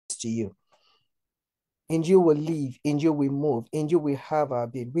to you. In you we live, in you we move, in you we have our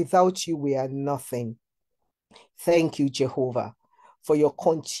being. Without you, we are nothing. Thank you, Jehovah, for your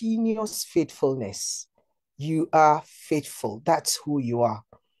continuous faithfulness. You are faithful. That's who you are.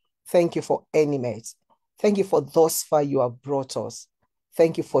 Thank you for Animate. Thank you for thus far you have brought us.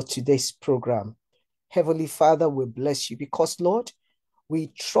 Thank you for today's program. Heavenly Father, we bless you because, Lord, we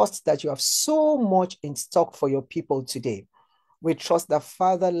trust that you have so much in stock for your people today. We trust that,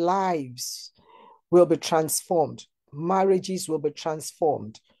 Father, lives will be transformed. Marriages will be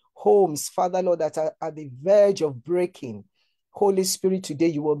transformed. Homes, Father, Lord, that are at the verge of breaking. Holy Spirit, today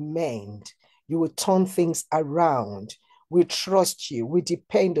you will mend. You will turn things around. We trust you. We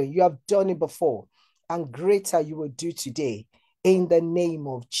depend on you. You have done it before, and greater you will do today. In the name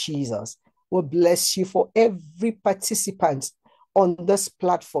of Jesus, we bless you for every participant on this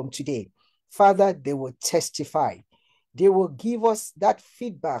platform today. Father, they will testify. They will give us that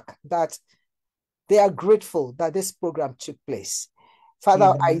feedback that they are grateful that this program took place. Father,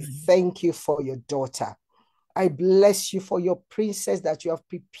 Amen. I thank you for your daughter. I bless you for your princess that you have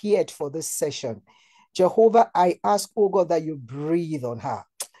prepared for this session. Jehovah, I ask, oh God, that you breathe on her.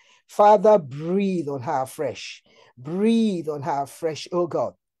 Father, breathe on her fresh. Breathe on her fresh, oh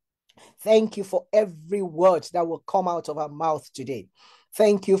God. Thank you for every word that will come out of her mouth today.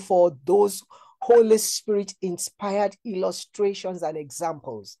 Thank you for those Holy Spirit inspired illustrations and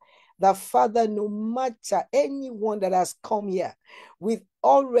examples. That, Father, no matter anyone that has come here with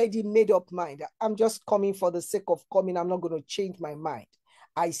already made up mind, I'm just coming for the sake of coming, I'm not going to change my mind.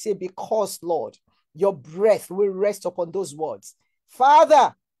 I say, because, Lord, your breath will rest upon those words.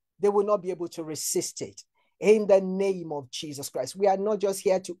 Father, they will not be able to resist it. In the name of Jesus Christ, we are not just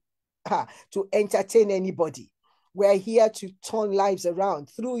here to entertain anybody. We're here to turn lives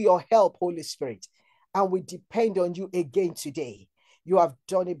around through your help, Holy Spirit. And we depend on you again today. You have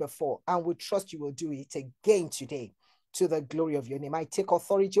done it before, and we trust you will do it again today to the glory of your name. I take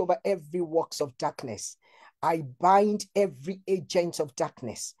authority over every works of darkness. I bind every agent of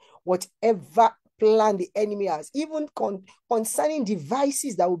darkness, whatever plan the enemy has, even concerning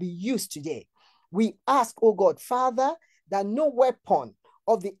devices that will be used today. We ask, oh God, Father, that no weapon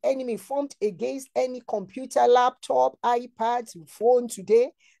of the enemy formed against any computer, laptop, iPads, phone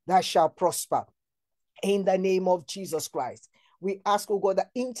today that shall prosper. In the name of Jesus Christ. We ask, oh God, the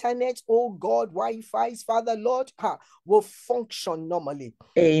internet, oh God, Wi-Fi's, Father, Lord, will function normally.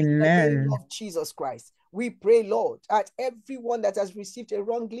 Amen. In the name of Jesus Christ. We pray, Lord, that everyone that has received a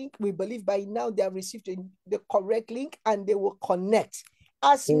wrong link, we believe by now they have received the correct link and they will connect.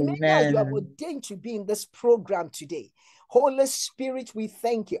 As many as you have ordained to be in this program today, Holy Spirit, we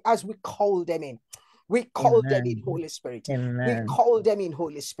thank you as we call them in. We call them in, Holy Spirit. We call them in,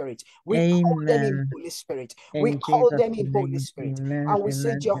 Holy Spirit. We call them in, Holy Spirit. We call them in, Holy Spirit. And we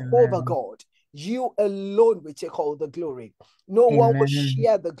say, Jehovah God, you alone will take all the glory. No one will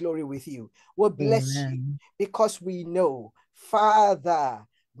share the glory with you. We'll bless you because we know, Father,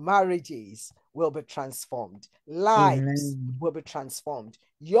 marriages will be transformed. Lives will be transformed.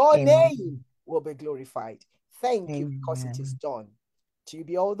 Your name will be glorified. Thank you because it is done. To you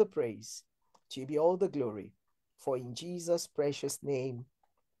be all the praise. To you be all the glory. For in Jesus' precious name,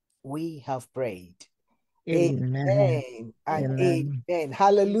 we have prayed. Amen and amen.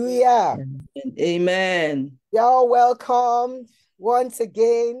 Hallelujah. Amen. You're welcome. Once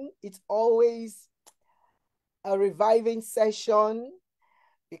again, it's always a reviving session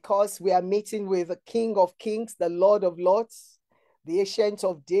because we are meeting with the King of Kings, the Lord of Lords, the Ancient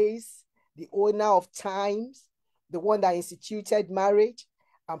of Days, the owner of times, the one that instituted marriage.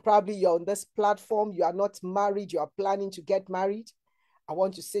 And probably you're on this platform, you are not married, you are planning to get married. I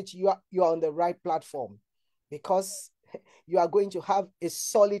want to say to you, you are on the right platform because you are going to have a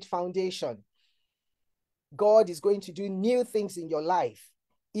solid foundation. God is going to do new things in your life,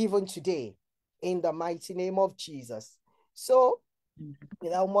 even today, in the mighty name of Jesus. So,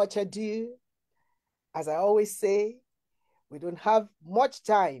 without much ado, as I always say, we don't have much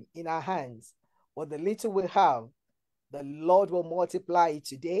time in our hands, but the little we have, the Lord will multiply it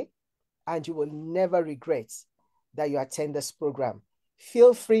today, and you will never regret that you attend this program.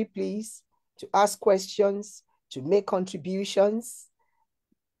 Feel free, please, to ask questions, to make contributions.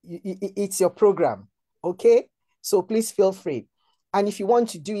 It's your program, okay? So please feel free. And if you want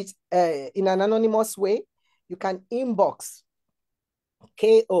to do it in an anonymous way, you can inbox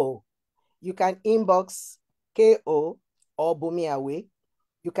KO. You can inbox KO or Bumiawe.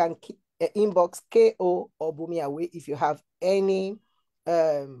 You can inbox KO or Bumiawe if you have any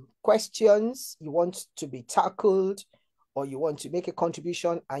questions you want to be tackled, or you want to make a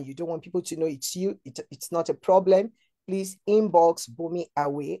contribution and you don't want people to know it's you. It's not a problem. please inbox Bumi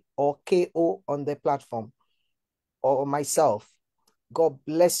Awe or KO on the platform or myself. God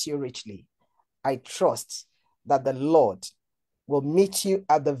bless you richly. I trust that the Lord will meet you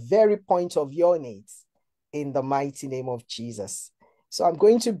at the very point of your needs in the mighty name of Jesus. So I'm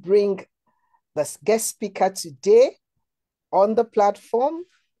going to bring the guest speaker today on the platform,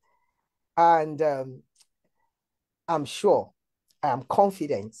 and I'm sure, I am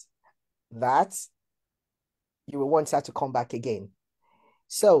confident that you will want her to come back again.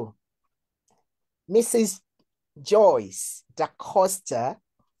 So, Mrs. Joyce Da Costa,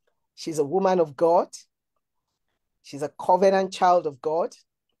 she's a woman of God. She's a covenant child of God.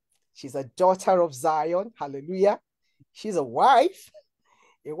 She's a daughter of Zion. Hallelujah. She's a wife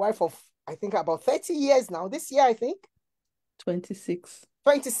of, I think, about 30 years now. This year, I think. 26.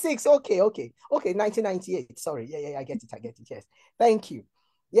 26. Okay. 1998. Sorry. Yeah. I get it. Yes. Thank you.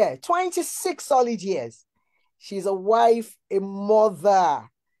 Yeah. 26 solid years. She's a wife, a mother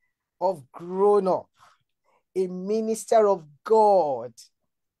of grown up, a minister of God,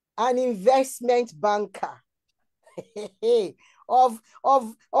 an investment banker of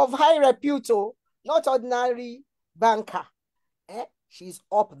high repute, not ordinary banker. She's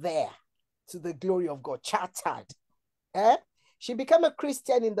up there to the glory of God, chartered. She became a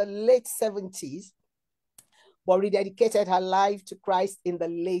Christian in the late 70s, but rededicated her life to Christ in the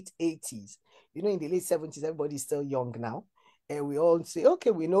late 80s. You know, in the late 70s, everybody's still young now. And we all say,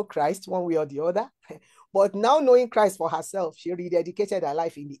 okay, we know Christ one way or the other. But now knowing Christ for herself, she rededicated her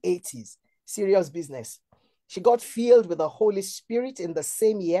life in the 80s. Serious business. She got filled with the Holy Spirit in the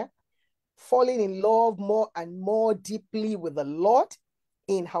same year, falling in love more and more deeply with the Lord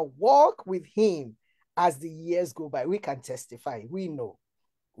in her walk with him as the years go by. We can testify. We know.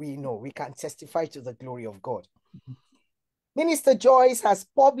 We can testify to the glory of God. Minister Joyce has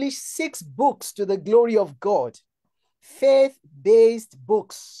published 6 books to the glory of God, faith-based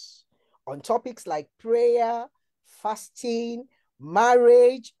books on topics like prayer, fasting,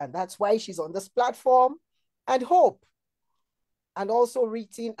 marriage, and that's why she's on this platform, and hope. And also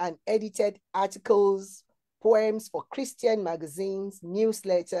written and edited articles, poems for Christian magazines,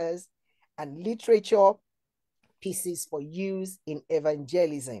 newsletters, and literature pieces for use in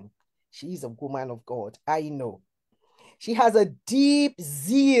evangelism. She is a woman of God, I know. She has a deep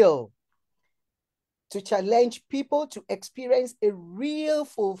zeal to challenge people to experience a real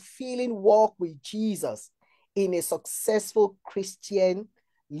fulfilling walk with Jesus in a successful Christian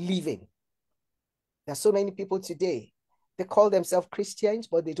living. There are so many people today, they call themselves Christians,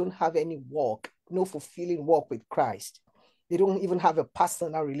 but they don't have any walk, no fulfilling walk with Christ. They don't even have a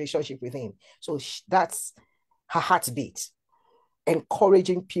personal relationship with him. So that's her heartbeat,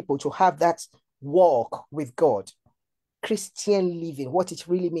 encouraging people to have that walk with God. Christian living, what it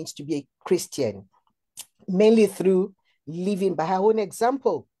really means to be a Christian, mainly through living by her own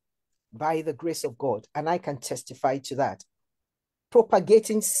example, by the grace of God. And I can testify to that.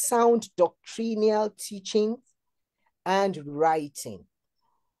 Propagating sound doctrinal teaching and writing.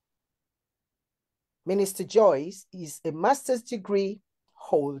 Minister Joyce is a master's degree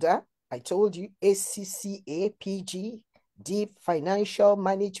holder. I told you, ACCA PG, Deep Financial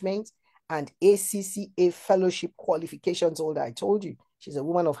Management, and ACCA Fellowship qualifications holder. I told you, she's a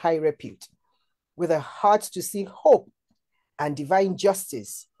woman of high repute, with a heart to see hope and divine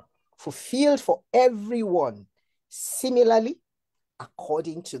justice fulfilled for everyone, similarly,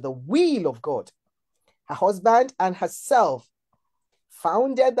 according to the will of God. Her husband and herself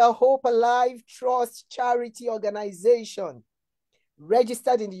founded the Hope Alive Trust charity organization,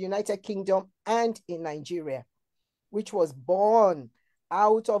 registered in the United Kingdom and in Nigeria, which was born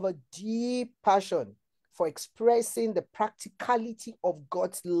out of a deep passion for expressing the practicality of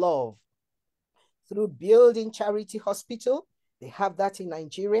God's love through building charity hospital. They have that in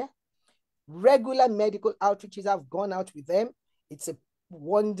Nigeria. Regular medical outreaches have gone out with them. It's a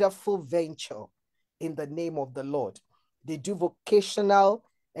wonderful venture in the name of the Lord. They do vocational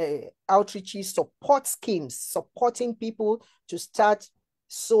outreaches, support schemes, supporting people to start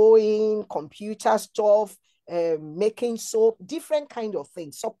sewing, computer stuff, making soap, different kind of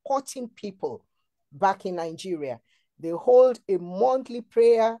things, supporting people back in Nigeria. They hold a monthly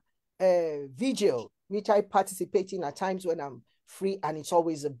prayer vigil, which I participate in at times when I'm free, and it's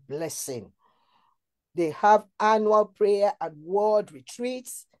always a blessing. They have annual prayer and word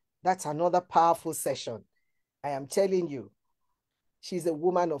retreats. That's another powerful session. I am telling you, she's a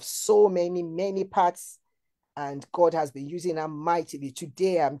woman of so many parts, and God has been using her mightily.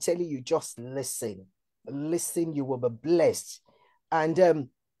 Today, I'm telling you, just listen. Listen, you will be blessed. And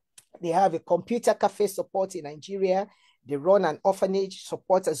they have a computer cafe support in Nigeria. They run an orphanage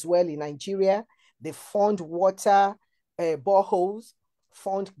support as well in Nigeria. They fund water boreholes,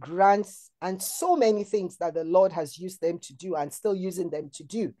 fund grants, and so many things that the Lord has used them to do and still using them to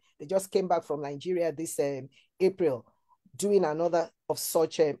do. They just came back from Nigeria this April, doing another of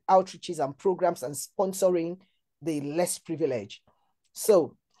such outreaches and programs and sponsoring the less privileged.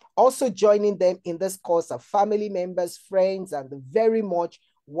 So also joining them in this cause are family members, friends, and the very much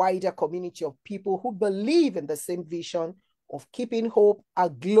wider community of people who believe in the same vision of keeping hope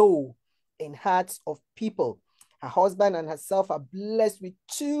aglow in hearts of people. Her husband and herself are blessed with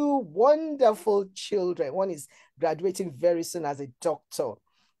two wonderful children. One is graduating very soon as a doctor,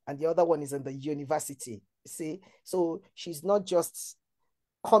 and the other one is in the university. See, so she's not just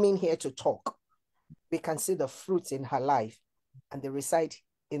coming here to talk. We can see the fruits in her life, and they reside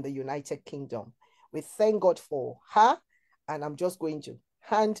in the United Kingdom. We thank God for her, and I'm just going to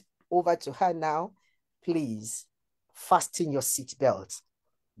hand over to her now. Please fasten your seatbelt.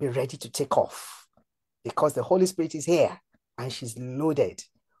 Be ready to take off because the Holy Spirit is here and she's loaded.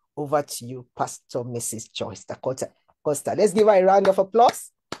 Over to you, Pastor Mrs. Joyce Dakota Costa. Let's give her a round of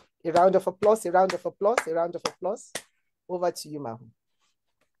applause. A round of applause, a round of applause, a round of applause. Over to you, ma'am.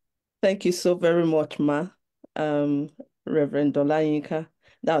 Thank you so very much, Ma. Reverend Olayinka.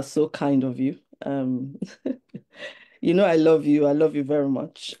 That was so kind of you. You know I love you. I love you very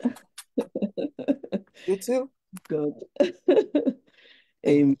much. You too. God.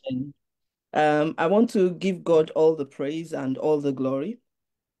 Amen. I want to give God all the praise and all the glory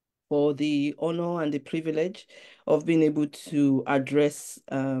for the honor and the privilege of being able to address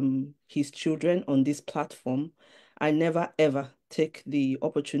his children on this platform. I never ever take the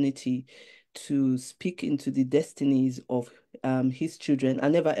opportunity to speak into the destinies of his children. I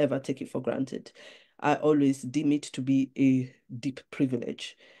never ever take it for granted. I always deem it to be a deep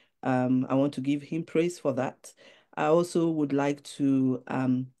privilege. I want to give him praise for that. I also would like to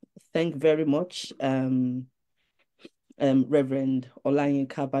thank very much Reverend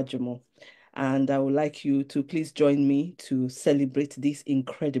Olayinka Bajimo. And I would like you to please join me to celebrate this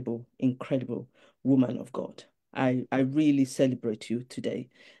incredible, incredible woman of God. I really celebrate you today.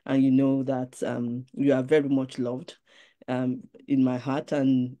 And you know that you are very much loved in my heart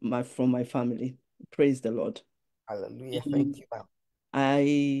and from my family. Praise the Lord. Hallelujah. Thank you, ma'am.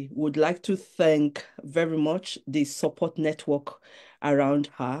 I would like to thank very much the support network around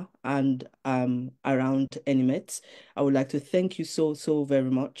her and around NMET. I would like to thank you so, so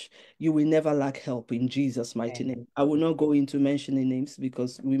very much. You will never lack help in Jesus' mighty name. I will not go into mentioning names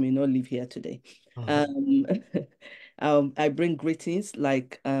because we may not live here today. I bring greetings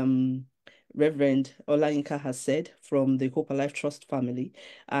like Reverend Olayinka has said from the Hope Alive Trust family,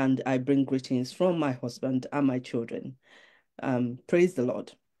 and I bring greetings from my husband and my children. Praise the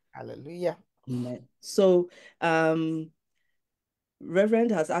Lord. Hallelujah. Amen. So,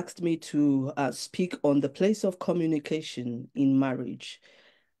 Reverend has asked me to speak on the place of communication in marriage.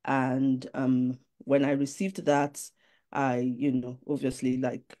 And when I received that, obviously,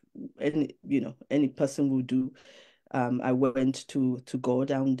 like any person will do, I went to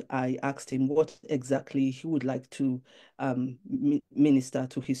God and I asked him what exactly he would like to minister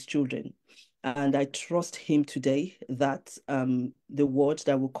to his children. And I trust him today that the word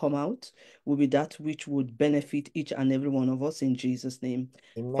that will come out will be that which would benefit each and every one of us in Jesus' name.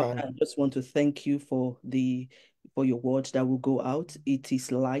 Father, I Amen. just want to thank you for your word that will go out. It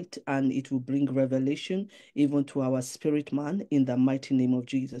is light and it will bring revelation even to our spirit man in the mighty name of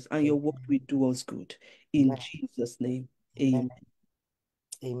Jesus. And your word will do us good in Amen. Jesus' name. Amen.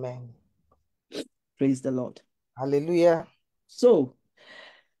 Amen. Amen. Praise the Lord. Hallelujah. So,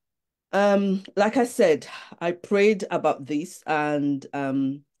 like I said, I prayed about this and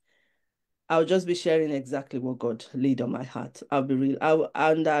I'll just be sharing exactly what God laid on my heart. I'll be real.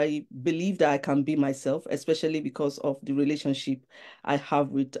 And I believe that I can be myself, especially because of the relationship I have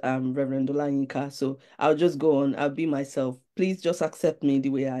with Reverend Olayinka. So I'll just go on. I'll be myself. Please just accept me the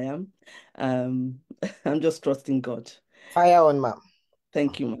way I am. I'm just trusting God. Fire on, ma'am.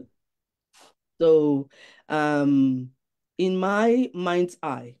 Thank you, ma'am. So, in my mind's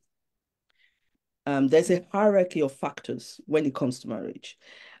eye, there's a hierarchy of factors when it comes to marriage.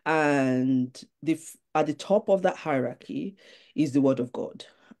 And at the top of that hierarchy is the word of God.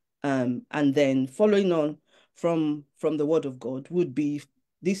 And then following on from the word of God would be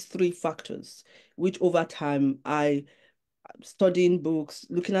these three factors, which over time I studying books,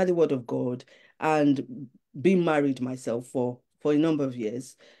 looking at the word of God, and being married myself for a number of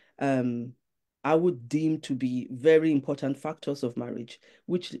years, I would deem to be very important factors of marriage,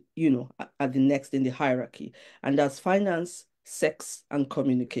 which, are the next in the hierarchy. And that's finance, sex, and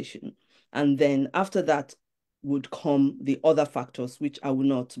communication. And then after that, would come the other factors, which I will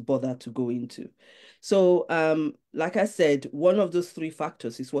not bother to go into. So, like I said, one of those three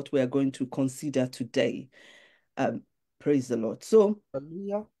factors is what we are going to consider today. Praise the Lord. So,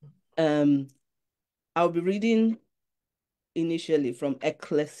 I'll be reading initially from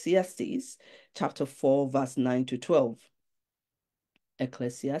Ecclesiastes chapter 4, verse 9 to 12.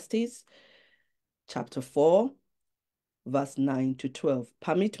 Ecclesiastes chapter 4, verse 9 to 12.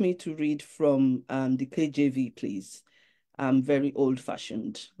 Permit me to read from the KJV, please. I'm very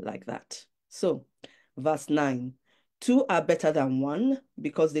old-fashioned like that. So, verse 9, 2 are better than one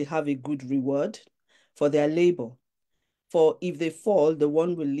because they have a good reward for their labor. For if they fall, the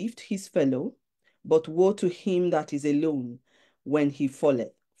one will lift his fellow, but woe to him that is alone when he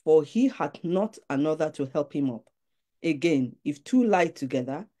falleth, for he hath not another to help him up. Again, if two lie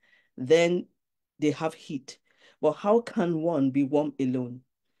together, then they have heat. But how can one be warm alone?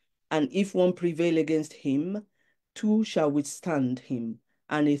 And if one prevail against him, two shall withstand him,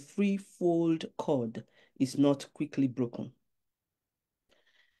 and a threefold cord is not quickly broken.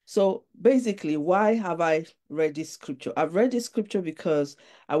 So basically, why have I read this scripture? I've read this scripture because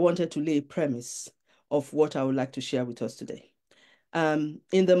I wanted to lay a premise of what I would like to share with us today. In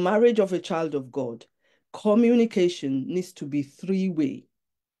the marriage of a child of God, communication needs to be three-way,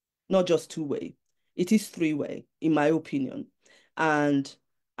 not just two-way. It is three-way, in my opinion. And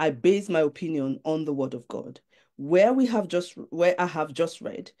I base my opinion on the word of God. Where I have just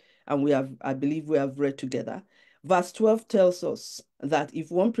read, and I believe we have read together, verse 12 tells us that if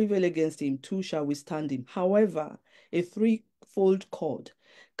one prevail against him, two shall withstand him. However, a threefold cord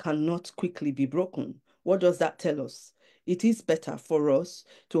cannot quickly be broken. What does that tell us? It is better for us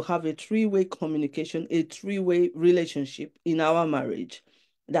to have a three-way communication, a three-way relationship in our marriage.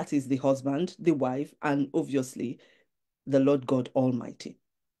 That is the husband, the wife, and obviously the Lord God Almighty.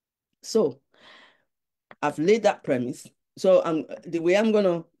 So I've laid that premise. So the way I'm going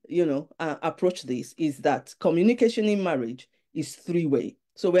to, approach this is that communication in marriage is three-way.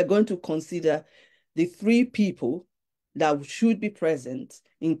 So we're going to consider the three people that should be present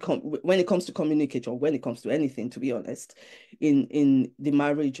when it comes to communication, when it comes to anything, to be honest, in the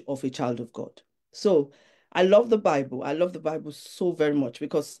marriage of a child of God. So I love the Bible. I love the Bible so very much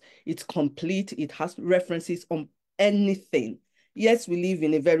because it's complete. It has references on anything. Yes, we live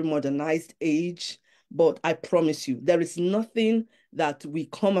in a very modernized age, but I promise you, there is nothing that we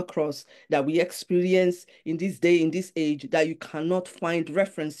come across, that we experience in this day, in this age, that you cannot find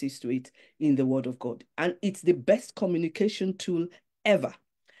references to it in the Word of God. And it's the best communication tool ever.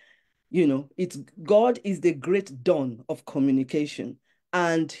 God is the great dawn of communication.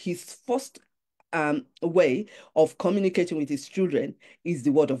 And his first way of communicating with his children is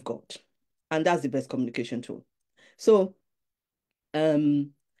the Word of God. And that's the best communication tool. So,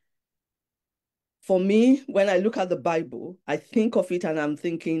 for me, when I look at the Bible, I think of it and I'm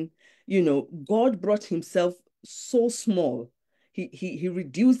thinking, God brought himself so small. He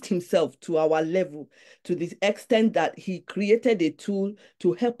reduced himself to our level to the extent that he created a tool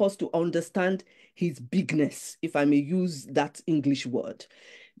to help us to understand his bigness, if I may use that English word.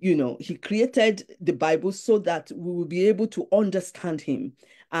 He created the Bible so that we will be able to understand him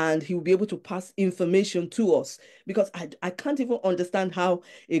and he will be able to pass information to us, because I can't even understand how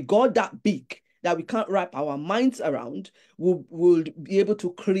a God that big, that we can't wrap our minds around, will be able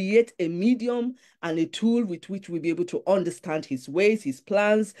to create a medium and a tool with which we'll be able to understand his ways, his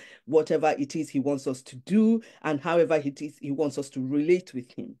plans, whatever it is he wants us to do, and however it is he wants us to relate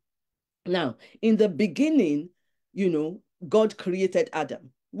with him. Now, in the beginning, God created Adam.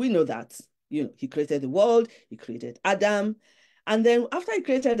 We know that. He created the world, he created Adam. And then after he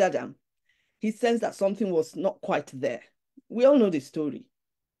created Adam, he sensed that something was not quite there. We all know the story.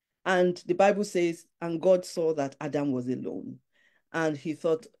 And the Bible says, and God saw that Adam was alone. And he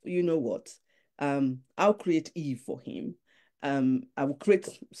thought, you know what? I'll create Eve for him. I will create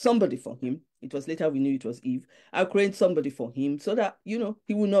somebody for him. It was later we knew it was Eve. I'll create somebody for him so that, he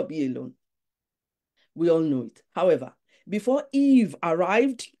will not be alone. We all know it. However, before Eve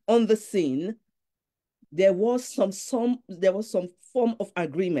arrived on the scene, there was some form of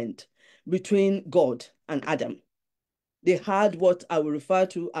agreement between God and Adam. They had what I will refer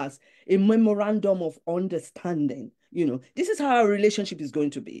to as a memorandum of understanding. This is how our relationship is going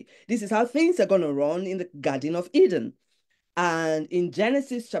to be. This is how things are going to run in the Garden of Eden. And in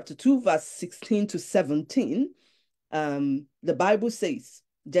Genesis chapter 2, verse 16 to 17, the Bible says,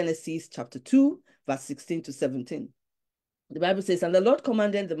 Genesis chapter 2, verse 16 to 17. The Bible says, and the Lord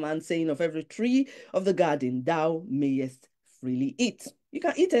commanded the man, saying, of every tree of the garden thou mayest freely eat. You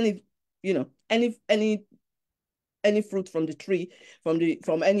can eat any fruit from the tree,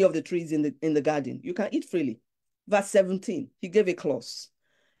 from any of the trees in the garden. You can eat freely. Verse 17, he gave a clause.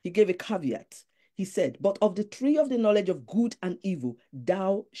 He gave a caveat. He said, but of the tree of the knowledge of good and evil,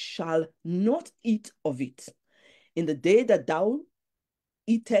 thou shalt not eat of it. In the day that thou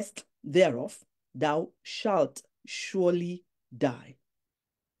eatest thereof, thou shalt surely die.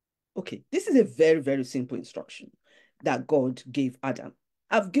 Okay, this is a very, very simple instruction that God gave Adam.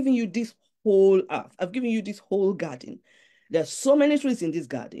 I've given you this whole earth. I've given you this whole garden. There's so many trees in this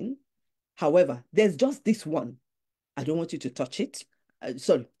garden. However, there's just this one. I don't want you to touch it.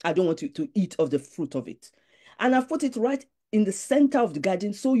 Sorry, I don't want you to eat of the fruit of it. And I've put it right in the center of the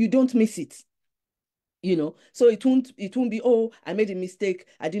garden so you don't miss it. So it won't be, oh, I made a mistake.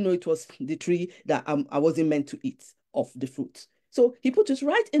 I didn't know it was the tree that I wasn't meant to eat of the fruit. So he put it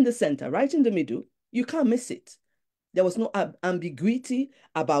right in the center, right in the middle. You can't miss it. There was no ambiguity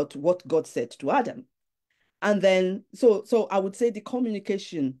about what God said to Adam. And then, so I would say the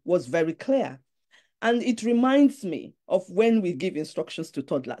communication was very clear. And it reminds me of when we give instructions to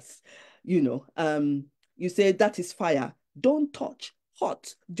toddlers. You say, that is fire. Don't touch.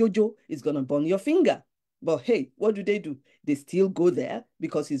 Hot. Jojo is going to burn your finger. But hey, what do? They still go there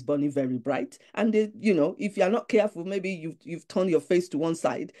because it's burning very bright. And if you're not careful, maybe you've turned your face to one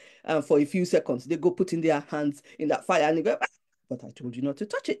side for a few seconds. They go put in their hands in that fire and they go, ah, but I told you not to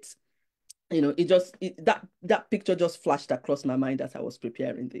touch it. That picture just flashed across my mind as I was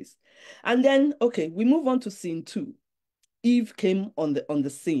preparing this. And then, okay, we move on to scene 2. Eve came on the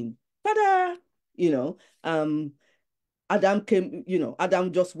scene. Ta-da! Adam came,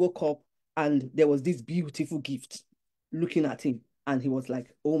 Adam just woke up and there was this beautiful gift looking at him. And he was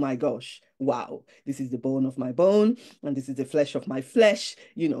like, oh my gosh, wow, this is the bone of my bone, and this is the flesh of my flesh.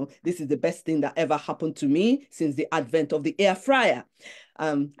 This is the best thing that ever happened to me since the advent of the air fryer.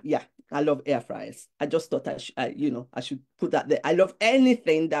 Yeah, I love air fryers. I just thought I should put that there. I love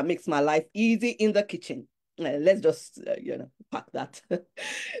anything that makes my life easy in the kitchen. Let's just, pack that.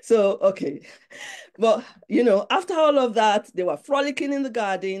 So, okay. But, after all of that, they were frolicking in the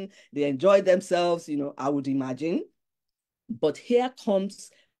garden. They enjoyed themselves, I would imagine. But here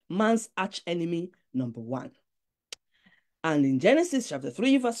comes man's arch enemy, number 1. And in Genesis chapter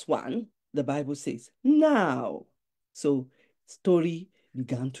 3, verse 1, the Bible says, now. So, story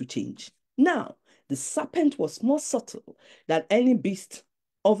began to change. Now, the serpent was more subtle than any beast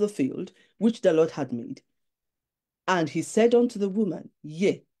of the field which the Lord had made. And he said unto the woman,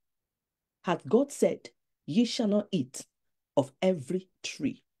 yea, hath God said, ye shall not eat of every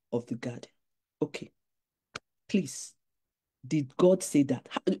tree of the garden. Okay, please, did God say that?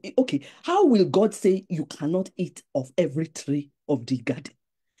 Okay, how will God say you cannot eat of every tree of the garden?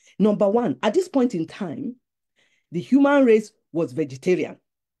 Number 1, at this point in time, the human race was vegetarian.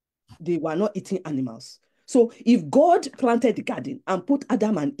 They were not eating animals. So if God planted the garden and put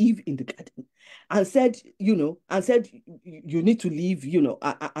Adam and Eve in the garden and said, you need to leave, and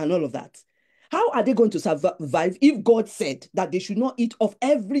all of that, how are they going to survive if God said that they should not eat of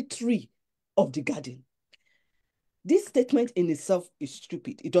every tree of the garden? This statement in itself is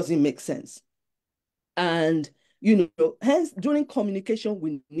stupid. It doesn't make sense. And, hence, during communication,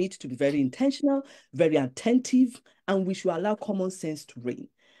 we need to be very intentional, very attentive, and we should allow common sense to reign.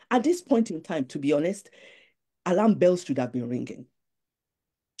 At this point in time, to be honest, alarm bells should have been ringing.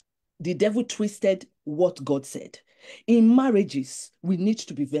 The devil twisted what God said. In marriages, we need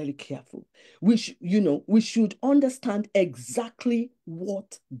to be very careful. We should understand exactly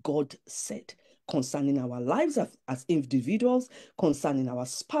what God said concerning our lives as individuals, concerning our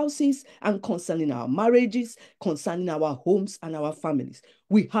spouses, and concerning our marriages, concerning our homes and our families.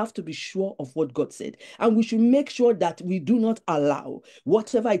 We have to be sure of what God said. And we should make sure that we do not allow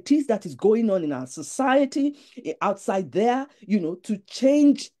whatever it is that is going on in our society, outside there, to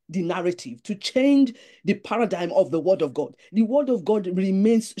change the narrative, to change the paradigm of the word of God. The word of God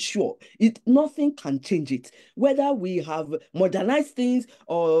remains sure. Nothing can change it. Whether we have modernized things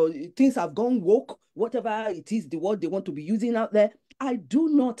or things have gone woke, whatever it is, the word they want to be using out there, I do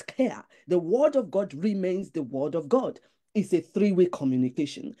not care. The word of God remains the word of God. It's a three-way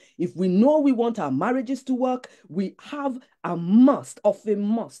communication. If we know we want our marriages to work, we have a must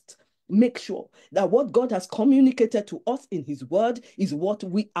make sure that what God has communicated to us in his word is what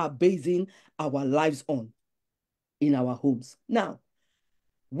we are basing our lives on in our homes. Now,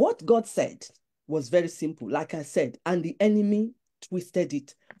 what God said was very simple, like I said, and the enemy twisted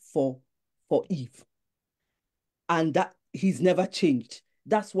it for Eve. And that he's never changed.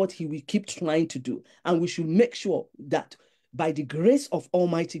 That's what he will keep trying to do. And we should make sure that by the grace of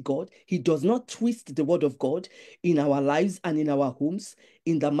Almighty God, he does not twist the word of God in our lives and in our homes,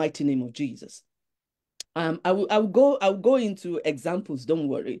 in the mighty name of Jesus. I will go into examples, don't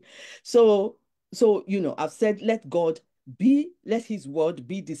worry. So So, I've said, let his word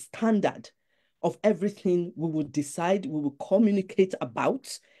be the standard of everything we will decide, we will communicate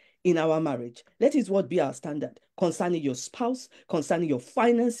about in our marriage. Let his word be our standard concerning your spouse, concerning your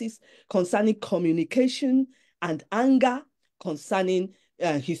finances, concerning communication and anger, concerning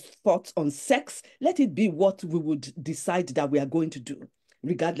his thoughts on sex. Let it be what we would decide that we are going to do,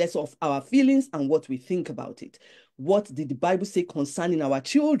 regardless of our feelings and what we think about it. What did the Bible say concerning our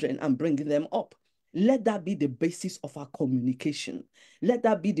children and bringing them up? Let that be the basis of our communication. Let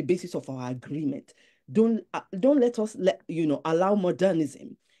that be the basis of our agreement. Don't let us allow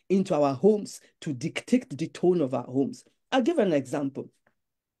modernism into our homes to dictate the tone of our homes. I'll give an example.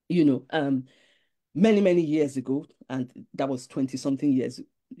 Many years ago, and that was 20 something years.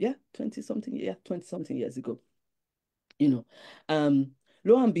 Yeah, 20 something. Yeah, 20 something years ago. Lo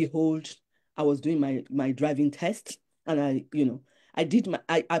and behold, I was doing my driving test, and I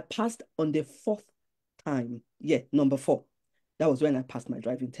passed on the fourth time. Yeah, number 4. That was when I passed my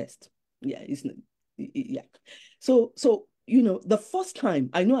driving test. Yeah, yeah. So the first time,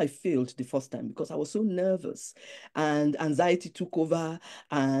 I know I failed the first time because I was so nervous and anxiety took over,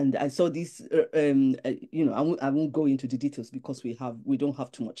 and I saw this I won't go into the details because we don't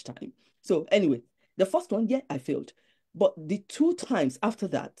have too much time. So anyway, the first one, yeah, I failed. But the 2 times after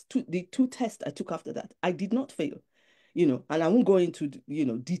that, the 2 tests I took after that, I did not fail. And I won't go into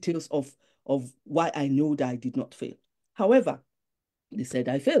details of why I know that I did not fail. However, they said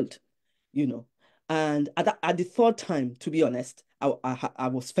I failed, and at the 3rd time, to be honest, I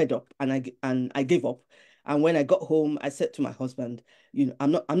was fed up, and I gave up. And when I got home, I said to my husband,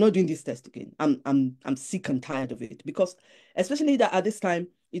 I'm not doing this test again. I'm sick and tired of it, because especially that at this time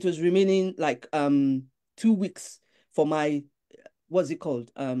it was remaining like 2 weeks for my, what's it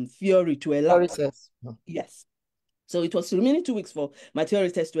called, theory to elapse. Yes. So it was remaining 2 weeks for my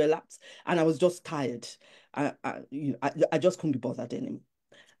theory test to elapse, and I was just tired. I just couldn't be bothered anymore.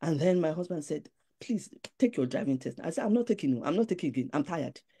 And then my husband said, "Please take your driving test." I said, "I'm not taking it again. I'm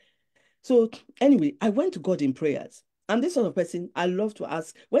tired." So anyway, I went to God in prayers. I'm this sort of person, I love to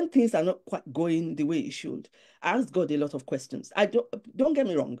ask when things are not quite going the way it should. I ask God a lot of questions. I don't get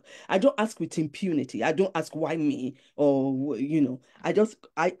me wrong. I don't ask with impunity. I don't ask why me, or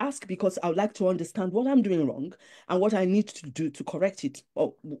I ask because I would like to understand what I'm doing wrong and what I need to do to correct it,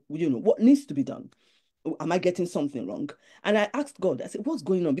 or what needs to be done. Am I getting something wrong? And I asked God, I said, what's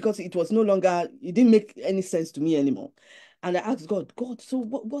going on? Because it didn't make any sense to me anymore. And I asked God, so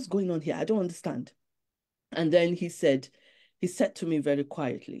what's going on here? I don't understand. And then he said to me very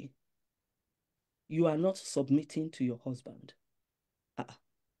quietly, "You are not submitting to your husband."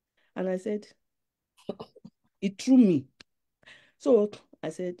 And I said, it threw me. So I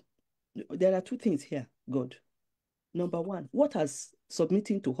said, there are 2 things here, God. Number 1, what has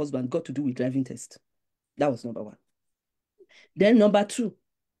submitting to husband got to do with driving test? That was number 1. Then number 2,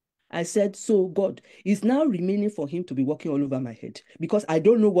 I said, so God, it's now remaining for him to be walking all over my head, because I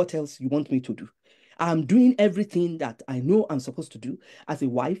don't know what else you want me to do. I'm doing everything that I know I'm supposed to do as a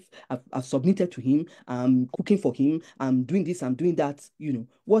wife. I've submitted to him. I'm cooking for him. I'm doing this. I'm doing that.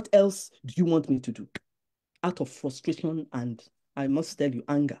 What else do you want me to do? Out of frustration and, I must tell you,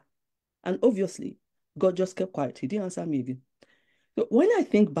 anger. And obviously, God just kept quiet. He didn't answer me again. So when I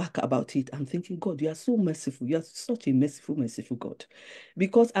think back about it, I'm thinking, God, you are so merciful. You are such a merciful God.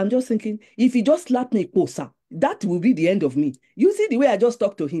 Because I'm just thinking, if he just slapped me, sir, that will be the end of me. You see the way I just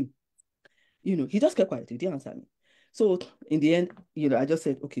talked to him. He just kept quiet. He didn't answer me. So in the end, I just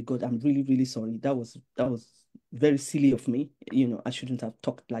said, okay, God, I'm really, really sorry. That was very silly of me. I shouldn't have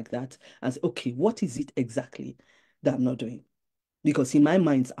talked like that. And said, okay, what is it exactly that I'm not doing? Because in my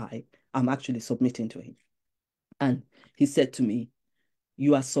mind's eye, I'm actually submitting to him. And he said to me,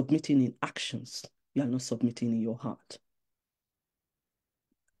 you are submitting in actions. You are not submitting in your heart.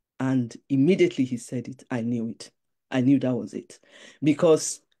 And immediately he said it. I knew it. I knew that was it.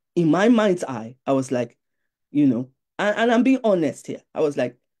 Because in my mind's eye, I was like, and I'm being honest here. I was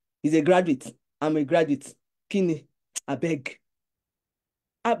like, he's a graduate. I'm a graduate. Kini, I beg.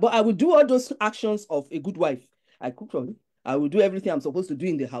 But I would do all those actions of a good wife. I cook for him. I will do everything I'm supposed to do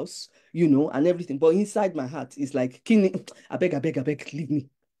in the house, and everything. But inside my heart, it's like, Kini, I beg, leave me.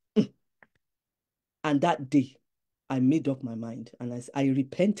 And that day, I made up my mind, and I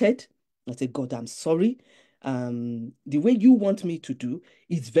repented. I said, God, I'm sorry. The way you want me to do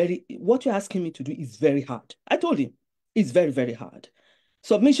is what you're asking me to do is very hard. I told him, it's very, very hard.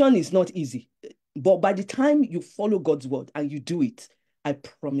 Submission is not easy. But by the time you follow God's word and you do it, I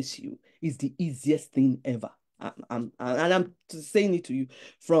promise you, it's the easiest thing ever. And I'm saying it to you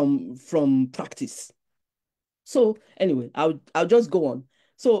from practice. So anyway, I'll just go on.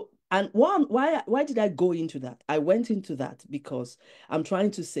 So And why did I go into that? I went into that because I'm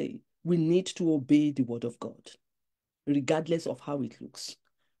trying to say we need to obey the word of God, regardless of how it looks,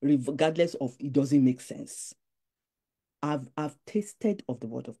 regardless of it doesn't make sense. I've tasted of the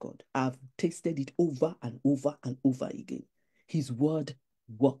word of God. I've tasted it over and over and over again. His word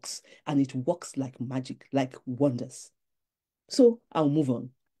works, and it works like magic, like wonders. So I'll move on.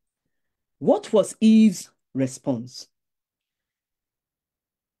 What was Eve's response?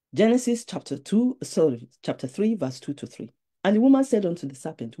 Genesis chapter 3, verse 2 to 3. And the woman said unto the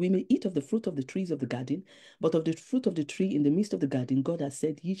serpent, We may eat of the fruit of the trees of the garden, but of the fruit of the tree in the midst of the garden, God has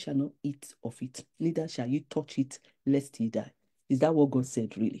said, Ye shall not eat of it, neither shall ye touch it, lest ye die. Is that what God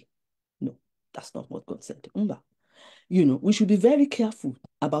said, really? No, that's not what God said. We should be very careful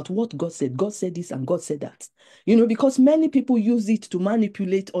about what God said. God said this and God said that. Because many people use it to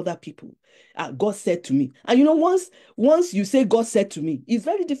manipulate other people. God said to me. And once you say God said to me, it's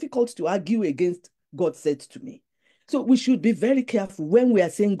very difficult to argue against God said to me. So we should be very careful when we are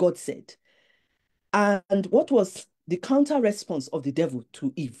saying God said. And what was the counter response of the devil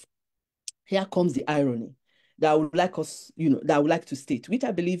to Eve? Here comes the irony that I would like us, that I would like to state, which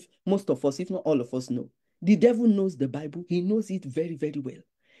I believe most of us, if not all of us, know. The devil knows the Bible. He knows it very, very well.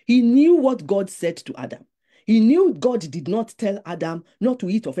 He knew what God said to Adam. He knew God did not tell Adam not to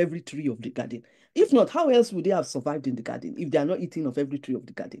eat of every tree of the garden. If not, how else would they have survived in the garden if they are not eating of every tree of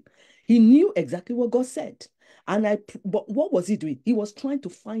the garden? He knew exactly what God said. But what was he doing? He was trying to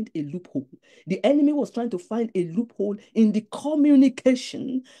find a loophole. The enemy was trying to find a loophole in the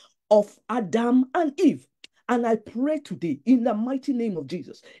communication of Adam and Eve. And I pray today in the mighty name of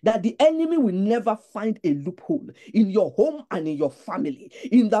Jesus that the enemy will never find a loophole in your home and in your family.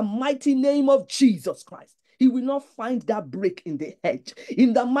 In the mighty name of Jesus Christ. He will not find that break in the hedge.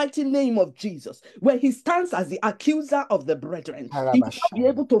 In the mighty name of Jesus, where he stands as the accuser of the brethren, he will not be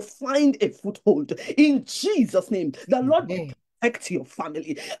able to find a foothold. In Jesus' name, the Lord will protect your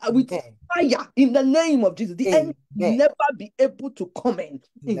family with fire in the name of Jesus. The enemy will never be able to comment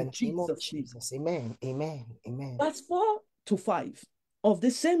in Jesus' name. Amen. Amen. Amen. Verse 4 to 5 of the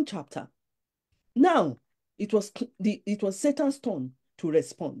same chapter. Now, it was Satan's turn to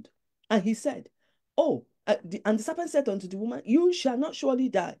respond. And he said, and the serpent said unto the woman, You shall not surely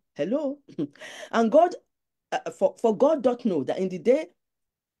die. Hello. And God, for God doth know that in the day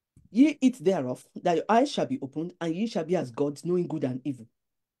ye eat thereof, that your eyes shall be opened, and ye shall be as gods, knowing good and evil.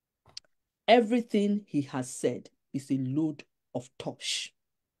 Everything he has said is a load of tosh.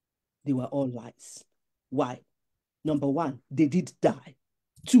 They were all lies. Why? Number one, they did die.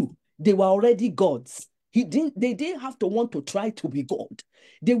 Two, they were already gods. They didn't have to want to try to be God.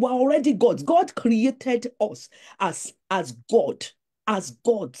 They were already gods. God created us as God, as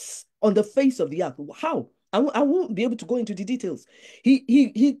gods on the face of the earth. How? I won't be able to go into the details.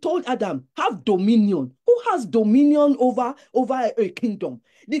 He told Adam, have dominion. Who has dominion over a kingdom?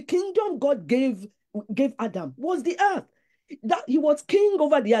 The kingdom God gave Adam was the earth. That he was king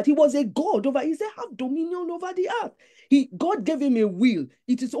over the earth. He was a god over. He said, have dominion over the earth. God gave him a will.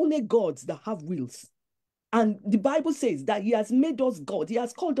 It is only gods that have wills. And the Bible says that he has made us God. He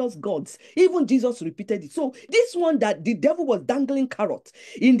has called us gods. Even Jesus repeated it. So this one that the devil was dangling carrot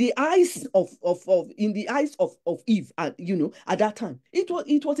in the eyes of Eve, at that time, it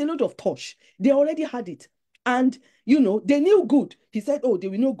was a load of tosh. They already had it. And, they knew good. He said, they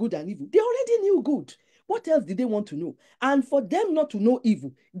will know good and evil. They already knew good. What else did they want to know? And for them not to know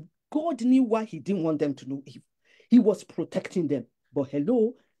evil, God knew why he didn't want them to know evil. He was protecting them. But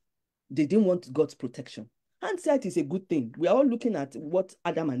hello, they didn't want God's protection. Hindsight is a good thing. We are all looking at what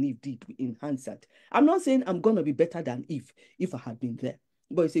Adam and Eve did in hindsight. I'm not saying I'm going to be better than Eve if I had been there.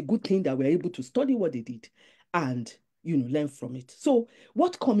 But it's a good thing that we're able to study what they did and, learn from it. So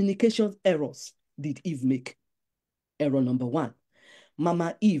what communication errors did Eve make? Error number one.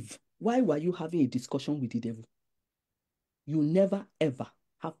 Mama Eve, why were you having a discussion with the devil? You never, ever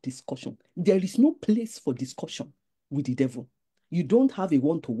have discussion. There is no place for discussion with the devil. You don't have a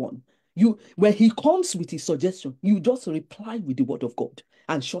one-to-one. When he comes with his suggestion, you just reply with the word of God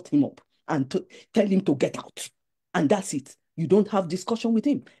and shut him up and tell him to get out. And that's it. You don't have discussion with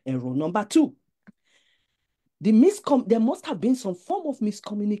him. Error number two. There must have been some form of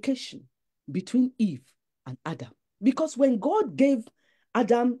miscommunication between Eve and Adam. Because when God gave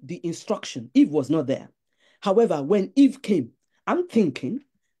Adam the instruction, Eve was not there. However, when Eve came, I'm thinking,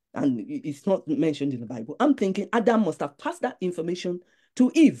 and it's not mentioned in the Bible, I'm thinking Adam must have passed that information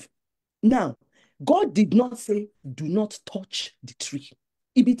to Eve. Now, God did not say, do not touch the tree.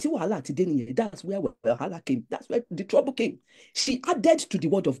 That's where wahala came. That's where the trouble came. She added to the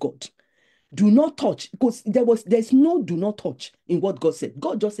word of God. Do not touch, because there's no do not touch in what God said.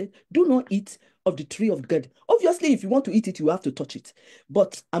 God just said, do not eat of the tree of God. Obviously, if you want to eat it, you have to touch it.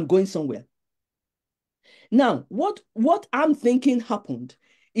 But I'm going somewhere. Now, what I'm thinking happened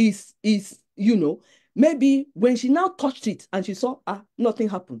is maybe when she now touched it and she saw nothing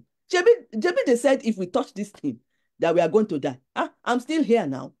happened. Maybe they said if we touch this thing that we are going to die. I'm still here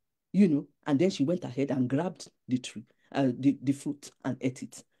now, And then she went ahead and grabbed the tree, the fruit, and ate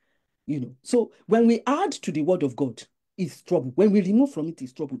it. So when we add to the word of God, it's trouble. When we remove from it,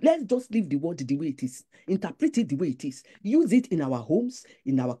 it's trouble. Let's just leave the word the way it is. Interpret it the way it is. Use it in our homes,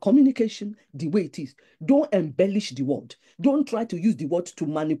 in our communication, the way it is. Don't embellish the word. Don't try to use the word to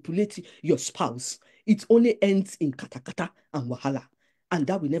manipulate your spouse. It only ends in katakata and wahala. And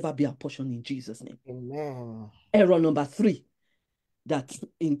that will never be our portion in Jesus' name. Amen. Error number 3. That's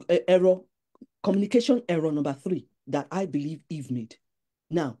communication error number 3 that I believe Eve made.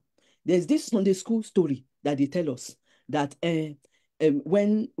 Now, there's this Sunday school story that they tell us that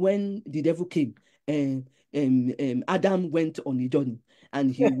when the devil came, Adam went on a journey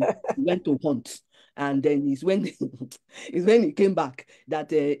and he went to hunt. And then it's when he came back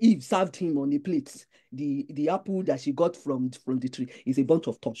that Eve served him on a plate. The apple that she got from the tree is a bunch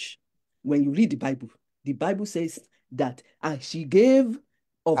of thorns. When you read the Bible says that she gave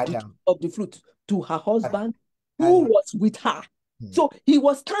of the fruit to her husband who was with her. So he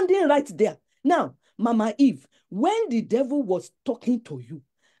was standing right there. Now, Mama Eve, when the devil was talking to you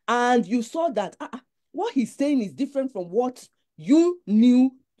and you saw that what he's saying is different from what you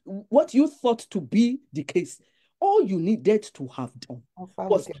knew, what you thought to be the case, all you needed to have done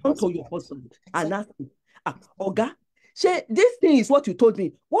was turn to your husband and ask him, Oga, this thing is what you told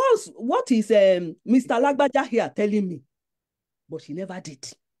me. What is Mr. Lagbaja here telling me? But she never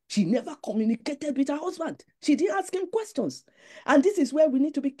did. She never communicated with her husband. She didn't ask him questions. And this is where we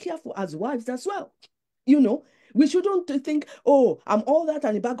need to be careful as wives as well. We shouldn't think, I'm all that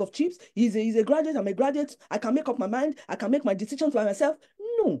and a bag of chips. He's a graduate, I'm a graduate. I can make up my mind. I can make my decisions by myself.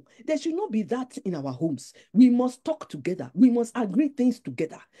 No, there should not be that in our homes. We must talk together. We must agree things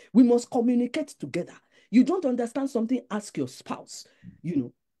together. We must communicate together. You don't understand something, ask your spouse,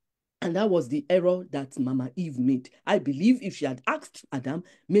 And that was the error that Mama Eve made. I believe if she had asked Adam,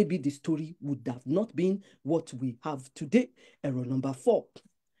 maybe the story would have not been what we have today. Error number 4.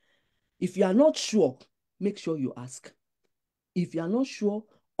 If you are not sure, make sure you ask. If you are not sure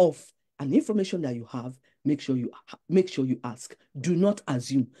of an information that you have, make sure you ask. Do not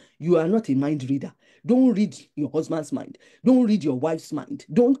assume. You are not a mind reader. Don't read your husband's mind. Don't read your wife's mind.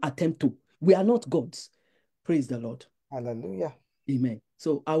 Don't attempt to. We are not gods. Praise the Lord. Hallelujah. Amen.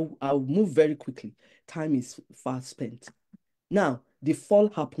 So I'll move very quickly. Time is fast spent. Now, the fall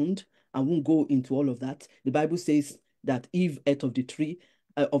happened. I won't go into all of that. The Bible says that Eve ate of the tree,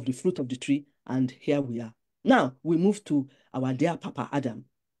 of the fruit of the tree, and here we are. Now, we move to our dear Papa Adam,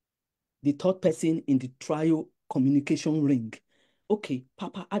 the third person in the trio communication ring. Okay,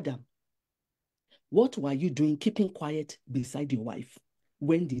 Papa Adam, what were you doing keeping quiet beside your wife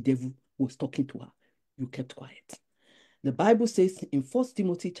when the devil was talking to her? You kept quiet. The Bible says in 1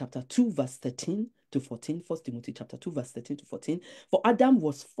 Timothy chapter 2, verse 13 to 14, 1 Timothy chapter 2, verse 13 to 14, for Adam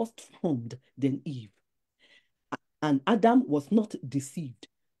was first formed, then Eve. And Adam was not deceived,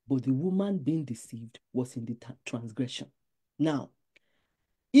 but the woman being deceived was in the transgression. Now,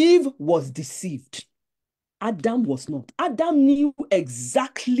 Eve was deceived. Adam was not. Adam knew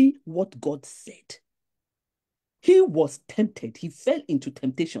exactly what God said. He was tempted. He fell into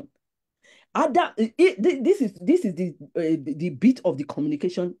temptation. Adam, this is the bit of the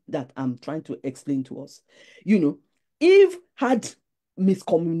communication that I'm trying to explain to us. Eve had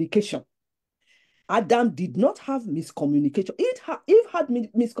miscommunication. Adam did not have miscommunication. Eve had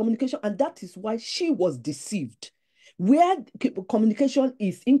miscommunication, and that is why she was deceived. Where communication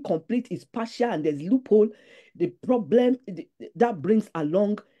is incomplete, is partial, and there's loophole, the problem that brings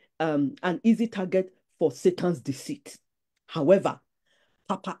along an easy target for Satan's deceit. However,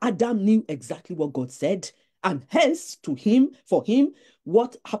 Papa Adam knew exactly what God said, and hence for him,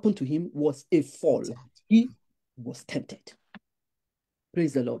 what happened to him was a fall. He was tempted.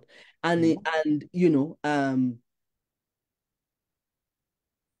 Praise the Lord. And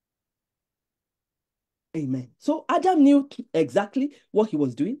amen. So Adam knew exactly what he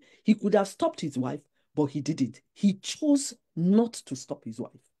was doing. He could have stopped his wife, but he didn't. He chose not to stop his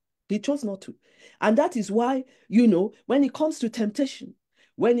wife. He chose not to. And that is why, when it comes to temptation,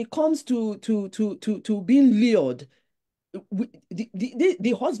 when it comes to being lured,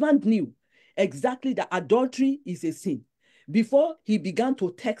 the husband knew exactly that adultery is a sin. Before he began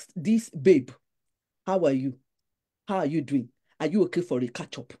to text this babe, how are you? How are you doing? Are you okay for a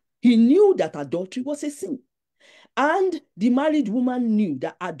catch-up? He knew that adultery was a sin. And the married woman knew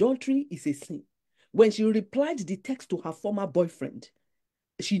that adultery is a sin. When she replied the text to her former boyfriend,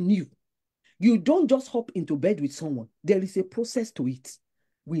 she knew. You don't just hop into bed with someone. There is a process to it.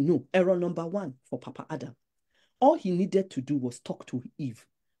 We know. Error number 1 for Papa Adam. All he needed to do was talk to Eve.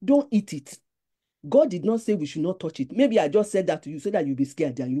 Don't eat it. God did not say we should not touch it. Maybe I just said that to you so that you'll be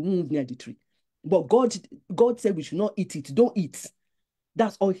scared and you won't move near the tree. But God said we should not eat it. Don't eat.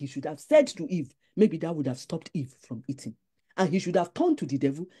 That's all he should have said to Eve. Maybe that would have stopped Eve from eating. And he should have turned to the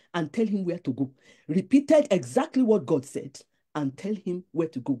devil and tell him where to go. Repeated exactly what God said and tell him where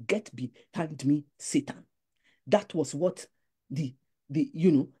to go. Get behind me, Satan. That was what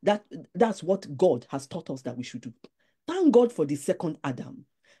that's what God has taught us that we should do. Thank God for the second Adam.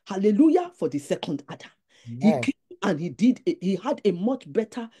 Hallelujah for the second Adam. He came and he had a much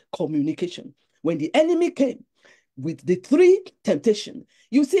better communication. When the enemy came with the 3 temptations,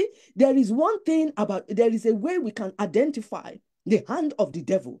 you see, there is a way we can identify the hand of the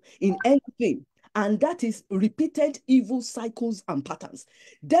devil in anything, and that is repeated evil cycles and patterns.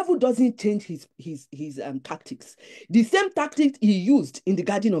 Devil doesn't change his tactics. The same tactic he used in the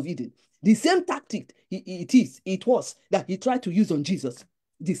Garden of Eden, the same tactic it was that he tried to use on Jesus.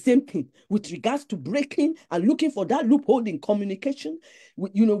 The same thing with regards to breaking and looking for that loophole in communication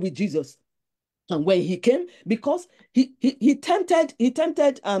with Jesus. And when he came, because he tempted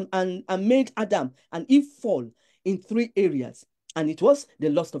and made Adam and Eve fall in 3 areas. And it was the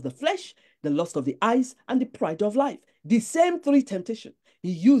lust of the flesh, the lust of the eyes, and the pride of life. The same 3 temptations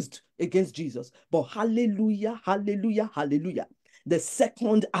he used against Jesus. But hallelujah, hallelujah, hallelujah. The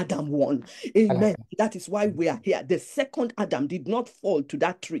second Adam won. Amen. That is why we are here. The second Adam did not fall to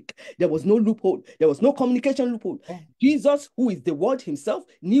that trick. There was no loophole. There was no communication loophole. Jesus, who is the word himself,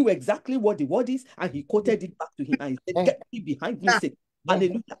 knew exactly what the word is, and he quoted it back to him. And he said, get me behind me, Satan.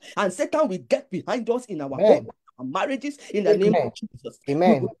 Hallelujah. And Satan will get behind us in our home, our marriages, in the name of Jesus.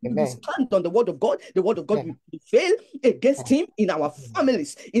 Amen. We will stand on the word of God. The word of God will fail against him in our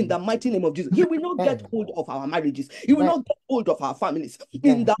families, in the mighty name of Jesus. He will not get hold of our marriages. He will not get hold of our families,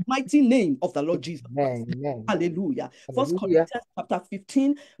 in the mighty name of the Lord Jesus Christ. Hallelujah. 1 Corinthians chapter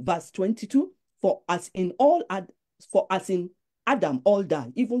 15, verse 22, for as in Adam all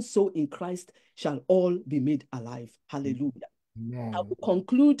die, even so in Christ shall all be made alive. Hallelujah. I will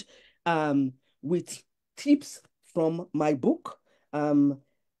conclude with tips from my book.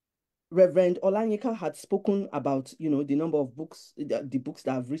 Reverend Olanyika had spoken about, the number of books, the books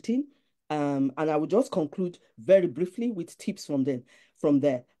that I've written. And I will just conclude very briefly with tips from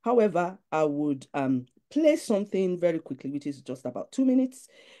there. However, I would play something very quickly, which is just about 2 minutes,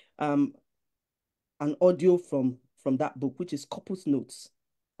 an audio from that book, which is Couples Notes.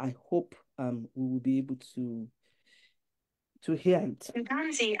 I hope we will be able to hear it.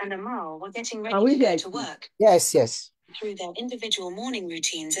 Lubanzi and Amal were getting ready to go to work. Yes. Through their individual morning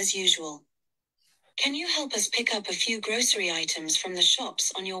routines as usual. Can you help us pick up a few grocery items from the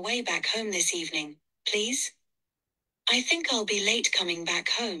shops on your way back home this evening, please? I think I'll be late coming back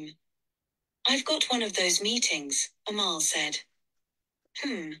home. I've got one of those meetings, Amal said.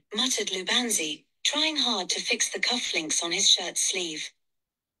 Muttered Lubanzi, trying hard to fix the cufflinks on his shirt sleeve.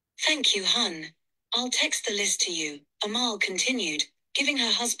 Thank you, hun. I'll text the list to you, Amal continued, giving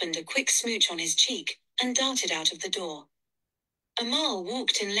her husband a quick smooch on his cheek, and darted out of the door. Amal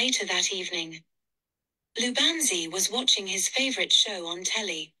walked in later that evening. Lubanzi was watching his favorite show on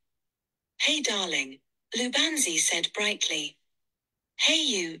telly. Hey darling, Lubanzi said brightly. Hey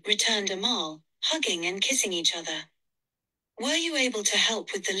you, returned Amal, hugging and kissing each other. Were you able to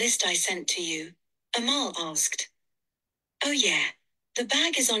help with the list I sent to you? Amal asked. Oh yeah, the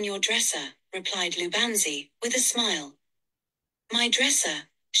bag is on your dresser, replied Lubanzi, with a smile. My dresser,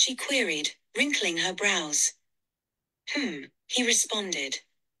 she queried, wrinkling her brows. He responded.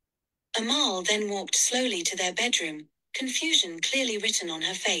 Amal then walked slowly to their bedroom, confusion clearly written on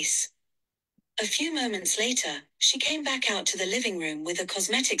her face. A few moments later, she came back out to the living room with a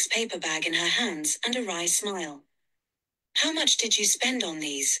cosmetics paper bag in her hands and a wry smile. How much did you spend on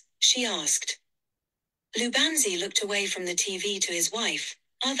these? She asked. Lubanzi looked away from the TV to his wife.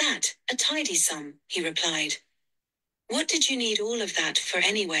 That, a tidy sum, he replied. What did you need all of that for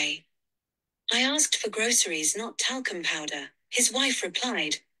anyway? I asked for groceries, not talcum powder, his wife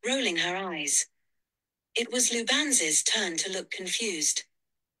replied, rolling her eyes. It was Lubanzi's turn to look confused.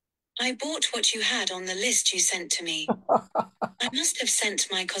 I bought what you had on the list you sent to me. I must have sent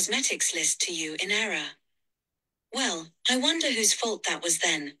my cosmetics list to you in error. Well, I wonder whose fault that was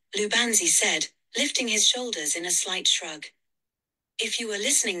then, Lubanzi said, lifting his shoulders in a slight shrug. If you were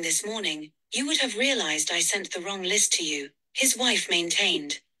listening this morning, you would have realized I sent the wrong list to you, his wife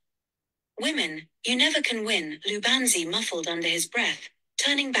maintained. Women, you never can win, Lubanzi muffled under his breath,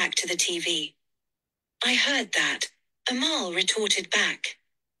 turning back to the TV. I heard that, Amal retorted back.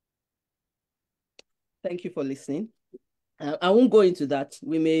 Thank you for listening. I won't go into that.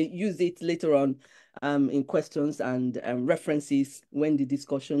 We may use it later on in questions and references when the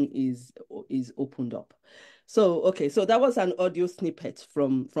discussion is opened up. So, okay, so that was an audio snippet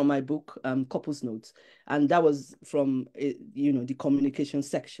from my book, Couples Notes, and that was from the communication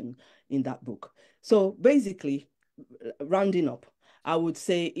section in that book. So basically, rounding up, I would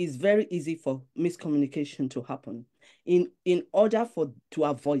say it's very easy for miscommunication to happen. In order to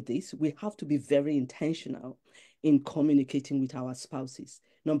avoid this, we have to be very intentional in communicating with our spouses.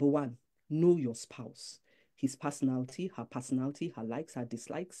 Number one, know your spouse, his personality, her likes, her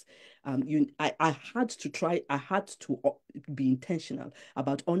dislikes. I had to be intentional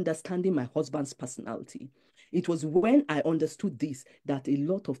about understanding my husband's personality. It was when I understood this that a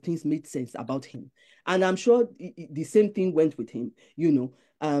lot of things made sense about him. And I'm sure the same thing went with him,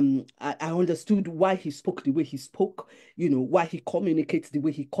 I understood why he spoke the way he spoke, why he communicates the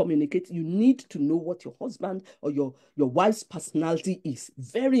way he communicates. You need to know what your husband or your wife's personality is.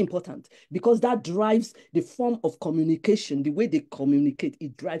 Very important, because that drives the form of communication, the way they communicate,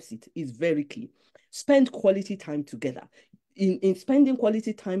 it drives it. It's very key. Spend quality time together. In spending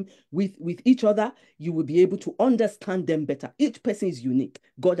quality time with each other, you will be able to understand them better. Each person is unique.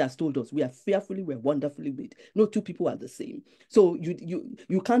 God has told us we are fearfully, we're wonderfully made. No two people are the same. So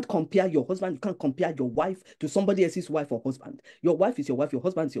you can't compare your husband, you can't compare your wife to somebody else's wife or husband. Your wife is your wife, your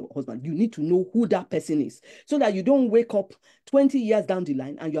husband is your husband. You need to know who that person is so that you don't wake up 20 years down the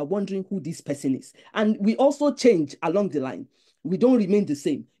line and you are wondering who this person is. And we also change along the line. We don't remain the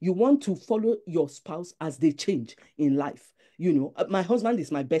same. You want to follow your spouse as they change in life. My husband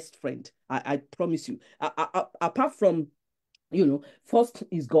is my best friend. I promise you. Apart from, first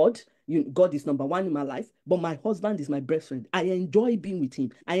is God. God is number one in my life, but my husband is my best friend. I enjoy being with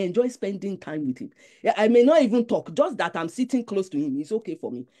him. I enjoy spending time with him. Yeah, I may not even talk, just that I'm sitting close to him. It's okay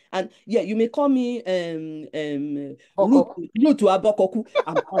for me. And yeah, you may call me Ruth to Abokoku.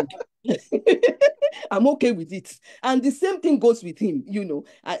 I'm fine. I'm okay with it. And the same thing goes with him,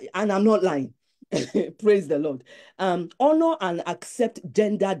 and I'm not lying. Praise the Lord. Honor and accept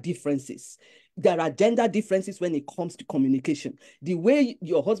gender differences. There are gender differences when it comes to communication. The way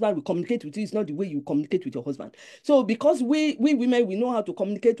your husband will communicate with you is not the way you communicate with your husband. So because we women, we know how to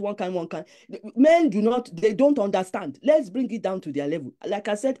communicate one kind. Men they don't understand. Let's bring it down to their level. Like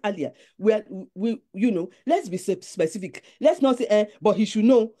I said earlier, let's be specific. Let's not say, but he should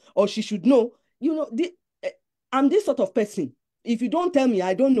know or she should know. I'm this sort of person. If you don't tell me,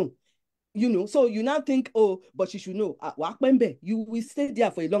 I don't know. So you now think, oh, but she should know. You will stay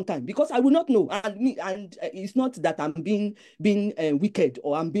there for a long time because I will not know. And it's not that I'm being wicked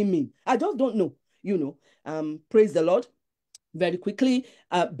or I'm being mean. I just don't know. Praise the Lord. Very quickly,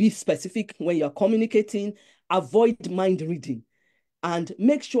 be specific when you're communicating. Avoid mind reading, and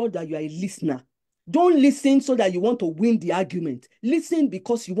make sure that you are a listener. Don't listen so that you want to win the argument. Listen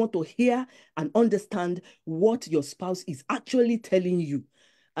because you want to hear and understand what your spouse is actually telling you.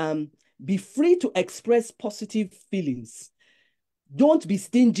 Be free to express positive feelings. Don't be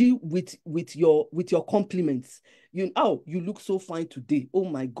stingy with your compliments. You look so fine today. Oh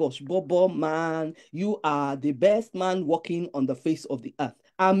my gosh, Bobo, man, you are the best man walking on the face of the earth.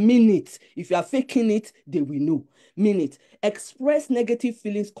 I mean it. If you are faking it, they will know. Mean it. Express negative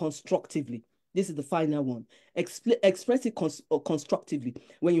feelings constructively. This is the final one. Express it constructively.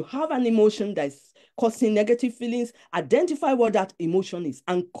 When you have an emotion that's causing negative feelings, identify what that emotion is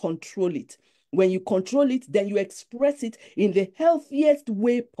and control it. When you control it, then you express it in the healthiest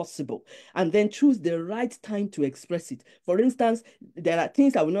way possible, and then choose the right time to express it. For instance, there are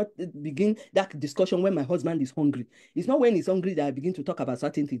things I will not begin that discussion when my husband is hungry. It's not when he's hungry that I begin to talk about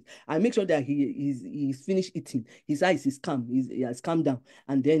certain things. I make sure that he's finished eating. His eyes is calm. He has calmed down.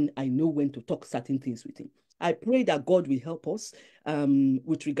 And then I know when to talk certain things with him. I pray that God will help us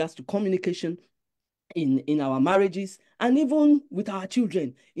with regards to communication in our marriages and even with our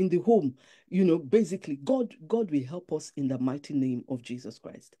children in the home. Basically, God will help us in the mighty name of Jesus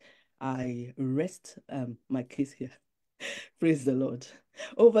Christ. I rest my case here. Praise the Lord.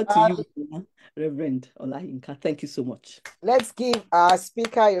 Over to you, Reverend Olayinka. Thank you so much. Let's give our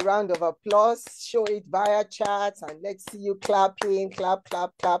speaker a round of applause. Show it via chat and let's see you clapping. Clap,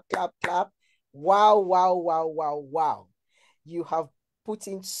 clap, clap, clap, clap. Wow, wow, wow, wow, wow. You have put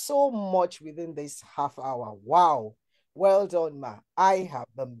in so much within this half hour. Wow. Well done, Ma. I have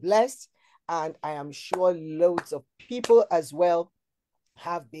been blessed, and I am sure loads of people as well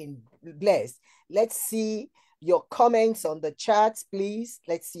have been blessed. Let's see your comments on the chat, please.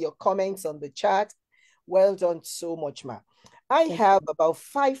 Let's see your comments on the chat. Well done so much, ma. I have about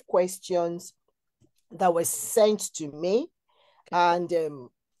 5 questions that were sent to me, and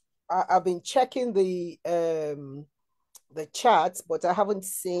I've been checking the chat, but I haven't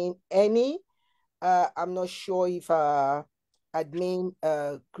seen any. I'm not sure if admin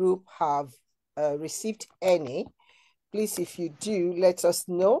group have received any. Please, if you do, let us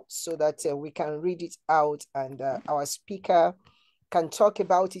know so that we can read it out, and our speaker can talk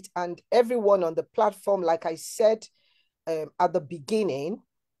about it. And everyone on the platform, like I said at the beginning,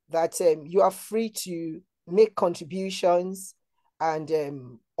 that you are free to make contributions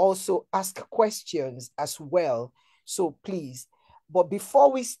and also ask questions as well. So please, but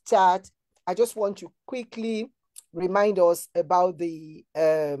before we start, I just want to quickly remind us about the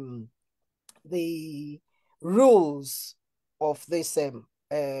rules of this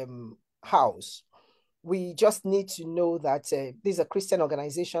house. We just need to know that this is a Christian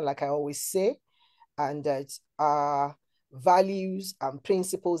organization, like I always say, and that our values and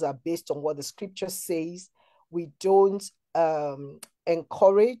principles are based on what the scripture says. We don't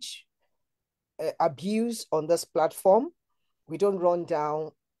encourage abuse on this platform. We don't run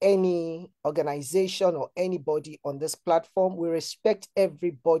down any organization or anybody on this platform. We respect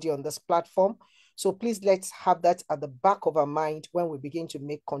everybody on this platform. So please, let's have that at the back of our mind when we begin to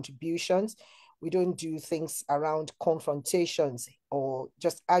make contributions. We don't do things around confrontations or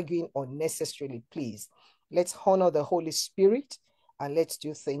just arguing unnecessarily, please. Let's honor the Holy Spirit and let's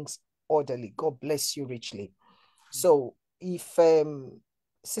do things orderly. God bless you richly. So if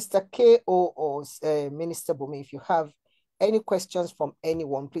Sister K.O. or Minister Bumi, if you have any questions from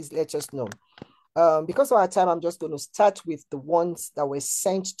anyone, please let us know. Because of our time, I'm just going to start with the ones that were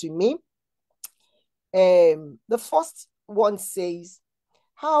sent to me. The first one says,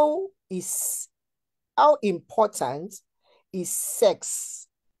 how important is sex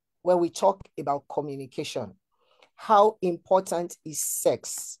when we talk about communication? How important is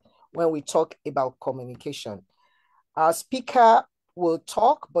sex when we talk about communication? Our speaker will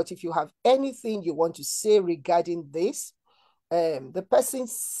talk, but if you have anything you want to say regarding this, the person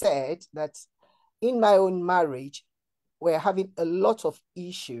said that in my own marriage, we're having a lot of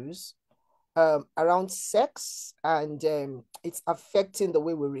issues around sex, and it's affecting the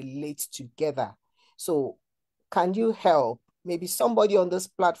way we relate together. So can you help? Maybe somebody on this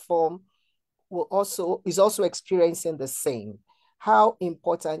platform is also experiencing the same. How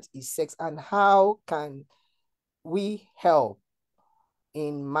important is sex, and how can we help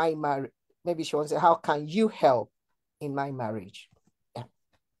in my marriage? Maybe she wants to say, how can you help in my marriage? Yeah.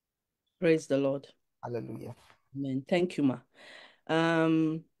 Praise the Lord. Hallelujah. Amen. Thank you, ma.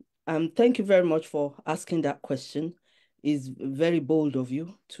 Thank you very much for asking that question. It's very bold of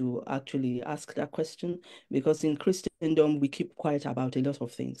you to actually ask that question, because in Christendom, we keep quiet about a lot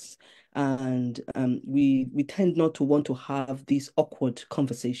of things. And we tend not to want to have these awkward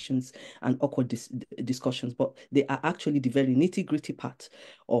conversations and awkward discussions, but they are actually the very nitty-gritty part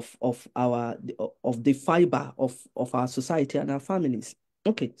of the fiber of our society and our families.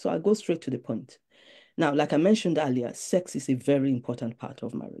 Okay, so I'll go straight to the point. Now, like I mentioned earlier, sex is a very important part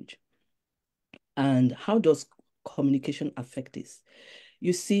of marriage. And how does communication affect this?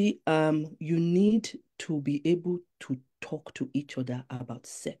 You see, you need to be able to talk to each other about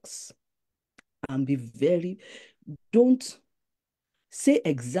sex and don't say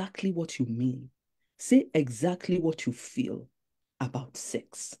exactly what you mean. Say exactly what you feel about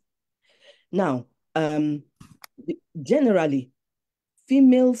sex. Now, generally,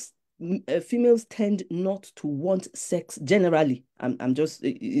 females tend not to want sex generally.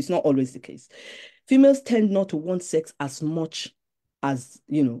 It's not always the case. Females tend not to want sex as much as,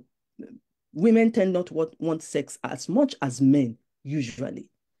 women tend not to want sex as much as men usually.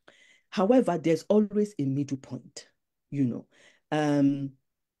 However, there's always a middle point, when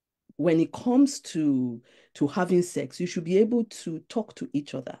it comes to having sex, you should be able to talk to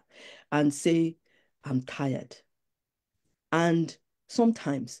each other and say, I'm tired. And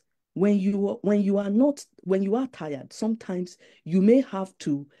sometimes when you are tired, sometimes you may have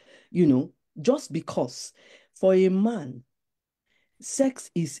to, just because for a man, sex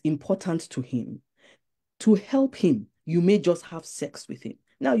is important to him. To help him, you may just have sex with him.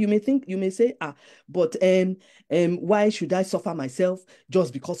 Now you may say, but why should I suffer myself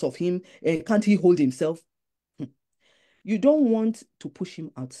just because of him? Can't he hold himself? You don't want to push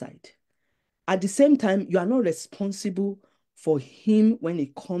him outside. At the same time, you are not responsible for him when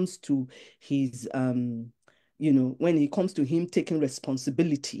it comes to his, when it comes to him taking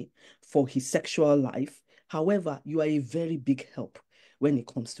responsibility for his sexual life. However, you are a very big help when it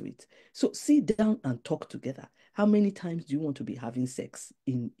comes to it. So sit down and talk together. How many times do you want to be having sex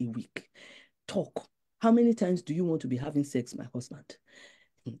in a week? Talk. How many times do you want to be having sex, my husband?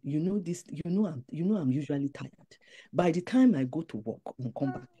 You know this, I'm usually tired. By the time I go to work and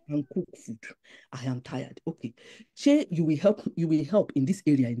come back and cook food, I am tired. Okay. Shay, you will help in this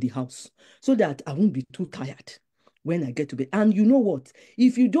area in the house so that I won't be too tired when I get to bed. And you know what?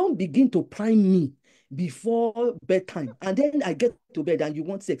 If you don't begin to prime me before bedtime and then I get to bed and you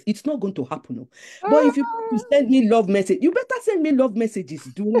want sex, it's not going to happen. No. But if you send me love message, you better send me love messages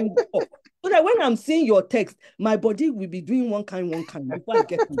during work. So that when I'm seeing your text, my body will be doing one kind before I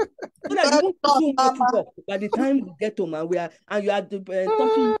get home. So that you won't do much work by the time you get home and you are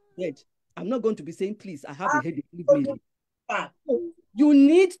touching bed. I'm not going to be saying, please, I have a headache, leave me alone. You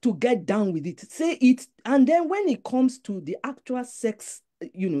need to get down with it. Say it. And then when it comes to the actual sex,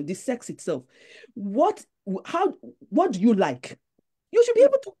 the sex itself, what do you like? You should be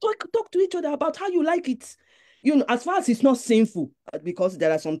able to talk to each other about how you like it. As far as it's not sinful, because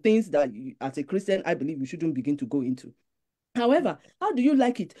there are some things that as a Christian, I believe you shouldn't begin to go into. However, how do you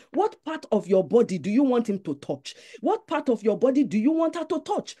like it? What part of your body do you want him to touch? What part of your body do you want her to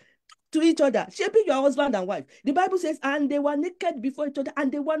touch? To each other, shaping your husband and wife. The Bible says, and they were naked before each other, and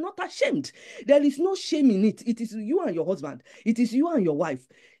they were not ashamed. There is no shame in it. It is you and your husband. It is you and your wife.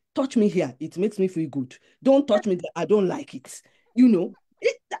 Touch me here. It makes me feel good. Don't touch me there. I don't like it.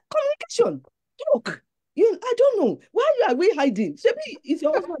 That communication. Talk. I don't know. Why are we hiding? Maybe it's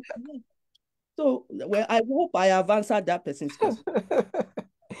your husband. So, well, I hope I have answered that person's question.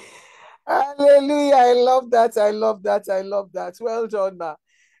 Hallelujah. I love that. I love that. I love that. Well done, ma.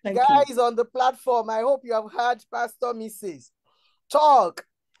 Guys on the platform, I hope you have heard Pastor Mrs. Talk.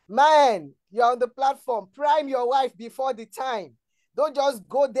 Man, you're on the platform. Prime your wife before the time. Don't just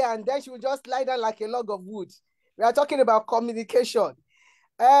go there and then she will just lie down like a log of wood. We are talking about communication.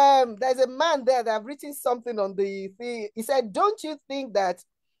 There's a man there that have written something on the thing. He said, don't you think that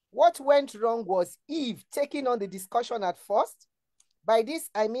what went wrong was Eve taking on the discussion at first? By this,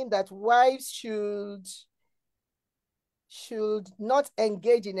 I mean that wives should not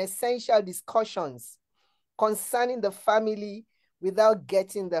engage in essential discussions concerning the family without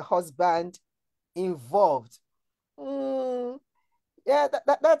getting the husband involved. Yeah,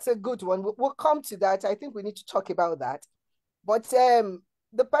 that's a good one. We'll come to that. I think we need to talk about that. But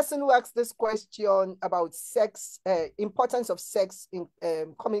the person who asked this question about sex, importance of sex in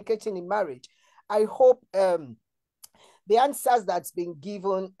communicating in marriage, I hope the answers that's been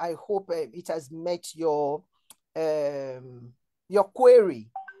given, I hope it has met your query.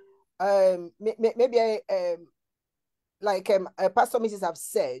 Maybe Pastor Mrs. have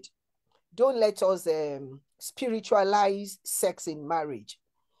said, don't let us spiritualize sex in marriage.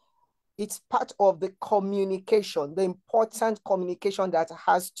 It's part of the communication, the important communication that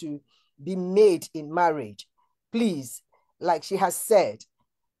has to be made in marriage. Please, like she has said,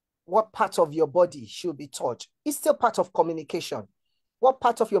 what part of your body should be touched? It's still part of communication. What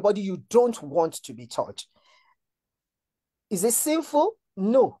part of your body you don't want to be touched? Is it sinful?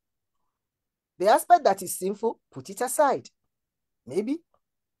 No. The aspect that is sinful, put it aside. Maybe.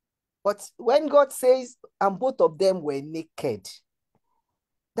 But when God says, and both of them were naked,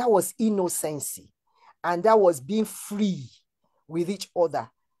 that was innocency. And that was being free with each other.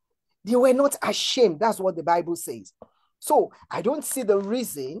 They were not ashamed. That's what the Bible says. So I don't see the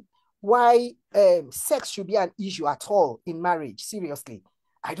reason why sex should be an issue at all in marriage. Seriously.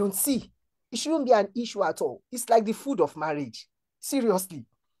 I don't see. It shouldn't be an issue at all. It's like the food of marriage. Seriously.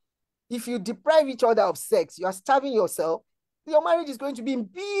 If you deprive each other of sex, you are starving yourself. Your marriage is going to be in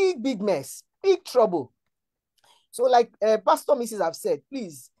big, big mess, big trouble. So like Pastor Mrs. have said,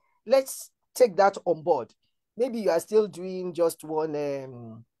 please, let's take that on board. Maybe you are still doing just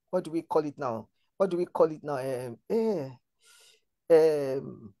one, what do we call it now? What's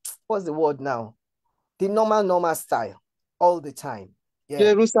the word now? The normal style all the time. Yeah.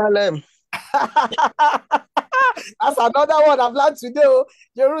 Jerusalem. That's another one I've learned today. Oh,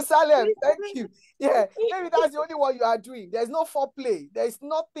 Jerusalem. Thank you. Yeah, maybe that's the only one you are doing. There's no foreplay. There's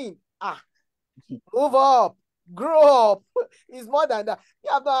nothing. Move up. Grow up. It's more than that.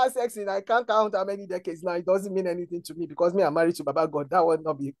 You have not had sex in, I can't count how many decades now. It doesn't mean anything to me because me, I'm married to Baba God. That would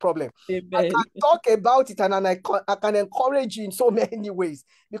not be a problem. Amen. I can talk about it and I can encourage you in so many ways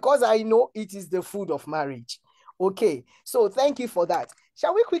because I know it is the food of marriage. Okay, so thank you for that.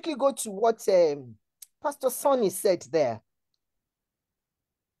 Shall we quickly go to what Pastor Sonny said there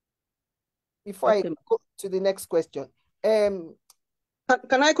before I go to the next question? Can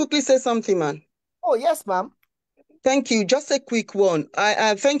I quickly say something, man? Oh, yes, ma'am. Thank you. Just a quick one.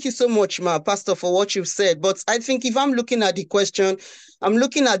 I thank you so much, ma, Pastor, for what you've said. But I think if I'm looking at the question, I'm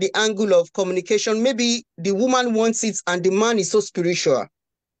looking at the angle of communication. Maybe the woman wants it and the man is so spiritual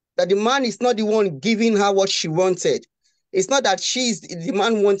that the man is not the one giving her what she wanted. It's not that the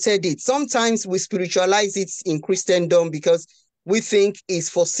man wanted it. Sometimes we spiritualize it in Christendom because we think it's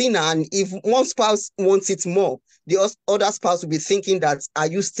for sinner. And if one spouse wants it more, the other spouse will be thinking that, are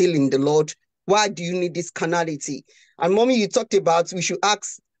you still in the Lord? Why do you need this carnality? And mommy, you talked about, we should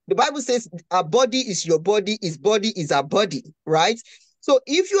ask, the Bible says our body is your body, his body is our body, right? So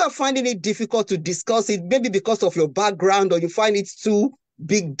if you are finding it difficult to discuss it, maybe because of your background or you find it too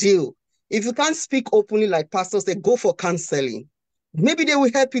big deal. If you can't speak openly like pastors say, go for counseling. Maybe they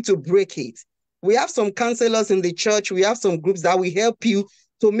will help you to break it. We have some counselors in the church. We have some groups that will help you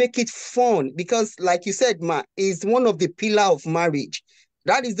to make it fun because like you said, ma, is one of the pillars of marriage.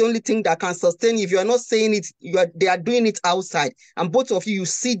 That is the only thing that can sustain. If you are not saying it, they are doing it outside. And both of you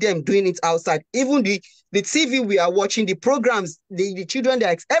see them doing it outside. Even the TV we are watching, the programs, the children,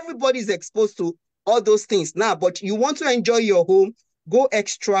 everybody is exposed to all those things now. But you want to enjoy your home, go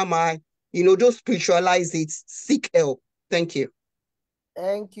extra mile, don't spiritualize it, seek help. Thank you.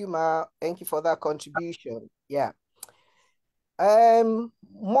 Thank you, ma. Thank you for that contribution. Yeah. Motsi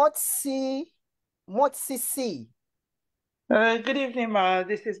C. Good evening, Ma.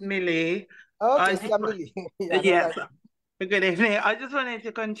 This is Millie. Okay, Sister Millie. Yes. Good evening. I just wanted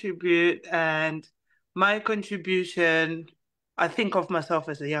to contribute, and my contribution, I think of myself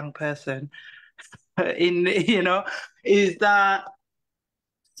as a young person, is that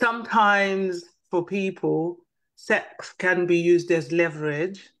sometimes for people, sex can be used as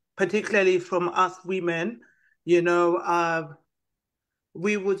leverage, particularly from us women. We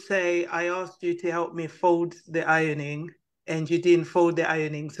would say, I asked you to help me fold the ironing, and you didn't fold the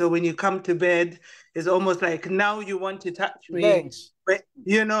ironing. So when you come to bed, it's almost like now you want to touch me. But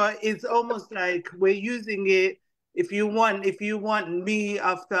it's almost like we're using it. If you want me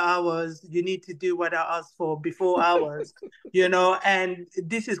after hours, you need to do what I asked for before hours, and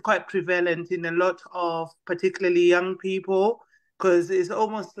this is quite prevalent in a lot of particularly young people, because it's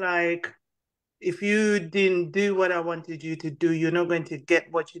almost like if you didn't do what I wanted you to do, you're not going to get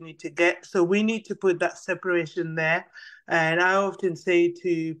what you need to get. So we need to put that separation there. And I often say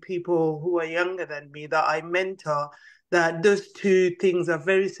to people who are younger than me that I mentor that those two things are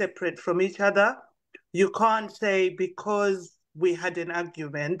very separate from each other. You can't say because we had an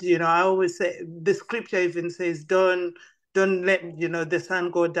argument, I always say, the scripture even says, don't let, the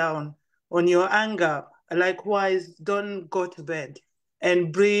sun go down on your anger. Likewise, don't go to bed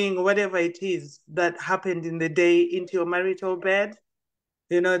and bring whatever it is that happened in the day into your marital bed.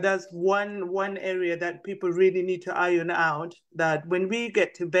 That's one area that people really need to iron out, that when we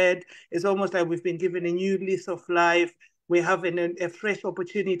get to bed, it's almost like we've been given a new lease of life. We're having a fresh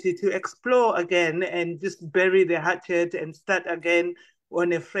opportunity to explore again and just bury the hatchet and start again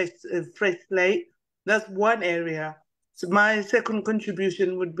on a fresh slate. That's one area. So my second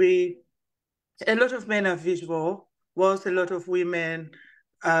contribution would be, a lot of men are visual, whilst a lot of women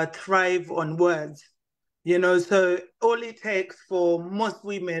thrive on words. So all it takes for most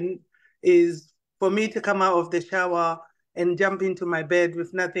women is for me to come out of the shower and jump into my bed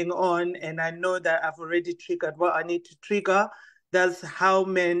with nothing on, and I know that I've already triggered what I need to trigger. That's how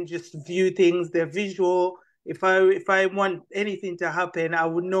men just view things. They're visual. If I want anything to happen, I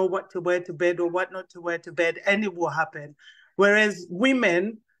would know what to wear to bed or what not to wear to bed, and it will happen. Whereas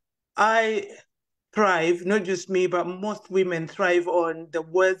women, I thrive, not just me, but most women thrive on the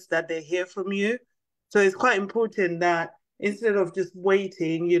words that they hear from you. So it's quite important that instead of just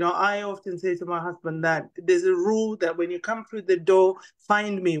waiting, I often say to my husband that there's a rule that when you come through the door,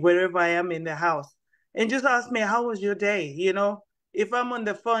 find me wherever I am in the house and just ask me, how was your day? If I'm on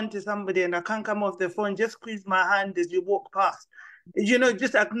the phone to somebody and I can't come off the phone, just squeeze my hand as you walk past.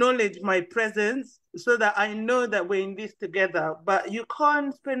 Just acknowledge my presence so that I know that we're in this together. But you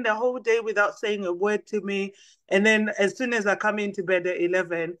can't spend the whole day without saying a word to me. And then as soon as I come into bed at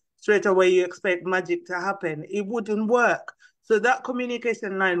 11, straight away you expect magic to happen. It wouldn't work. So that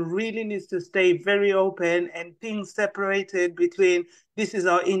communication line really needs to stay very open and things separated between this is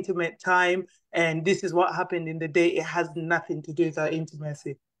our intimate time and this is what happened in the day. It has nothing to do with our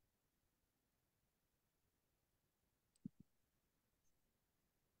intimacy.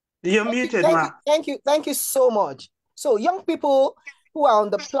 You're muted, Ma. Thank you so much. So young people who are on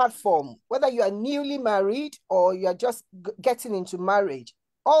the platform, whether you are newly married or you are just getting into marriage,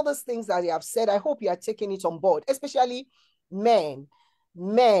 all those things that you have said, I hope you are taking it on board, especially men.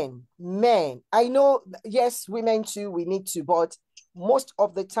 I know, yes, women too, we need to, but most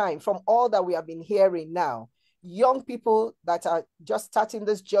of the time, from all that we have been hearing now, young people that are just starting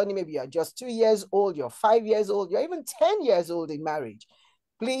this journey, maybe you're just 2 years old, you're 5 years old, you're even 10 years old in marriage.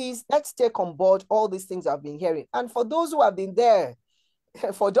 Please, let's take on board all these things I've been hearing. And for those who have been there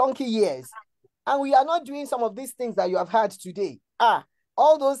for donkey years, and we are not doing some of these things that you have heard today,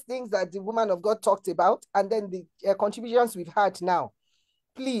 all those things that the woman of God talked about, and then the contributions we've had now,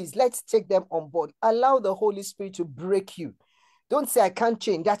 please, let's take them on board. Allow the Holy Spirit to break you. Don't say, I can't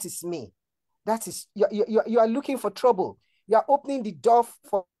change. That is me. That is, you are looking for trouble. You are opening the door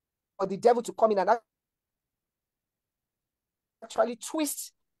for the devil to come in and actually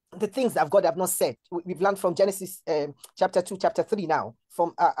twist the things that God have not said. We've learned from Genesis chapter 2, chapter 3 now,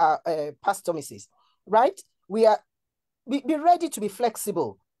 from Pastor Mrs. Right? Be ready to be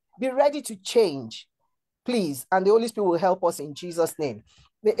flexible. Be ready to change, please. And the Holy Spirit will help us in Jesus' name.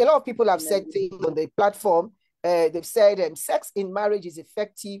 A lot of people have said things on the platform. They've said sex in marriage is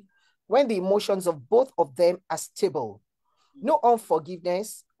effective when the emotions of both of them are stable. No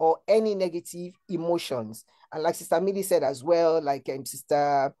unforgiveness or any negative emotions. And like Sister Millie said as well, like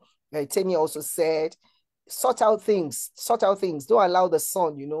Sister Temi also said, sort out things. Don't allow the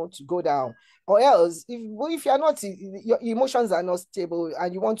sun, to go down. Or else, if you're not, your emotions are not stable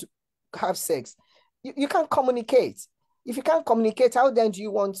and you want to have sex, you can't communicate. If you can't communicate, how then do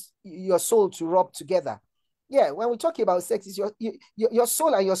you want your soul to rub together? Yeah, when we talk about sex, it's your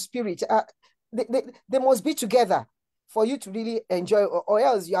soul and your spirit, they must be together for you to really enjoy, or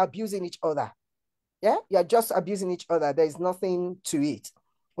else you're abusing each other. Yeah, you're just abusing each other. There's nothing to it.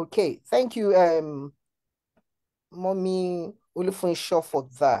 Okay, thank you, Mommy Olufunsho, for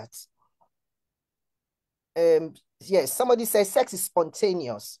that. Yes, somebody says sex is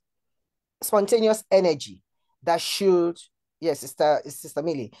spontaneous energy that should, yes, Sister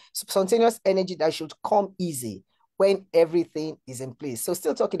Millie, spontaneous energy that should come easy when everything is in place. So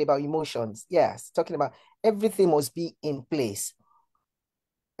still talking about emotions. Yes, talking about everything must be in place.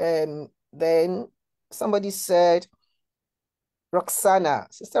 Then somebody said, Roxana,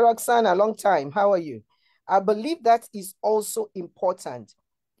 Sister Roxana, long time, how are you? I believe that is also important.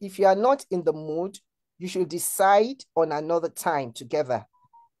 If you are not in the mood, you should decide on another time together.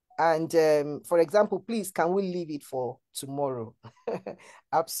 And for example, please, can we leave it for tomorrow?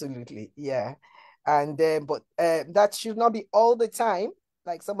 Absolutely, yeah. And but that should not be all the time.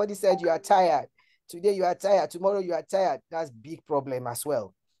 Like somebody said, you are tired. Today you are tired, tomorrow you are tired. That's a big problem as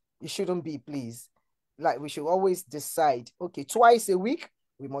well. It shouldn't be, please. Like we should always decide, okay, twice a week,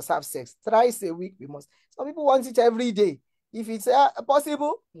 we must have sex. Thrice a week, we must. Some people want it every day. If it's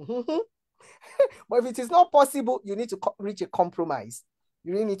possible, but if it is not possible, you need to reach a compromise.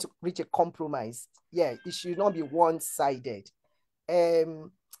 You really need to reach a compromise. Yeah, it should not be one-sided.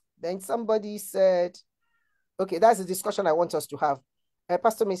 Then somebody said, okay, that's a discussion I want us to have.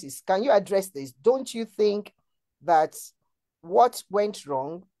 Pastor Mrs., can you address this? Don't you think that what went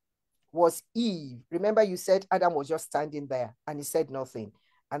wrong was Eve? Remember you said Adam was just standing there and he said nothing.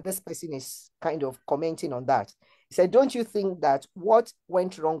 And this person is kind of commenting on that. He said, don't you think that what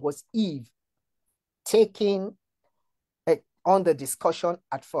went wrong was Eve taking on the discussion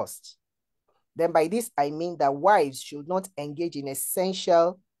at first? Then by this, I mean that wives should not engage in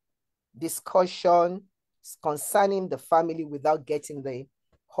essential discussion concerning the family without getting the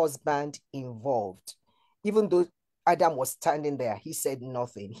husband involved. Even though Adam was standing there, he said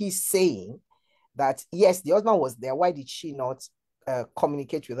nothing. He's saying that, yes, the husband was there. Why did she not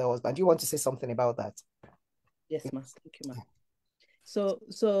communicate with her husband? Do you want to say something about that? Yes, ma'am. Thank you, ma'am.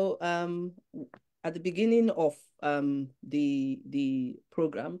 So at the beginning of the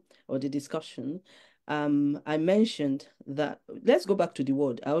program or the discussion, I mentioned that, let's go back to the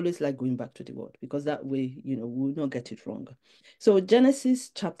word. I always like going back to the word because that way, we'll not get it wrong. So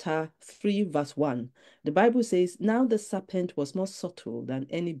Genesis chapter 3, verse 1, the Bible says, now the serpent was more subtle than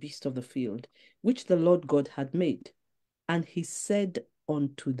any beast of the field, which the Lord God had made. And he said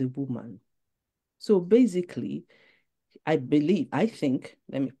unto the woman. So basically, I think,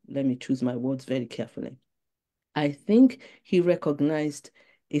 let me choose my words very carefully. I think he recognized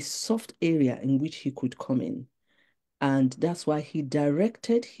a soft area in which he could come in. And that's why he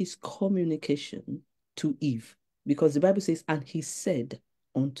directed his communication to Eve. Because the Bible says, and he said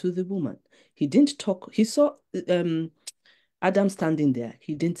unto the woman. He didn't talk. He saw Adam standing there.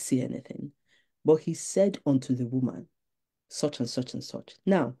 He didn't see anything. But he said unto the woman, such and such and such.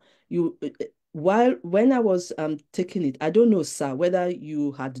 Now, when I was taking it, I don't know, sir, whether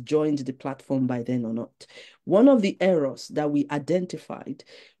you had joined the platform by then or not. One of the errors that we identified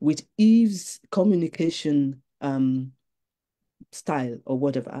with Eve's communication style, or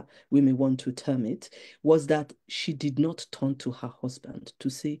whatever we may want to term it, was that she did not turn to her husband to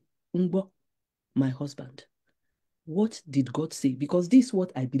say, Ngbo, my husband. what did God say? Because this is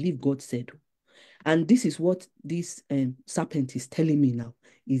what I believe God said. And this is what this serpent is telling me now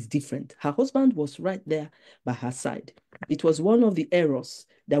is different. Her husband was right there by her side. It was one of the errors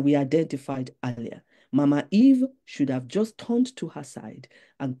that we identified earlier. Mama Eve should have just turned to her side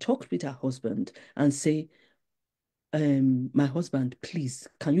and talked with her husband and say, my husband, please,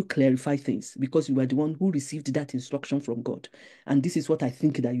 can you clarify things? Because you were the one who received that instruction from God. And this is what I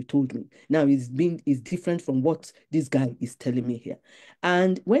think that you told me. Now it's different from what this guy is telling me here.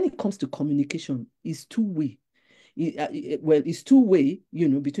 And when it comes to communication, it's two-way. Well, it's two-way,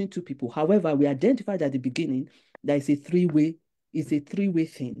 between two people. However, we identified at the beginning that it's a three-way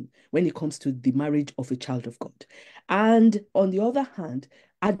thing when it comes to the marriage of a child of God. And on the other hand,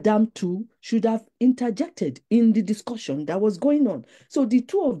 Adam too should have interjected in the discussion that was going on. So the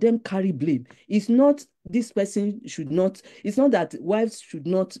two of them carry blame. It's not this person should not, it's not that wives should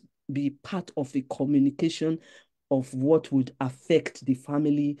not be part of a communication of what would affect the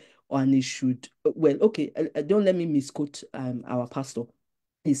family, and it should, well, okay, don't let me misquote our pastor.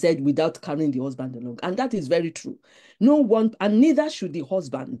 He said, without carrying the husband along. And that is very true. No one, and neither should the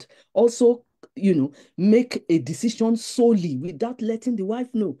husband also, make a decision solely without letting the wife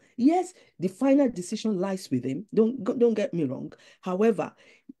know. Yes, the final decision lies with him. Don't get me wrong. However,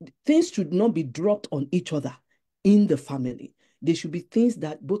 things should not be dropped on each other in the family. There should be things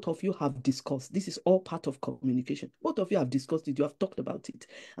that both of you have discussed. This is all part of communication. Both of you have discussed it. You have talked about it.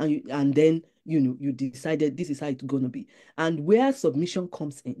 And then, you decided this is how it's going to be. And where submission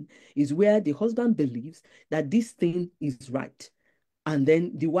comes in is where the husband believes that this thing is right. And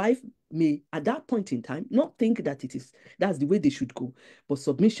then the wife may, at that point in time, not think that that's the way they should go. But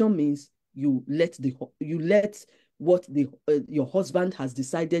submission means you let what your husband has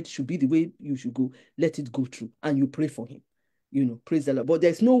decided should be the way you should go, let it go through, and you pray for him. Praise the Lord. But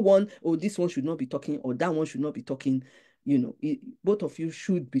there's no one, this one should not be talking, or that one should not be talking. Both of you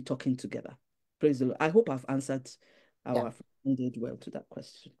should be talking together. Praise the Lord. I hope I've answered our friend did well to that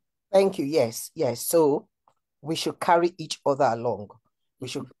question. Thank you. Yes. So we should carry each other along. We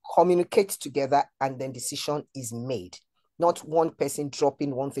should communicate together, and then decision is made. Not one person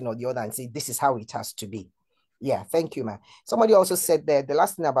dropping one thing or the other and say, this is how it has to be. Yeah, thank you, man. Somebody also said there, the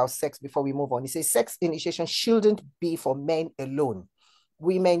last thing about sex before we move on, he says sex initiation shouldn't be for men alone.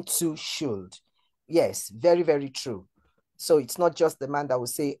 Women too should. Yes, very, very true. So it's not just the man that will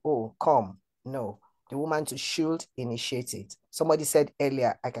say, oh, come. No, the woman too should initiate it. Somebody said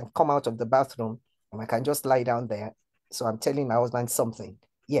earlier, I can come out of the bathroom and I can just lie down there. So I'm telling my husband something.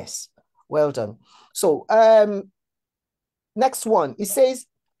 Yes, well done. So next one, it says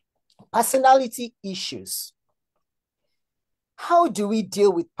personality issues. How do we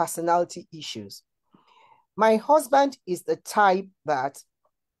deal with personality issues? My husband is the type that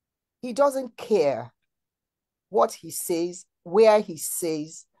he doesn't care what he says, where he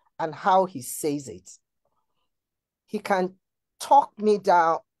says, and how he says it. He can talk me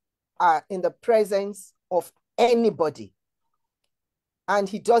down in the presence of anybody, and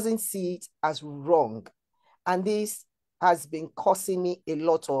he doesn't see it as wrong. And this has been causing me a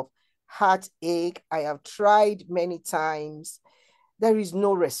lot of heartache. I have tried many times. There is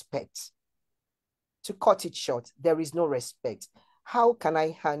no respect. To cut it short, there is no respect. How can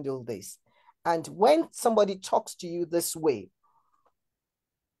I handle this? And when somebody talks to you this way,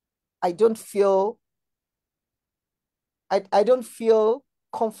 I don't feel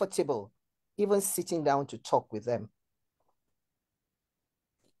comfortable even sitting down to talk with them.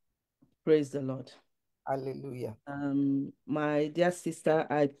 Praise the Lord. Hallelujah. My dear sister,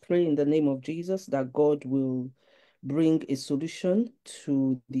 I pray in the name of Jesus that God will bring a solution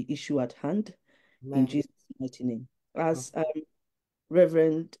to the issue at hand. Amen. In Jesus' mighty name. As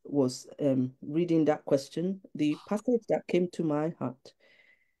Reverend was reading that question, the passage that came to my heart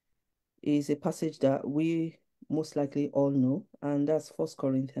is a passage that we most likely all know, and that's 1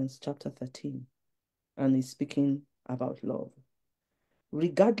 Corinthians chapter 13, and it's speaking about love.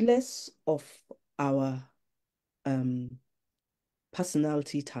 Regardless of our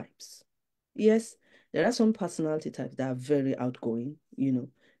personality types. Yes, there are some personality types that are very outgoing,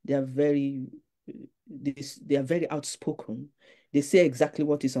 they are very outspoken. They say exactly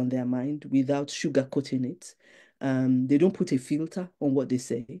what is on their mind without sugarcoating it. They don't put a filter on what they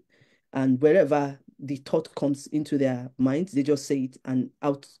say. And wherever the thought comes into their minds, they just say it, and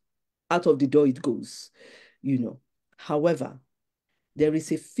out of the door it goes, However, there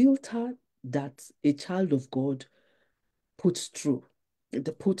is a filter that a child of God puts through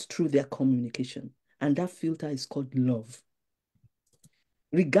their communication. And that filter is called love.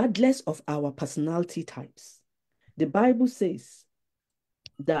 Regardless of our personality types, the Bible says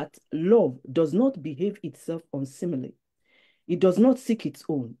that love does not behave itself unseemly. It does not seek its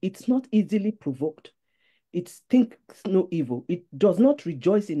own. It's not easily provoked. It thinks no evil. It does not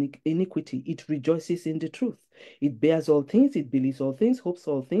rejoice in iniquity. It rejoices in the truth. It bears all things. It believes all things, hopes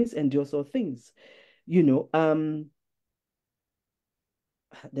all things, endures all things. You know,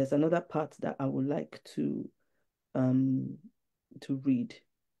 there's another part that I would like to read.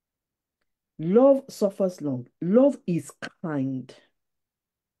 Love suffers long. Love is kind.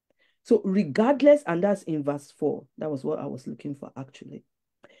 So regardless, and that's in verse 4. That was what I was looking for, actually.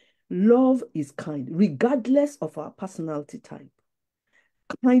 Love is kind, regardless of our personality type.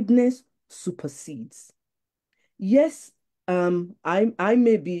 Kindness supersedes. Yes, I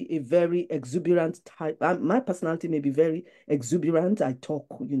may be a very exuberant type. My personality may be very exuberant. I talk,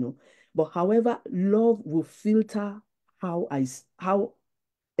 you know, but however, love will filter how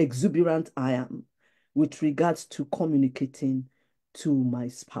exuberant I am with regards to communicating to my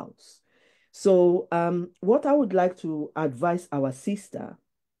spouse. So, what I would like to advise our sister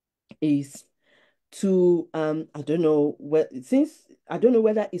is to I don't know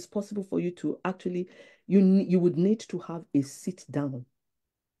whether it's possible for you to actually you would need to have a sit down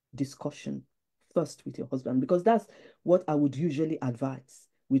discussion first with your husband, because that's what I would usually advise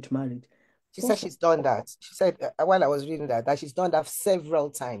with marriage. She said she's done that. She said while I was reading that she's done that several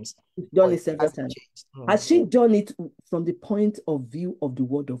times. She's done it several times. Has she done it from the point of view of the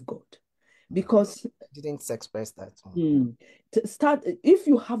Word of God? Because I didn't express that. To start, if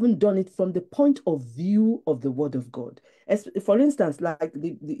you haven't done it from the point of view of the Word of God, as for instance, like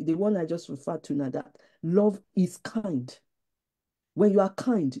the one I just referred to now, that love is kind. When you are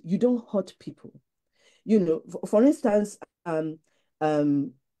kind, you don't hurt people. You know, for instance, in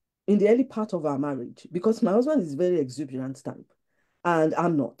the early part of our marriage, because my husband is very exuberant type, and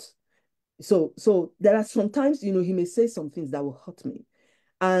I'm not. So there are sometimes, you know, he may say some things that will hurt me,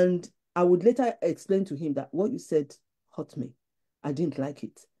 and I would later explain to him that what you said hurt me. I didn't like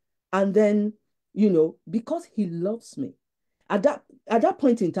it. And then, you know, because he loves me, at that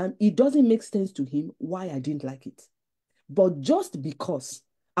point in time, it doesn't make sense to him why I didn't like it. But just because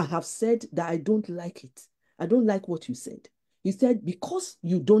I have said that I don't like it, I don't like what you said. He said, because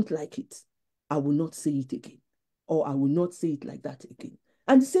you don't like it, I will not say it again, or I will not say it like that again.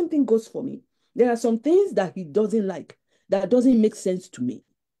 And the same thing goes for me. There are some things that he doesn't like, that doesn't make sense to me.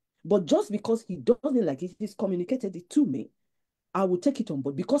 But just because he doesn't like it, he's communicated it to me, I will take it on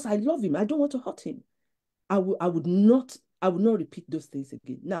board because I love him. I don't want to hurt him. I would not repeat those things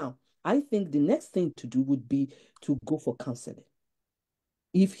again. Now, I think the next thing to do would be to go for counseling.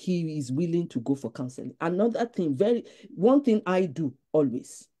 If he is willing to go for counseling. Another thing, one thing I do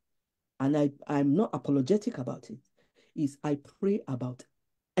always, and I'm not apologetic about it, is I pray about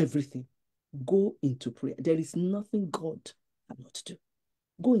everything. Go into prayer. There is nothing God cannot do.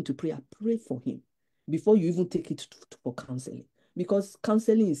 Go into prayer. Pray for him before you even take it for counseling. Because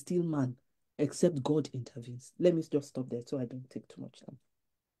counseling is still man, except God intervenes. Let me just stop there so I don't take too much time.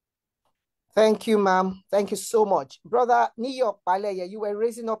 Thank you, ma'am. Thank you so much. Brother Niyo Paleya, you were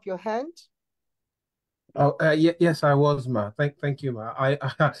raising up your hand? Oh, yes, I was, ma. Thank you, ma.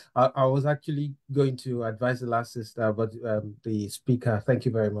 I was actually going to advise the last sister, but the speaker, thank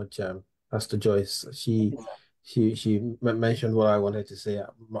you very much, Pastor Joyce. She mentioned what I wanted to say.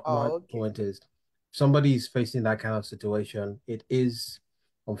 My point is, somebody is facing that kind of situation. It is,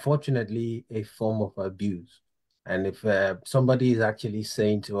 unfortunately, a form of abuse. And if somebody is actually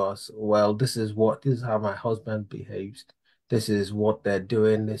saying to us, well, this is how my husband behaves. This is what they're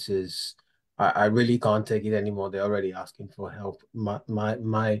doing. I really can't take it anymore. They're already asking for help.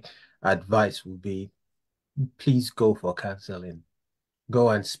 My advice would be, please go for counseling. Go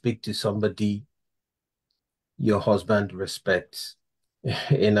and speak to somebody your husband respects.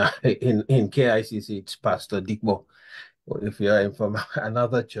 In KICC, it's Pastor Dikbo. If you're from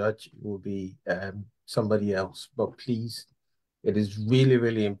another church, it will be somebody else. But please, it is really,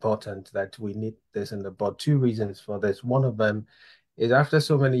 really important that we need this in the board. 2 reasons for this. One of them is after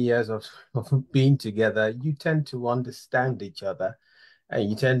so many years of being together, you tend to understand each other, and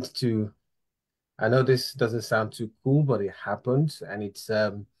you tend to, I know this doesn't sound too cool, but it happens, and it's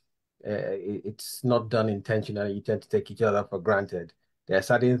not done intentionally. You tend to take each other for granted. There are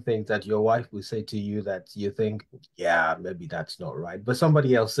certain things that your wife will say to you that you think, yeah, maybe that's not right. But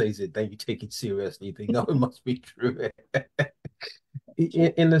somebody else says it, then you take it seriously. You think, no, it must be true.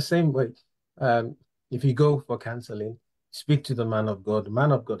 In the same way, if you go for counseling, speak to the man of God. The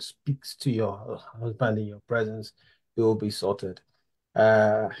man of God speaks to your husband in your presence. It will be sorted.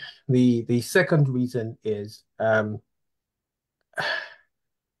 The second reason is,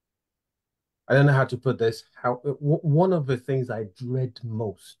 I don't know how to put this. One of the things I dread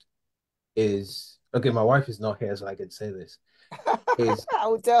most is, okay, my wife is not here, so I can say this, is I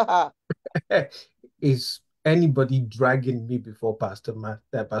will tell her. is anybody dragging me before Pastor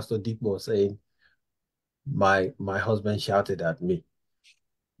Dikbo saying my husband shouted at me.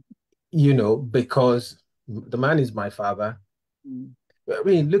 Because the man is my father. I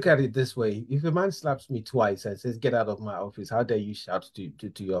mean, look at it this way. If a man slaps me twice and says, "Get out of my office," how dare you shout to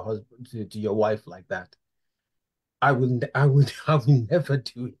your husband, to your wife like that? I would I will never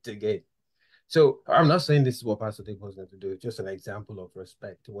do it again. So I'm not saying this is what Pastor Dick was going to do. It's just an example of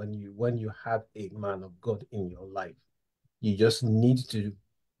respect. When you have a man of God in your life, you just need to,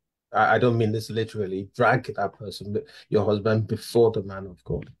 I don't mean this literally, drag that person, your husband, before the man of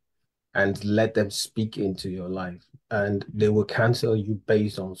God and let them speak into your life. And they will cancel you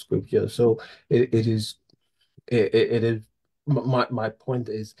based on scripture. So it is my point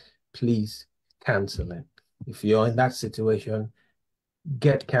is, please cancel it. If you're in that situation,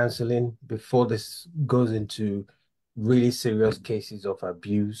 get counseling before this goes into really serious cases of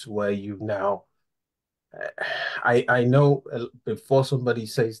abuse where you now I know before somebody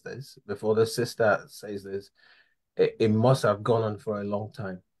says this, before the sister says this, it must have gone on for a long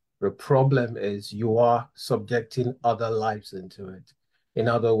time. The problem is you are subjecting other lives into it. In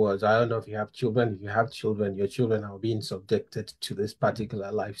other words, I don't know if you have children. If you have children, your children are being subjected to this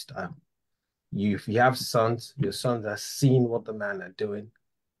particular lifestyle. If you have sons, your sons are seeing what the man are doing,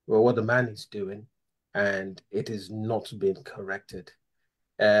 or what the man is doing, and it is not being corrected.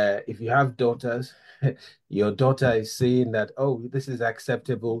 If you have daughters, your daughter is saying that, oh, this is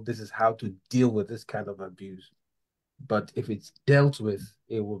acceptable. This is how to deal with this kind of abuse. But if it's dealt with,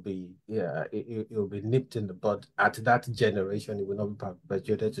 it will be, it will be nipped in the bud at that generation. It will not be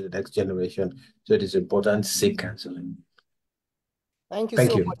perpetuated to the next generation. So it is important, seek counseling. Thank you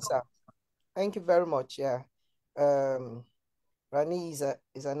so much, sir. Thank you very much. Yeah. Rani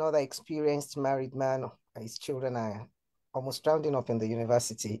is another experienced married man. His children are almost rounding up in the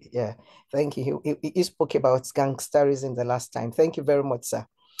university. Yeah. Thank you. He spoke about gangsterism the last time. Thank you very much, sir.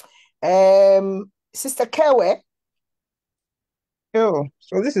 Sister Kewe. Oh,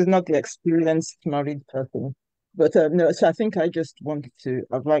 so this is not the experienced married person, but no. So I think I'd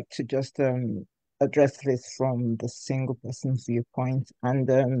like to just address this from the single person's viewpoint,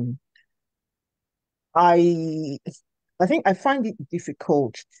 and I think I find it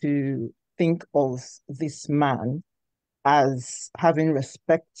difficult to think of this man as having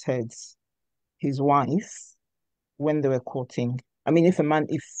respected his wife when they were courting. I mean, if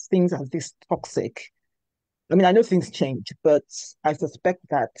things are this toxic, I mean, I know things change, but I suspect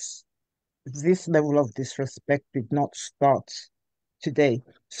that this level of disrespect did not start today.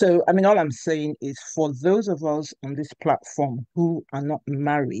 So, I mean, all I'm saying is for those of us on this platform who are not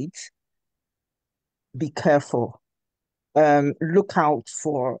married, be careful. Look out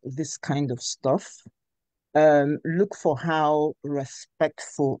for this kind of stuff. Look for how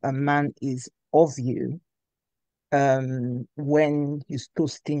respectful a man is of you when he's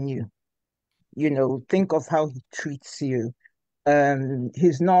toasting you. Think of how he treats you.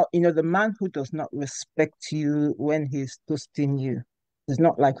 He's not, the man who does not respect you when he's toasting you is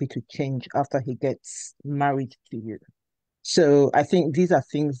not likely to change after he gets married to you. So I think these are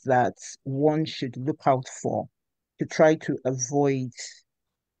things that one should look out for to try to avoid,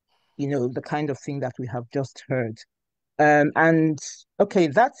 the kind of thing that we have just heard. And okay,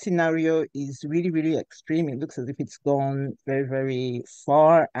 that scenario is really, really extreme. It looks as if it's gone very, very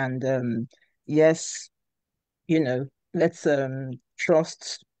far. And yes, let's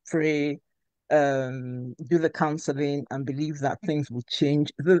trust, pray, do the counseling and believe that things will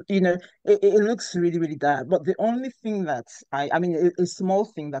change. It looks really, really bad. But the only thing that I mean, a small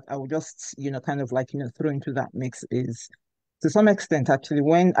thing that I would just, kind of like, throw into that mix is to some extent, actually,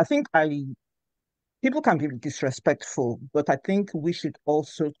 when I think people can be disrespectful, but I think we should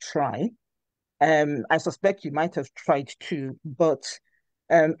also try. I suspect you might have tried to, but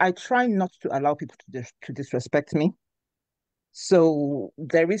I try not to allow people to disrespect me. So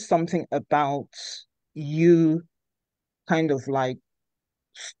there is something about you kind of like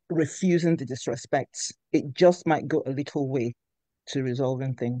refusing the disrespect. It just might go a little way to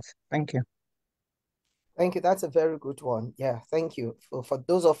resolving things. Thank you. Thank you. That's a very good one. Yeah, thank you. For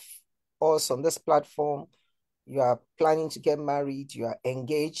those of us on this platform, you are planning to get married, you are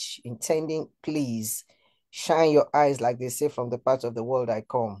engaged, intending, please shine your eyes, like they say, from the part of the world I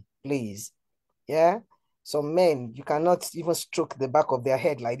come, please. Yeah. So men, you cannot even stroke the back of their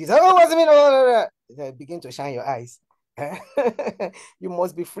head like this. Oh, what's the meaning? They begin to shine your eyes. You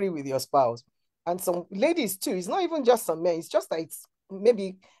must be free with your spouse. And some ladies too. It's not even just some men. It's just like it's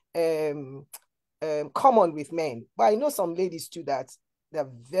maybe common with men. But I know some ladies too that they're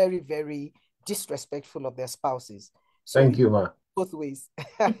very, very disrespectful of their spouses. So thank you, ma. Both ways.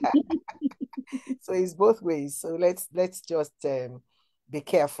 So it's both ways. So let's just be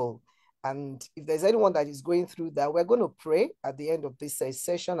careful. And if there's anyone that is going through that, we're going to pray at the end of this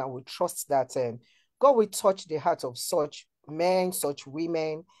session, and we trust that God will touch the heart of such men, such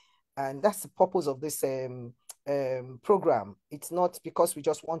women. And that's the purpose of this program. It's not because we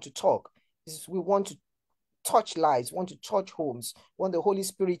just want to talk. We want to touch lives, want to touch homes, want the Holy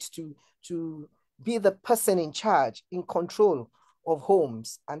Spirit to be the person in charge, in control of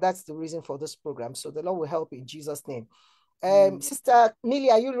homes. And that's the reason for this program. So the Lord will help in Jesus' name. Sister Millie,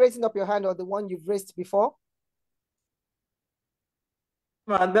 are you raising up your hand, or the one you've raised before?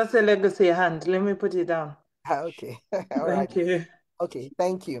 That's a legacy hand. Let me put it down. Okay. Thank you. Okay,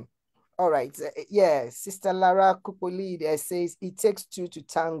 thank you. All right. Yeah, Sister Lara Kupoli says, it takes two to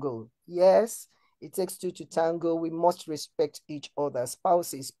tango. Yes, it takes two to tango. We must respect each other.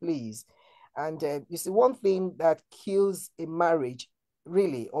 Spouses, please. And you see, one thing that kills a marriage,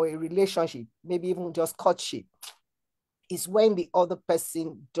 really, or a relationship, maybe even just courtship, is when the other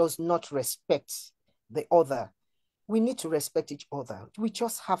person does not respect the other. We need to respect each other. We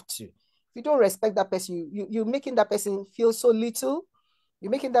just have to. If you don't respect that person, you're making that person feel so little.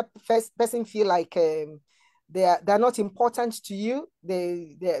 You're making that person feel like they're not important to you.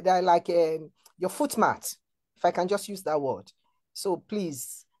 They're like your footmat, if I can just use that word. So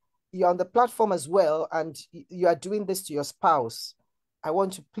please, you're on the platform as well, and you are doing this to your spouse. I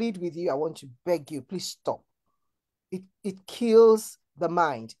want to plead with you. I want to beg you, please stop. It kills the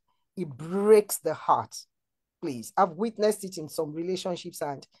mind. It breaks the heart. Please, I've witnessed it in some relationships,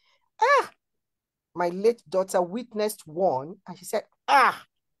 and my late daughter witnessed one, and she said, my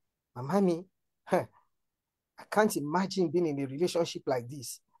mommy, I can't imagine being in a relationship like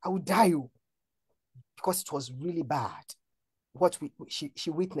this. I would die, because it was really bad what she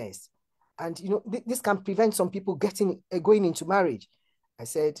witnessed. And you know, this can prevent some people going into marriage. I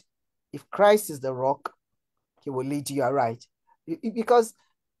said, if Christ is the rock, he will lead you aright. Because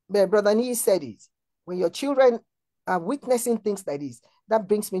my brother Nee said it, when your children are witnessing things like this, that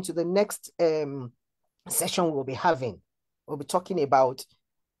brings me to the next session we'll be having. We'll be talking about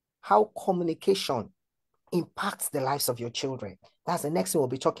how communication impacts the lives of your children. That's the next thing we'll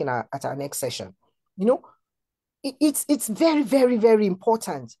be talking at our next session. You know, it's very, very, very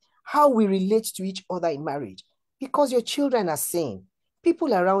important how we relate to each other in marriage, because your children are seeing,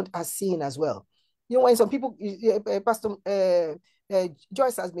 people around are seeing as well. You know, when some people, Pastor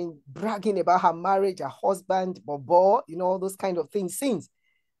Joyce has been bragging about her marriage, her husband, Bobo, you know, all those kind of things since.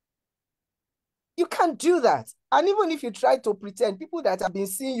 You can't do that. And even if you try to pretend, people that have been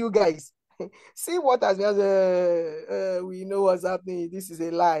seeing you guys, see what has been, we know what's happening. This is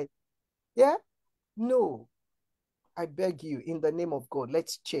a lie. Yeah? No. I beg you, in the name of God,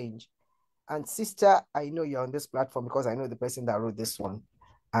 let's change. And sister, I know you're on this platform because I know the person that wrote this one.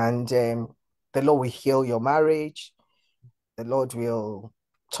 And the Lord will heal your marriage. The Lord will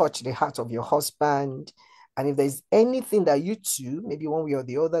touch the heart of your husband. And if there's anything that you two, maybe one way or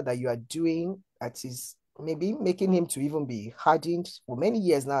the other, that you are doing that is maybe making him to even be hardened for many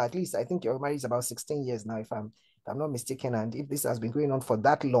years now, at least I think your marriage is about 16 years now, if I'm not mistaken. And if this has been going on for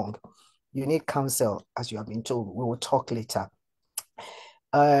that long, you need counsel, as you have been told. We will talk later.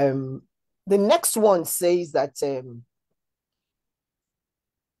 The next one says that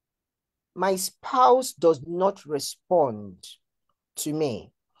my spouse does not respond to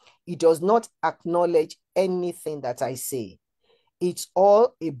me. He does not acknowledge anything that I say. It's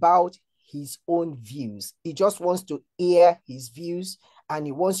all about his own views. He just wants to hear his views, and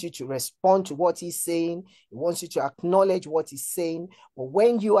he wants you to respond to what he's saying. He wants you to acknowledge what he's saying. But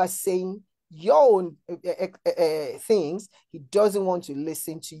when you are saying your own things, he doesn't want to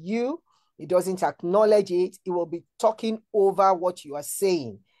listen to you. He doesn't acknowledge it. He will be talking over what you are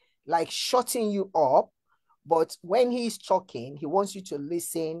saying, like shutting you up. But when he's talking, he wants you to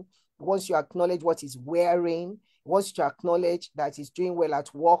listen. He wants you to acknowledge what he's wearing. He wants you to acknowledge that he's doing well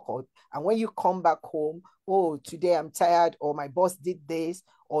at work. And when you come back home, oh, today I'm tired, or my boss did this,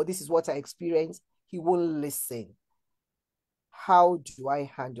 or this is what I experienced, he won't listen. How do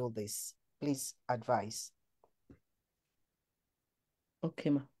I handle this? Please advise. Okay,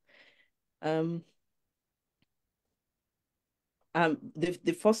 ma.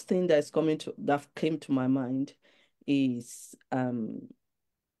 The first thing that came to my mind is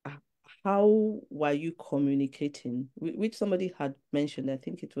how were you communicating? Which somebody had mentioned, I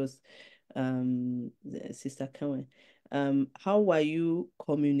think it was Sister Kenwe. How were you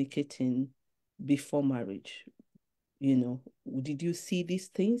communicating before marriage? you know, did you see these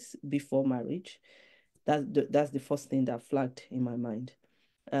things before marriage? That's the first thing that flagged in my mind.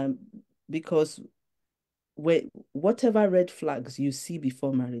 Because whatever red flags you see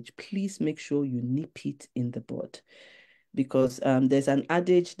before marriage, please make sure you nip it in the bud. Because there's an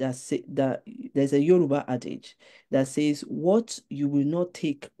adage that there's a Yoruba adage that says, what you will not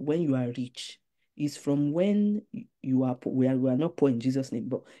take when you are rich is from when you are poor. We are not poor in Jesus' name,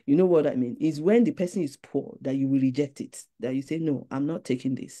 but you know what I mean, is when the person is poor that you will reject it, that you say, no, I'm not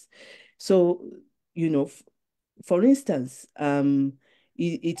taking this. So, you know, for instance,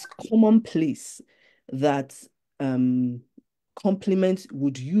 it's commonplace that compliments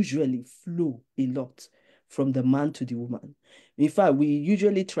would usually flow a lot from the man to the woman. In fact, we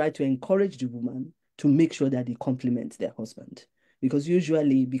usually try to encourage the woman to make sure that they compliment their husband, because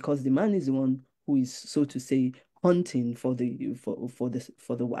the man is the one who is, so to say, hunting for the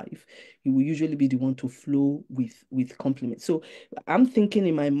wife, he will usually be the one to flow with compliments. So I'm thinking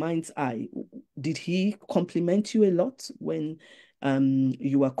in my mind's eye, did he compliment you a lot when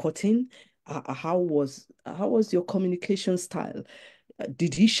you were courting? How was your communication style?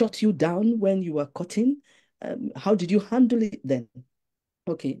 Did he shut you down when you were courting? How did you handle it then?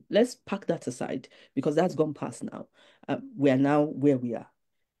 Okay, let's pack that aside because that's gone past now. We are now where we are.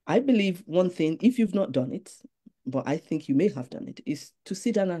 I believe one thing, if you've not done it, but I think you may have done it, is to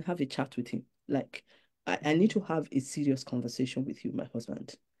sit down and have a chat with him. Like, I need to have a serious conversation with you, my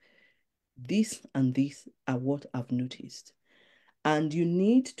husband. This and this are what I've noticed. And you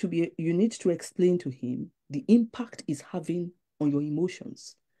need to explain to him the impact it's having on your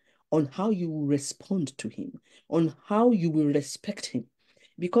emotions, on how you will respond to him, on how you will respect him.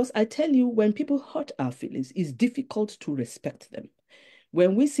 Because I tell you, when people hurt our feelings, it's difficult to respect them.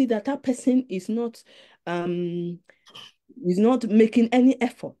 When we see that that person is not making any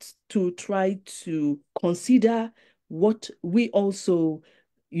effort to try to consider what we also,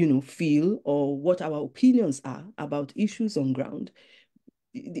 feel, or what our opinions are about issues on ground,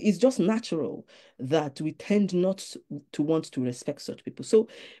 it's just natural that we tend not to want to respect such people. So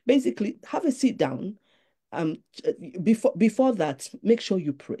basically, have a sit down. Before that, make sure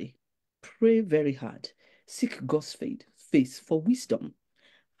you pray. Pray very hard. Seek God's face for wisdom.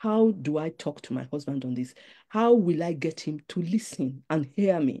 How do I talk to my husband on this? How will I get him to listen and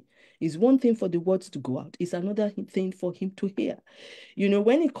hear me? It's one thing for the words to go out. It's another thing for him to hear.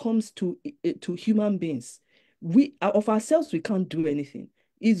 When it comes to human beings, we of ourselves, we can't do anything.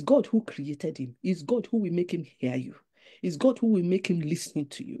 It's God who created him. It's God who will make him hear you. It's God who will make him listen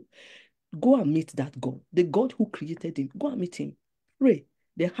to you. Go and meet that God, the God who created him. Go and meet him. Pray.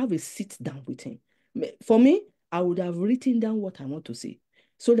 Then have a sit down with him. For me, I would have written down what I want to say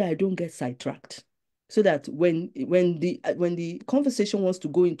so that I don't get sidetracked. So that when the conversation wants to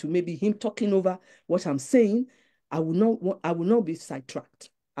go into maybe him talking over what I'm saying, I will not be sidetracked.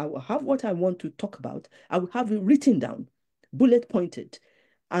 I will have what I want to talk about. I will have it written down, bullet pointed.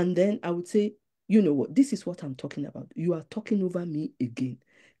 And then I would say, you know what, this is what I'm talking about. You are talking over me again.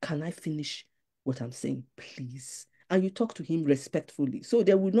 Can I finish what I'm saying, please? And you talk to him respectfully. So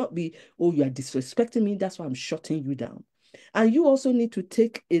there will not be, oh, you are disrespecting me, that's why I'm shutting you down. And you also need to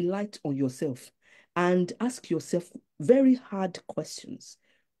take a light on yourself and ask yourself very hard questions.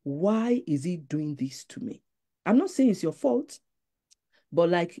 Why is he doing this to me? I'm not saying it's your fault, but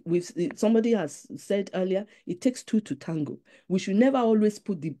like somebody has said earlier, it takes two to tango. We should never always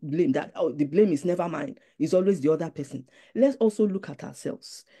put the blame that, oh, the blame is never mine. It's always the other person. Let's also look at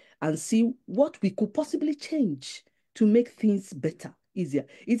ourselves and see what we could possibly change to make things better, easier.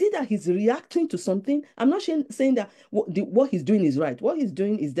 Is it that he's reacting to something? I'm not saying that what he's doing is right. What he's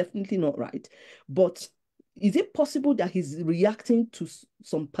doing is definitely not right. But is it possible that he's reacting to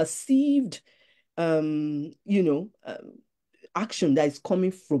some perceived, action that is coming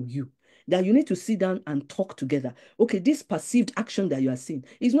from you, that you need to sit down and talk together? Okay, this perceived action that you are seeing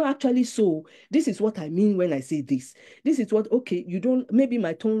is not actually so. This is what I mean when I say this. This is what, okay, you don't, maybe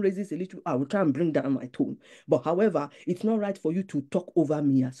my tone raises a little, I will try and bring down my tone. But however, it's not right for you to talk over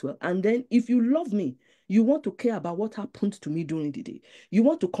me as well. And then if you love me, you want to care about what happened to me during the day. You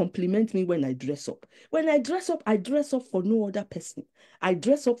want to compliment me when I dress up. When I dress up for no other person. I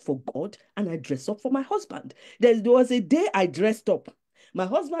dress up for God and I dress up for my husband. There was a day I dressed up. My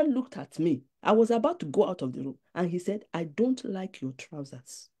husband looked at me. I was about to go out of the room and he said, I don't like your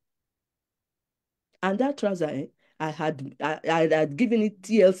trousers. And that trouser, I had given it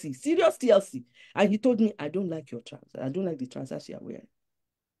TLC, serious TLC. And he told me, I don't like your trousers. I don't like the trousers you are wearing.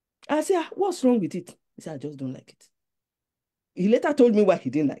 I said, what's wrong with it? He said, I just don't like it. He later told me why he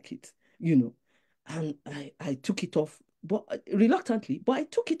didn't like it, and I took it off but reluctantly, but I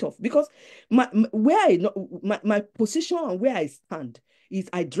took it off because my position and where I stand is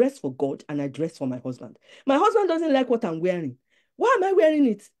I dress for God and I dress for my husband. My husband doesn't like what I'm wearing. Why am I wearing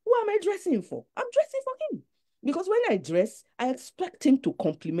it? What am I dressing for? I'm dressing for him. Because when I dress, I expect him to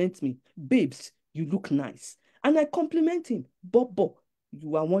compliment me. Babes, you look nice. And I compliment him. Bobo,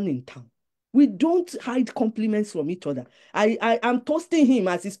 you are one in town. We don't hide compliments from each other. I am toasting him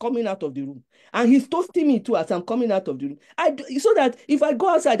as he's coming out of the room. And he's toasting me too as I'm coming out of the room. So that if I go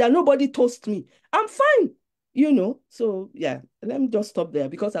outside and nobody toasts me, I'm fine. You know, so yeah, let me just stop there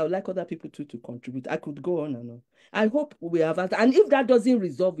because I would like other people to contribute. I could go on and on. I hope we have answered. And if that doesn't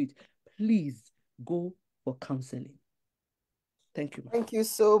resolve it, please go for counseling. Thank you. Thank you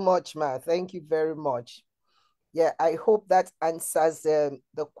so much, Ma. Thank you very much. Yeah, I hope that answers the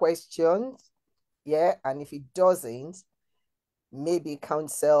questions. Yeah, and if it doesn't, maybe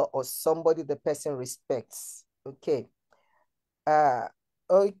counsel or somebody the person respects. Okay.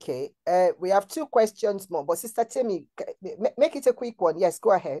 Okay. We have 2 questions more, but Sister Timmy, make it a quick one. Yes,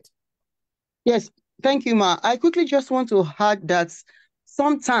 go ahead. Yes, thank you, Ma. I quickly just want to add that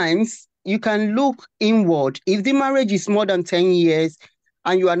sometimes you can look inward. If the marriage is more than 10 years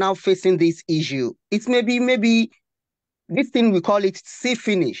and you are now facing this issue, it's maybe this thing, we call it see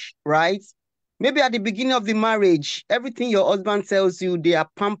finish, right? Maybe at the beginning of the marriage, everything your husband tells you, they are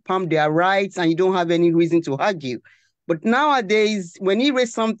pam, they are right, and you don't have any reason to argue. But nowadays, when he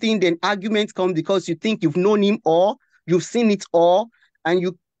raised something, then arguments come because you think you've known him all, you've seen it all, and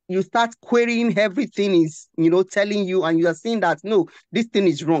you start querying everything is, telling you, and you are saying that, no, this thing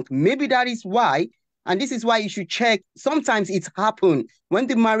is wrong. Maybe that is why, and this is why you should check. Sometimes it happens when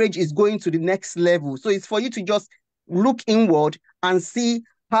the marriage is going to the next level. So it's for you to just look inward and see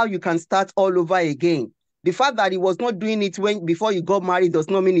how you can start all over again. The fact that he was not doing it before you got married does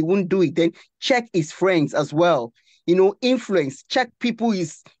not mean he wouldn't do it. Then check his friends as well. Influence, check people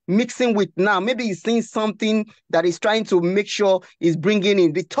he's mixing with now. Maybe he's seeing something that he's trying to make sure he's bringing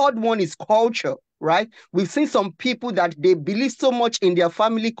in. The third one is culture, right? We've seen some people that they believe so much in their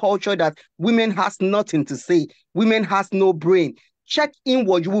family culture that women has nothing to say. Women has no brain. Check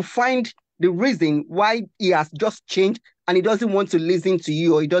inward. You will find the reason why he has just changed and he doesn't want to listen to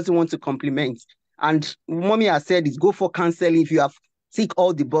you or he doesn't want to compliment. And Mommy has said is go for counseling. If you have ticked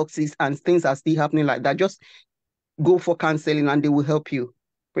all the boxes and things are still happening like that, just go for counseling and they will help you.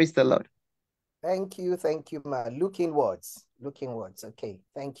 Praise the Lord. Thank you, Ma. Look inwards. Okay,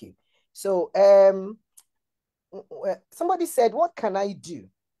 thank you. So somebody said, what can I do?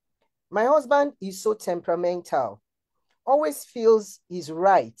 My husband is so temperamental, always feels he's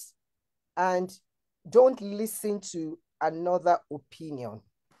right, and don't listen to another opinion.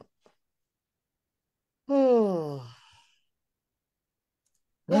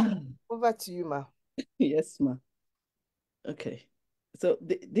 Yeah, over to you, Ma. Yes, Ma. Okay. So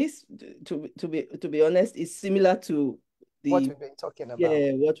this, to be honest, is similar to what we've been talking about.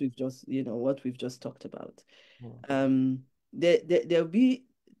 Yeah, what we've just talked about. There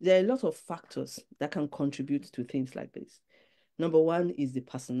are a lot of factors that can contribute to things like this. Number one is the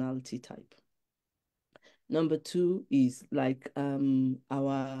personality type. Number two is like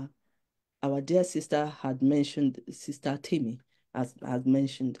our dear sister had mentioned, Sister Timmy has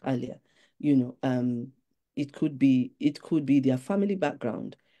mentioned earlier. It could be their family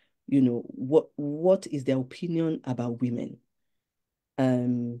background. What is their opinion about women?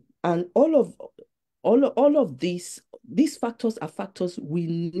 And all of these factors are factors we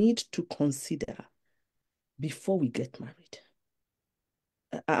need to consider before we get married.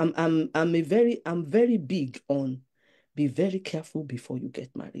 I'm very big on be very careful before you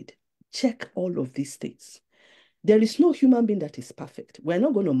get married. Check all of these things. There is no human being that is perfect. We're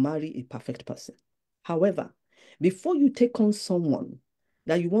not going to marry a perfect person. However, before you take on someone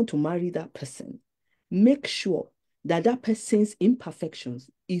that you want to marry that person, make sure that that person's imperfections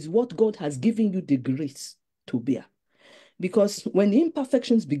is what God has given you the grace to bear. Because when the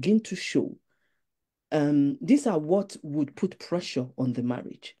imperfections begin to show, these are what would put pressure on the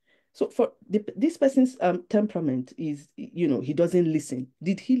marriage. So for this person's temperament is, he doesn't listen.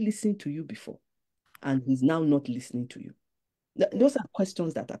 Did he listen to you before? And he's now not listening to you. Those are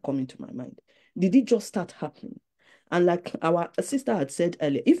questions that are coming to my mind. Did it just start happening? And like our sister had said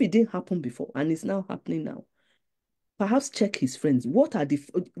earlier, if it didn't happen before and it's now happening now, perhaps check his friends.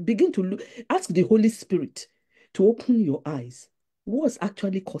 Begin to look, ask the Holy Spirit to open your eyes. What's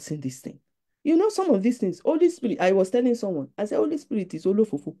actually causing this thing? Some of these things, Holy Spirit, I was telling someone, I said, Holy Spirit is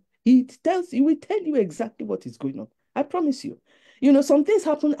Olofufu. He will tell you exactly what is going on. I promise you. Some things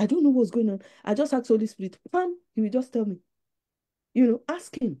happen, I don't know what's going on. I just ask Holy Spirit, he will just tell me.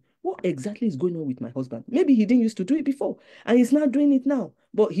 Ask him, what exactly is going on with my husband? Maybe he didn't used to do it before and he's not doing it now,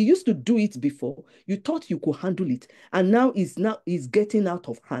 but he used to do it before. You thought you could handle it, and now he's getting out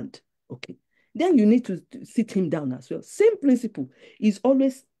of hand. Okay. Then you need to sit him down as well. Same principle is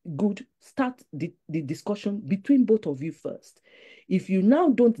always good. Start the discussion between both of you first. If you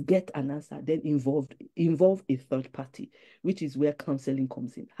now don't get an answer, then involve a third party, which is where counseling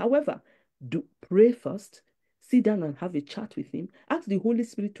comes in. However, pray first, sit down and have a chat with him. Ask the Holy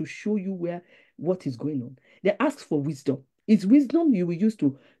Spirit to show you what is going on. Then ask for wisdom. It's wisdom you will use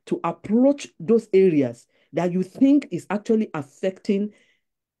to approach those areas that you think is actually affecting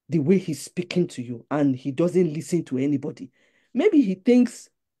the way he's speaking to you, and he doesn't listen to anybody. Maybe he thinks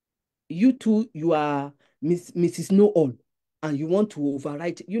you two, you are Mrs. Know-all, and you want to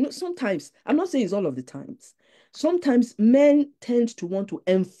override. Sometimes, I'm not saying it's all of the times, sometimes men tend to want to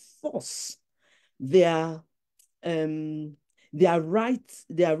enforce their rights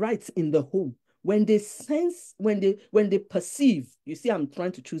in the home when they sense, when they perceive, you see, I'm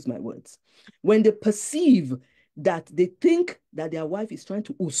trying to choose my words, when they perceive that they think that their wife is trying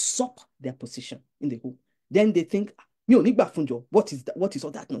to usurp their position in the home, then they think, what is that? What is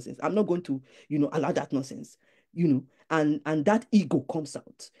all that nonsense? I'm not going to, allow that nonsense, and that ego comes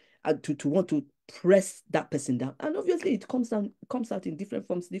out to want to press that person down. And obviously it comes out in different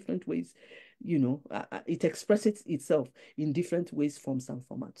forms, different ways, it expresses itself in different ways, forms and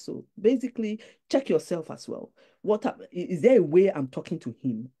formats. So basically check yourself as well. Is there a way I'm talking to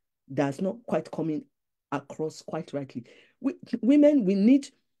him that's not quite coming across quite rightly? Women, we need,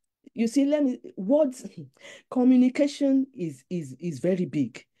 you see, words, communication is very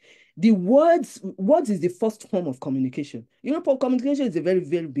big. The words is the first form of communication. Communication is a very,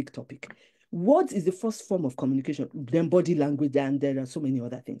 very big topic. Words is the first form of communication, then body language, and there are so many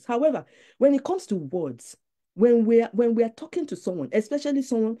other things. However, when it comes to words, when we are talking to someone, especially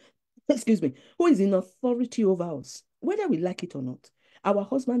someone, excuse me, who is in authority over us, whether we like it or not, our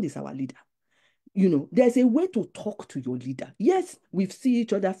husband is our leader. There's a way to talk to your leader. Yes, we see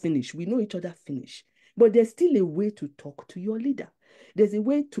each other finish. We know each other finish. But there's still a way to talk to your leader. There's a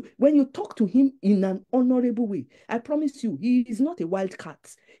way to, when you talk to him in an honorable way, I promise you, he is not a wild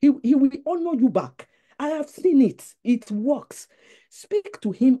cat. He will honor you back. I have seen it. It works. Speak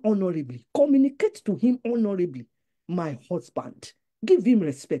to him honorably. Communicate to him honorably. My husband. Give him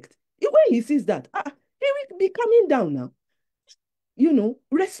respect. When he sees that, he will be coming down now.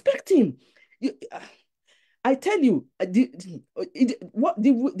 Respect him. I tell you, the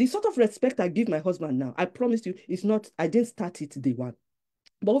sort of respect I give my husband now, I promise you, it's not, I didn't start it day one.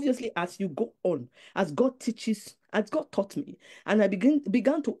 But obviously, as you go on, as God teaches, as God taught me, and I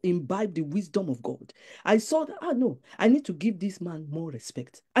began to imbibe the wisdom of God, I saw that, no, I need to give this man more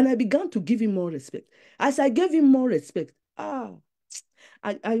respect. And I began to give him more respect. As I gave him more respect, my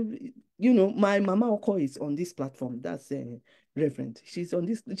Mama Oko is on this platform. That's Reverend. She's on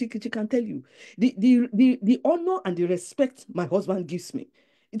this. She can tell you the honor and the respect my husband gives me.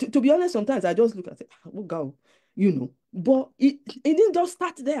 To be honest, sometimes I just look and say, oh God, But it didn't just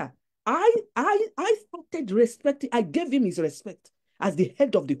start there. I started respecting. I gave him his respect as the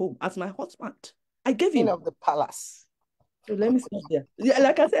head of the home, as my husband. I gave him of the palace. So let me stop there. Yeah,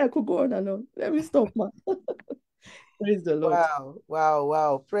 like I said, I could go on and on. Let me stop, man. Praise the Lord.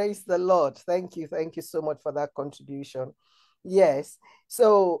 Wow. Praise the Lord. Thank you so much for that contribution. Yes.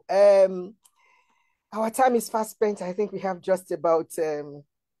 So our time is fast spent. I think we have just about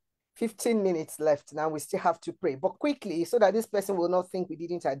 15 minutes left now. We still have to pray, but quickly, so that this person will not think we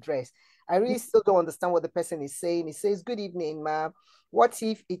didn't address. I really still don't understand what the person is saying. He says, good evening, ma'am. What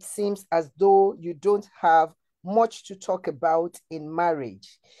if it seems as though you don't have much to talk about in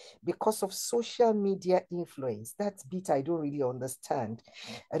marriage because of social media influence? That bit I don't really understand.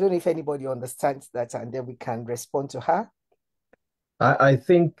 I don't know if anybody understands that, and then we can respond to her. I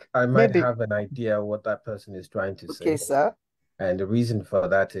think I might have an idea what that person is trying to say. Okay, sir. And the reason for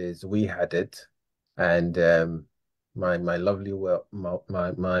that is we had it, and my lovely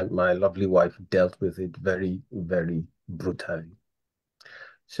my lovely wife dealt with it very, very brutally.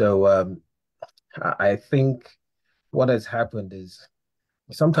 So I think what has happened is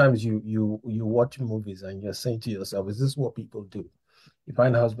sometimes you watch movies and you're saying to yourself, is this what people do? You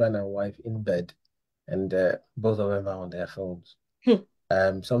find husband and wife in bed and both of them are on their phones.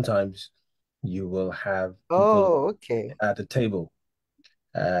 Sometimes you will have people at the table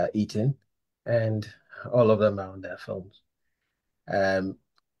eating and all of them are on their phones.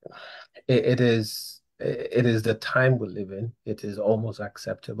 It is the time we live in. It is almost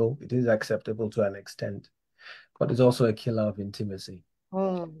acceptable. It is acceptable to an extent, but it's also a killer of intimacy.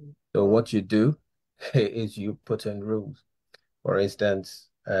 So what you do is you put in rules. For instance,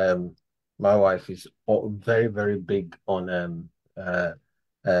 my wife is very, very big on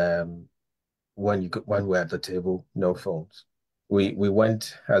um when we're at the table, no phones. We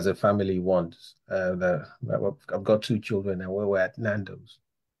went as a family once. I've got two children, and we were at Nando's.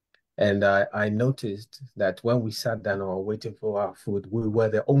 And I noticed that when we sat down and were waiting for our food, we were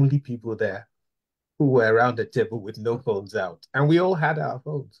the only people there who were around the table with no phones out. And we all had our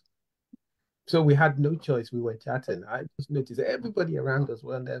phones. So we had no choice. We were chatting. I just noticed that everybody around us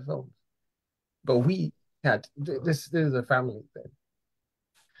were on their phones. But we had this is a family thing.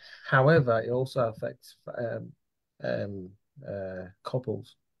 However, it also affects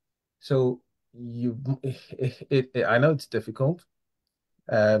couples. So I know it's difficult.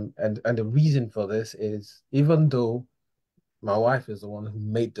 And the reason for this is even though my wife is the one who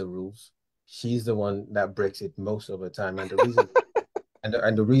made the rules, she's the one that breaks it most of the time. And the reason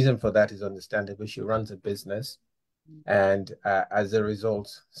and the reason for that is understandable. She runs a business, and as a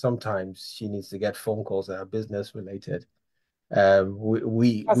result, sometimes she needs to get phone calls that are business related.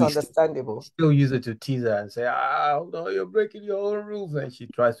 That's understandable. Still use it to tease her and say, no, you're breaking your own rules. And she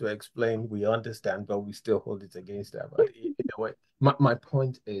tries to explain, we understand, but we still hold it against her. But either way, my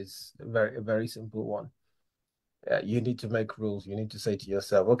point is a very simple one. You need to make rules. You need to say to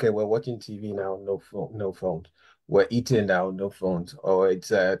yourself, okay, we're watching TV now, no phones. We're eating now, no phones. Or it's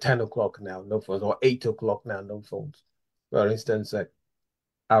 10 o'clock now, no phones. Or 8 o'clock now, no phones. For instance, I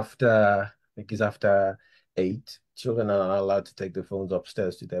think it's after 8, children are not allowed to take the phones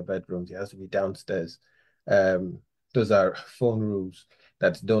upstairs to their bedrooms. It has to be downstairs. Those are phone rules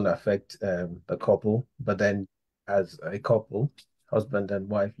that don't affect the couple. But then as a couple, husband and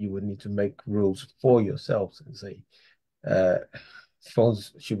wife, you would need to make rules for yourselves and say,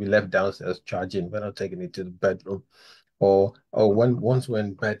 phones should be left downstairs charging. We're not taking it to the bedroom. Or once we're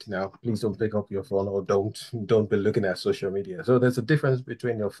in bed now, please don't pick up your phone, or don't be looking at social media. So there's a difference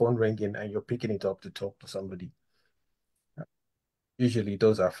between your phone ringing and you're picking it up to talk to somebody. Usually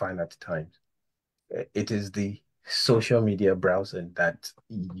those are fine at times. It is the social media browsing that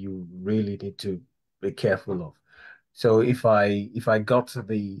you really need to be careful of. So if I got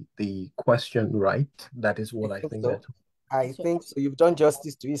the question right, that is what I think so. that I think so. You've done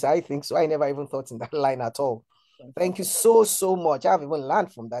justice to it. I think so. I never even thought in that line at all. Thank you so much. I've even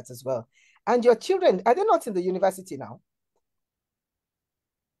learned from that as well. And your children, are they not in the university now?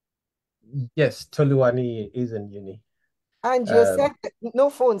 Yes, Toluwani is in uni. And you said no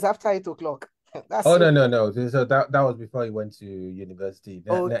phones after 8 o'clock. No. So that was before he went to university.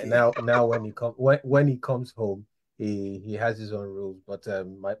 Okay. Now when he comes home, he has his own rules. But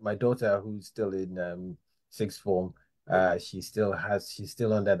my daughter, who's still in sixth form, she's still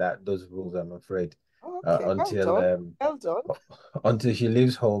under those rules, I'm afraid. Okay, well done. Until she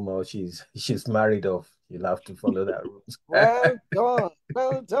leaves home or she's married off, you'll have to follow that rules.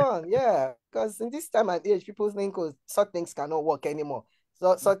 Well done. Yeah, because in this time and age, people think certain things cannot work anymore.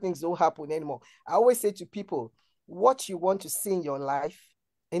 So certain things don't happen anymore. I always say to people, what you want to see in your life,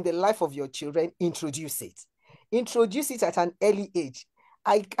 in the life of your children, introduce it. Introduce it at an early age.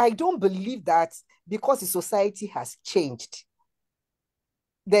 I don't believe that because the society has changed,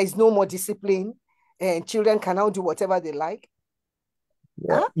 there is no more discipline and children can now do whatever they like.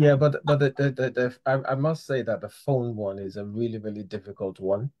 Yeah, but I must say that the phone one is a really, really difficult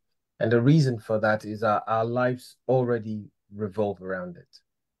one. And the reason for that is our lives already revolve around it.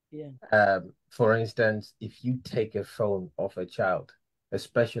 Yeah. For instance, if you take a phone off a child,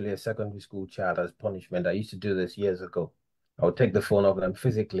 especially a secondary school child, as punishment, I used to do this years ago. I would take the phone off them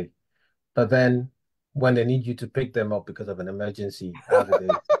physically. But then when they need you to pick them up because of an emergency,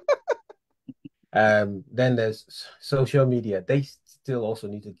 then there's social media. They still also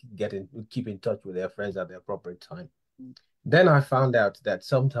need to keep in touch with their friends at the appropriate time. Then I found out that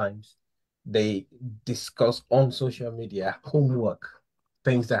sometimes they discuss on social media homework,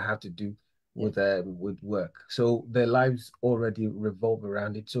 things that have to do with work. So their lives already revolve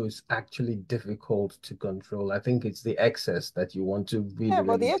around it. So it's actually difficult to control. I think it's the excess that you want to really. Yeah,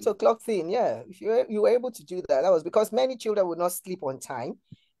 but the 8 o'clock thing, yeah. If you were able to do that, that was because many children would not sleep on time.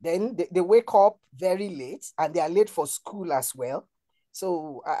 Then they wake up very late and they are late for school as well.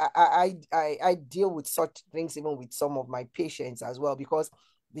 So I deal with such things even with some of my patients as well, because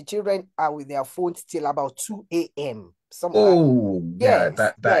the children are with their phones till about 2 a.m. Yes,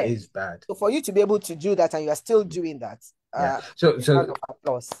 that is bad. So for you to be able to do that and you are still doing that, so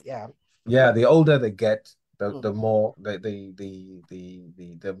yeah. Yeah, the older they get, the more the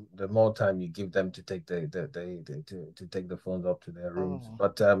more time you give them to take to take the phones up to their rooms.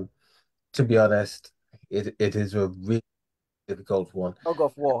 But to be honest, it is a really difficult one. Tug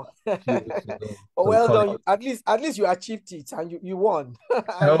of war. Few weeks ago, But some well done. colleagues. At least you achieved it and you won.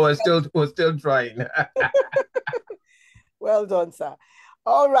 No, we're still trying. Well done, sir.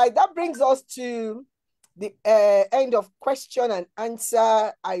 All right, that brings us to the end of question and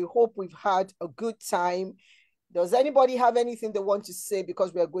answer. I hope we've had a good time. Does anybody have anything they want to say?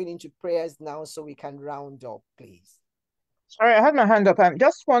 Because we are going into prayers now, so we can round up, please. Sorry, I had my hand up.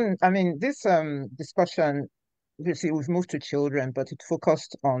 Just one, I mean, this discussion, obviously we've moved to children, but it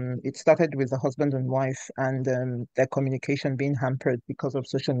started with the husband and wife and their communication being hampered because of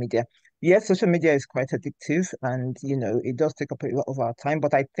social media. Yes, social media is quite addictive and, it does take up a lot of our time,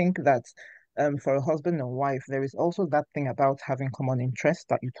 but I think that for a husband and wife, there is also that thing about having common interests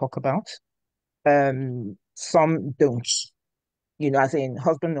that you talk about. Some don't, as in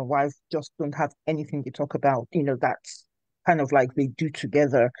husband and wife just don't have anything to talk about, that's kind of like they do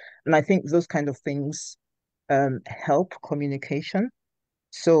together. And I think those kind of things help communication.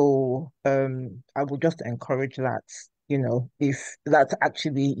 So I would just encourage that, if that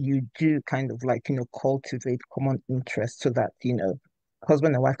actually you do kind of like, cultivate common interests so that,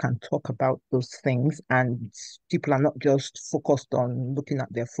 husband and wife can talk about those things and people are not just focused on looking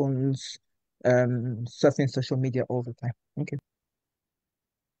at their phones, surfing social media all the time. Thank you.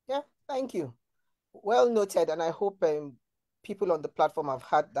 Yeah, thank you. Well noted, and I hope people on the platform have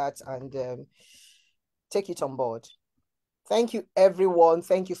had that and take it on board. Thank you, everyone.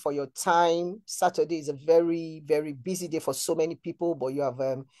 Thank you for your time. Saturday is a very, very busy day for so many people, but you have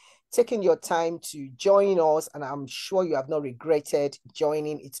taken your time to join us, and I'm sure you have not regretted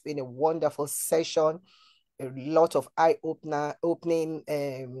joining. It's been a wonderful session, a lot of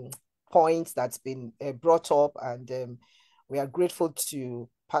opening points that's been brought up, and we are grateful to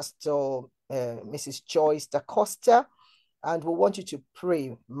Pastor Mrs. Joyce Da Costa, and we want you to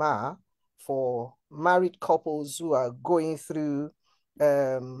pray, Ma, for married couples who are going through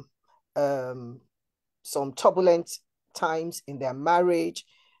some turbulent times in their marriage,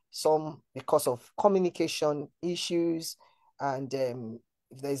 some because of communication issues, and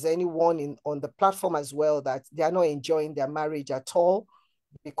if there's anyone on the platform as well that they are not enjoying their marriage at all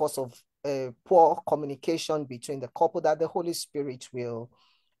because of poor communication between the couple, that the Holy Spirit will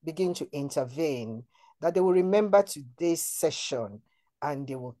begin to intervene, that they will remember today's session and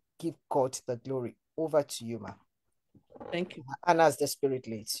they will give God the glory. Over to you, Ma. Thank you. And as the Spirit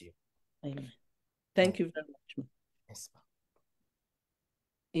leads you. Amen. Thank you very much, Ma. Yes, Ma.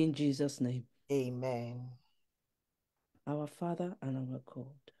 In Jesus' name. Amen. Our Father and our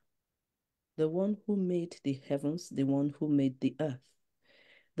God, the one who made the heavens, the one who made the earth,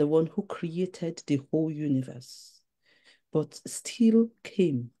 the one who created the whole universe, but still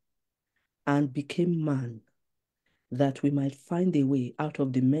came and became man, that we might find a way out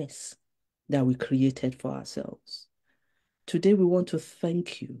of the mess that we created for ourselves. Today, we want to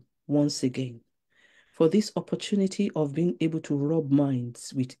thank you once again for this opportunity of being able to rub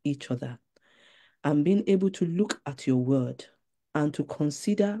minds with each other and being able to look at your word and to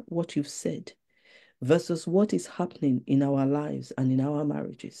consider what you've said versus what is happening in our lives and in our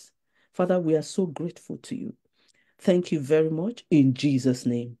marriages. Father, we are so grateful to you. Thank you very much in Jesus'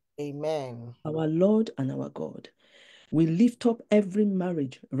 name. Amen. Our Lord and our God, we lift up every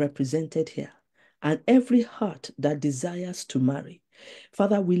marriage represented here and every heart that desires to marry.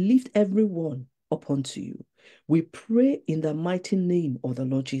 Father, we lift everyone up unto you. We pray in the mighty name of the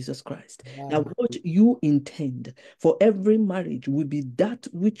Lord Jesus Christ that what you intend for every marriage will be that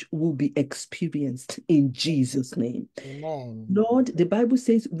which will be experienced in Jesus' name. Amen. Lord, the Bible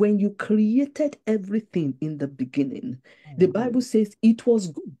says when you created everything in the beginning, the Bible says it was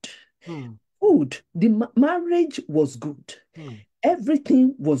good. Good. The marriage was good.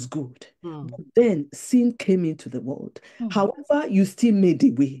 Everything was good. But then sin came into the world. However, you still made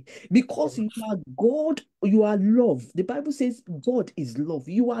a way because you are God, you are love. The Bible says God is love.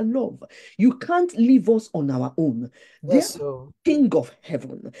 You are love. You can't leave us on our own. Yes, King of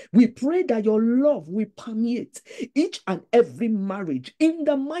heaven, we pray that your love will permeate each and every marriage in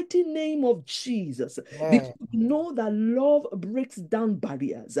the mighty name of Jesus. Because we know that love breaks down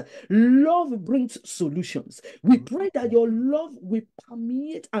barriers. Love brings solutions. We pray that your love will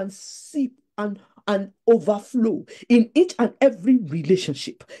permeate and seep and overflow in each and every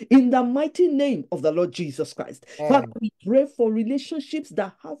relationship in the mighty name of the Lord Jesus Christ. Father, we pray for relationships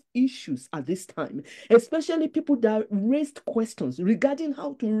that have issues at this time, especially people that raised questions regarding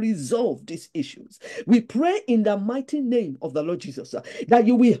how to resolve these issues. We pray in the mighty name of the Lord Jesus that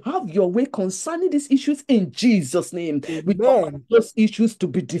you will have your way concerning these issues in Jesus' name. We command those issues to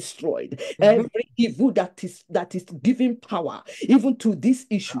be destroyed. Every evil that is giving power even to this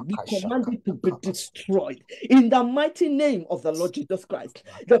issue, we command it to be destroyed destroyed in the mighty name of the Lord Jesus Christ.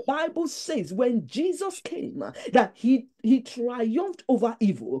 The Bible says when Jesus came, that he triumphed over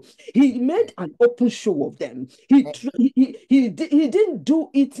evil. He made an open show of them. He didn't do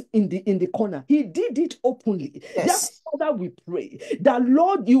it in the corner. He did it openly. Yes. Father, we pray that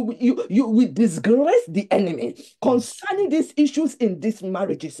Lord, you will disgrace the enemy concerning these issues in these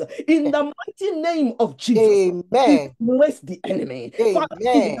marriages. In the mighty name of Jesus, amen. Disgrace the enemy. Father,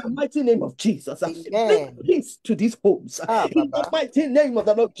 in the mighty name of Jesus, bring peace to these homes. In the mighty name of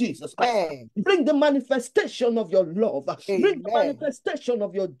the Lord Jesus Christ, bring the manifestation of your love. Bring the manifestation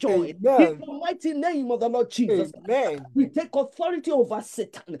of your joy. In the mighty name of the Lord Jesus, we take authority over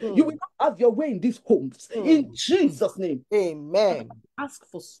Satan. You will not have your way in these homes. In Jesus' name. Amen. Ask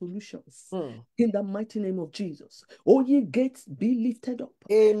for solutions in the mighty name of Jesus. O ye gates, be lifted up.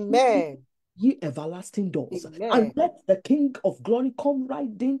 Amen. Ye everlasting doors, Amen. and let the King of Glory come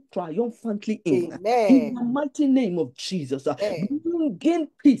riding triumphantly in. Amen. In the mighty name of Jesus, bring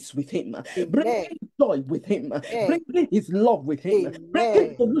peace with him, bring joy with him, bring his love with him,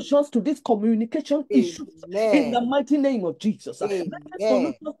 bring solutions to these communication issues. In the mighty name of Jesus, bring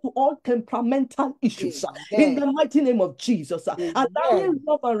solutions to all temperamental issues. In the mighty name of Jesus, allowing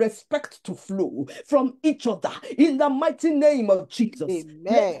love and respect to flow from each other. In the mighty name of Jesus,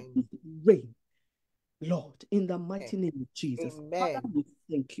 let it reign, Lord, in the mighty name of Jesus. Father, we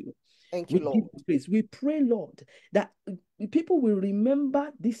thank you. Thank you, Lord. Give you praise. We pray, Lord, that people will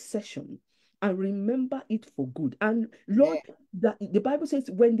remember this session and remember it for good. And Lord, that the Bible says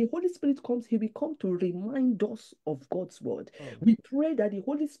when the Holy Spirit comes, he will come to remind us of God's word. We pray that the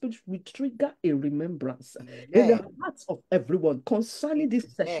Holy Spirit will trigger a remembrance in the hearts of everyone concerning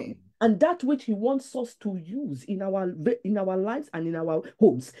this session, and that which he wants us to use in our lives and in our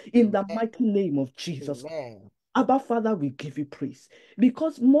homes, in the mighty name of Jesus. Abba, Father, we give you praise,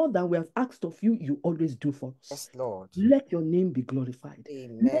 because more than we have asked of you, you always do for us. Yes, Lord. Let your name be glorified.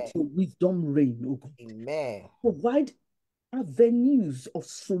 Let your wisdom reign, O God. Provide avenues of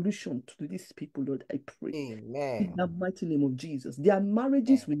solution to these people, Lord, I pray. In the mighty name of Jesus. Their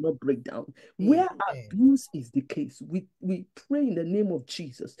marriages will not break down. Where abuse is the case, we pray in the name of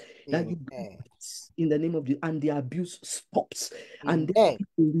Jesus that you in the name of Jesus, and the abuse stops, and there is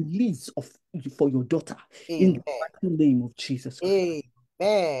a release for your daughter in the mighty name of Jesus Christ.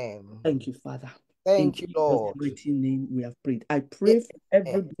 Thank you, Father. Thank you, Lord. In Jesus' mighty name we have prayed. I pray for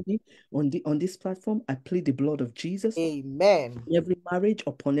everybody on this platform. I plead the blood of Jesus. Amen. Every marriage,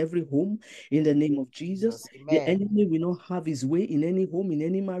 upon every home, in the name of Jesus. The enemy will not have his way in any home, in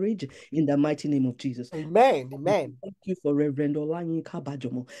any marriage, in the mighty name of Jesus. Amen. Amen. Thank you for Reverend Olanyinka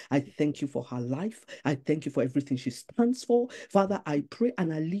Bajomo. I thank you for her life. I thank you for everything she stands for. Father, I pray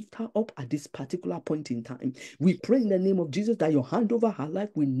and I lift her up at this particular point in time. We pray in the name of Jesus that your hand over her life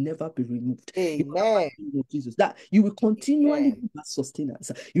will never be removed. Amen. In the name of Jesus, that you will continually be her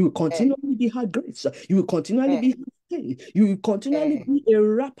sustenance. You will continually be her grace. You will continually be her faith. You will continually be a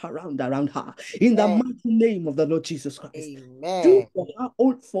wraparound around her. In the mighty name of the Lord Jesus Christ. Amen. Do for her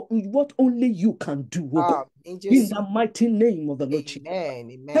for what only you can do, oh God. In the mighty name of the Lord Jesus.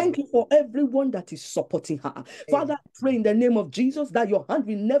 Amen. Thank you for everyone that is supporting her. Father, I pray in the name of Jesus that your hand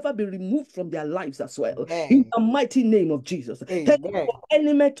will never be removed from their lives as well. In the mighty name of Jesus. Thank you for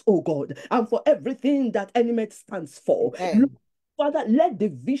Element, oh God, and for everything that Element stands for. Father, let the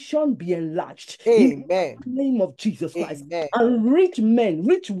vision be enlarged in the name of Jesus Christ. And rich men,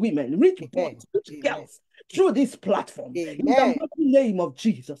 rich women, rich boys, rich girls through this platform. In the mighty name of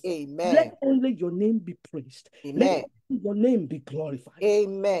Jesus. Let only your name be praised. Let your name be glorified.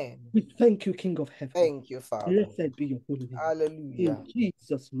 Amen. We thank you, King of Heaven. Thank you, Father. Blessed be your holy name. Hallelujah. In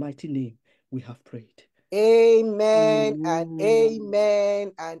Jesus' mighty name, we have prayed. Amen and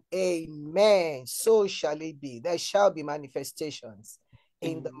amen and amen. So shall it be. There shall be manifestations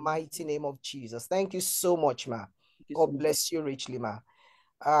in the mighty name of Jesus. Thank you so much, ma. God bless you richly, ma.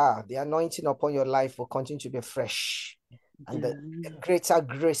 The anointing upon your life will continue to be fresh and the greater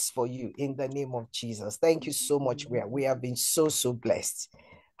grace for you in the name of Jesus. Thank you so much. We have been so blessed.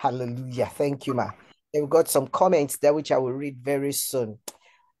 Hallelujah. Thank you, ma. Then we've got some comments there which I will read very soon.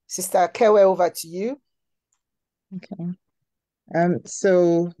 Sister Kewe, over to you. Okay.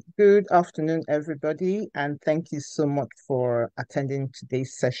 So good afternoon, everybody, and thank you so much for attending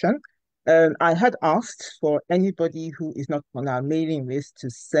today's session. I had asked for anybody who is not on our mailing list to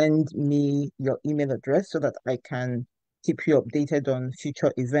send me your email address so that I can keep you updated on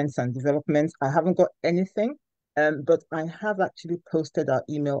future events and developments. I haven't got anything, but I have actually posted our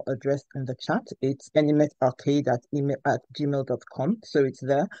email address in the chat. It's enimetarcade@gmail.com, so it's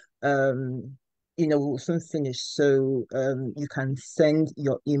there. we'll soon finish. So you can send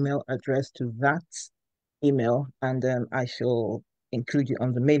your email address to that email, and I shall include you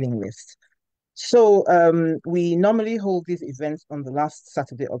on the mailing list. So we normally hold these events on the last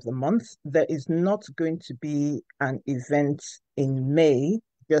Saturday of the month. There is not going to be an event in May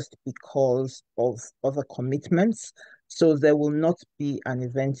just because of other commitments. So there will not be an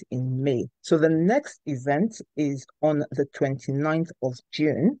event in May. So the next event is on the 29th of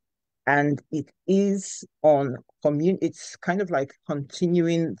June. And it is on it's kind of like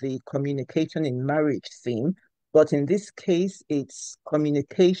continuing the communication in marriage theme. But in this case, it's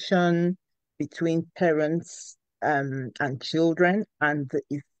communication between parents and children and the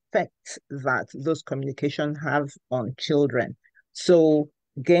effect that those communication have on children. So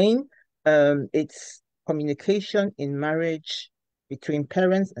again, it's communication in marriage between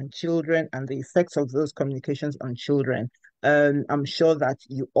parents and children and the effects of those communications on children. I'm sure that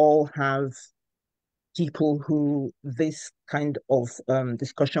you all have people who this kind of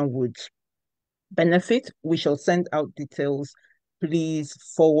discussion would benefit. We shall send out details. Please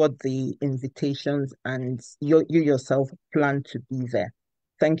forward the invitations, and you yourself plan to be there.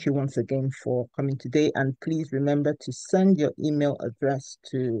 Thank you once again for coming today, and please remember to send your email address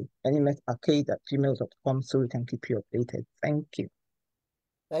to enimetarcade@gmail.com so we can keep you updated. Thank you.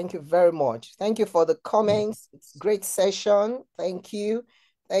 Thank you very much. Thank you for the comments. It's a great session. Thank you.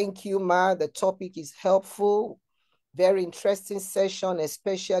 Thank you, Ma. The topic is helpful. Very interesting session,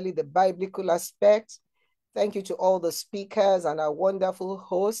 especially the biblical aspect. Thank you to all the speakers and our wonderful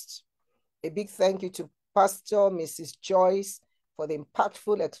hosts. A big thank you to Pastor Mrs. Joyce for the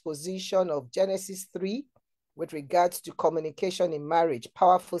impactful exposition of Genesis 3 with regards to communication in marriage.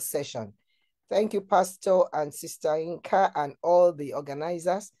 Powerful session. Thank you, Pastor and Sister Inka and all the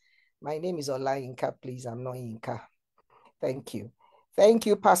organizers. My name is Ola Inka, please. I'm not Inka. Thank you. Thank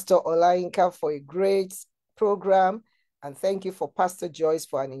you, Pastor Ola Inka, for a great program. And thank you for Pastor Joyce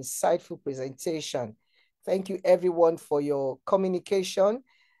for an insightful presentation. Thank you, everyone, for your communication.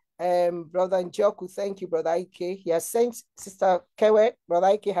 Brother Njoku, thank you, Brother Ike. He has sent, Sister Kewe, Brother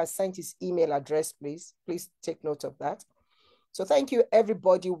Ike has sent his email address, please. Please take note of that. So thank you,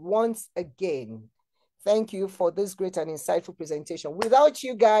 everybody, once again. Thank you for this great and insightful presentation. Without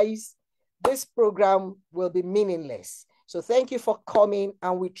you guys, this program will be meaningless. So thank you for coming,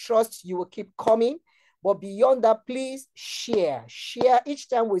 and we trust you will keep coming. But beyond that, please share. Share each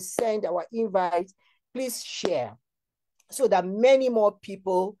time we send our invite. Please share so that many more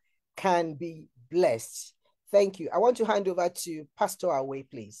people can be blessed. Thank you. I want to hand over to Pastor Awe,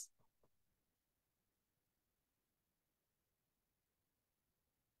 please.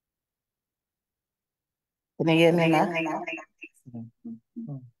 Can you hear me now?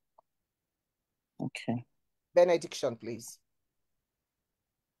 Okay. Benediction, please.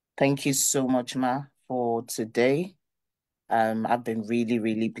 Thank you so much, Ma, for today. I've been really,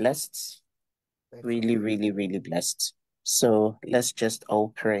 really blessed. Really, really, really blessed. So let's just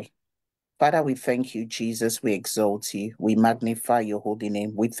all pray. Father, we thank you, Jesus. We exalt you. We magnify your holy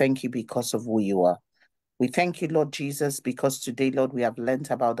name. We thank you because of who you are. We thank you, Lord Jesus, because today, Lord, we have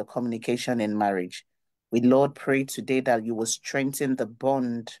learned about the communication in marriage. We, Lord, pray today that you will strengthen the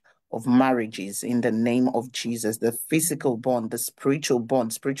bond of marriages in the name of Jesus, the physical bond, the spiritual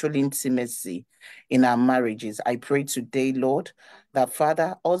bond, spiritual intimacy in our marriages. I pray today, Lord, that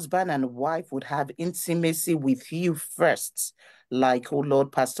Father, husband and wife would have intimacy with you first, like, oh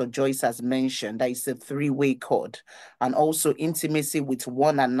Lord, Pastor Joyce has mentioned, that is a three-way cord, and also intimacy with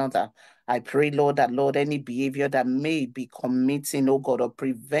one another. I pray, Lord, that, Lord, any behavior that may be committing, oh God, or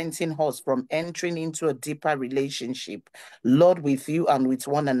preventing us from entering into a deeper relationship, Lord, with you and with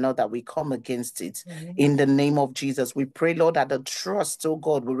one another, we come against it. In the name of Jesus, we pray, Lord, that the trust, oh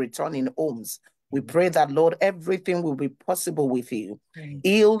God, will return in homes. We pray that, Lord, everything will be possible with you.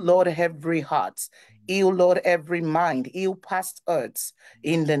 Heal, Lord, every heart. Heal, Lord, every mind. Heal past hurts.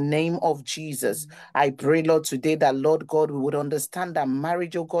 In the name of Jesus, I pray, Lord, today that, Lord God, we would understand that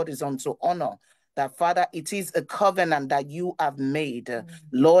marriage, oh God, is unto honor. That, Father, it is a covenant that you have made.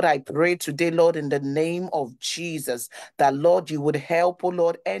 Lord, I pray today, Lord, in the name of Jesus, that, Lord, you would help, oh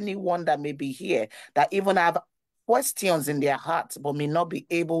Lord, anyone that may be here, that even have questions in their hearts, but may not be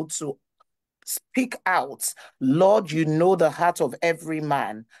able to speak out. Lord, you know the heart of every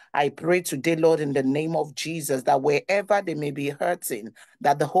man. I pray today, Lord, in the name of Jesus, that wherever they may be hurting,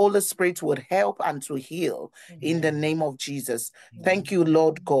 that the Holy Spirit would help and to heal in the name of Jesus. Thank you,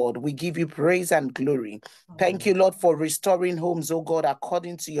 Lord God. We give you praise and glory. Thank you, Lord, for restoring homes, oh God,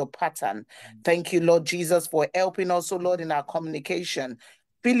 according to your pattern. Thank you, Lord Jesus, for helping us, oh Lord, in our communication,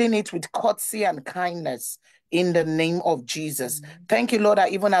 filling it with courtesy and kindness. in the name of Jesus. Thank you, Lord,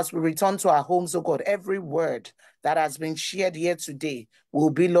 that even as we return to our homes, oh God, every word that has been shared here today will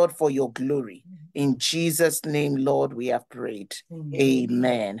be, Lord, for your glory. In Jesus' name, Lord, we have prayed.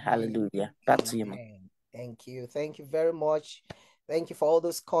 Amen. Hallelujah. Back to you, man. Thank you. Thank you very much. Thank you for all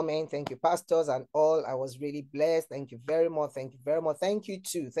those comments. Thank you, pastors and all. I was really blessed. Thank you very much. Thank you very much. Thank you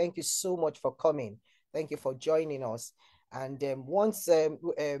too. Thank you so much for coming. Thank you for joining us. And once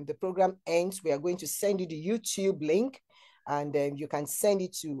the program ends, we are going to send you the YouTube link, and you can send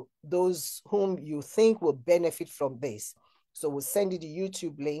it to those whom you think will benefit from this. So we'll send you the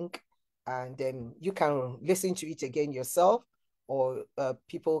YouTube link, and you can listen to it again yourself, or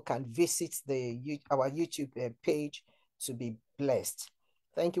people can visit our YouTube page to be blessed.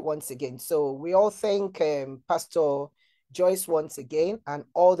 Thank you once again. So we all thank Pastor Joyce once again, and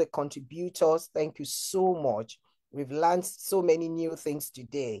all the contributors. Thank you so much. We've learned so many new things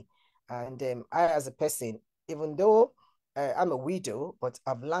today. And I, as a person, even though I'm a widow, but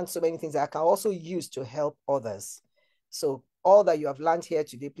I've learned so many things that I can also use to help others. So all that you have learned here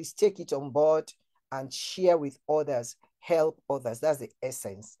today, please take it on board and share with others. Help others. That's the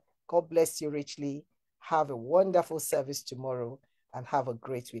essence. God bless you richly. Have a wonderful service tomorrow, and have a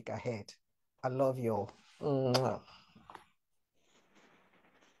great week ahead. I love you all. Mwah.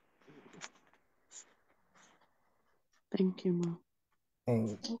 Thank you,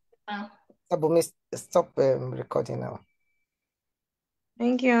 Mom. Stop recording now.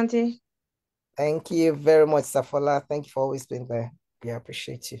 Thank you, Auntie. Thank you very much, Safola. Thank you for always being there. We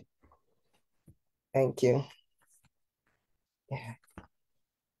appreciate you. Thank you. Yeah.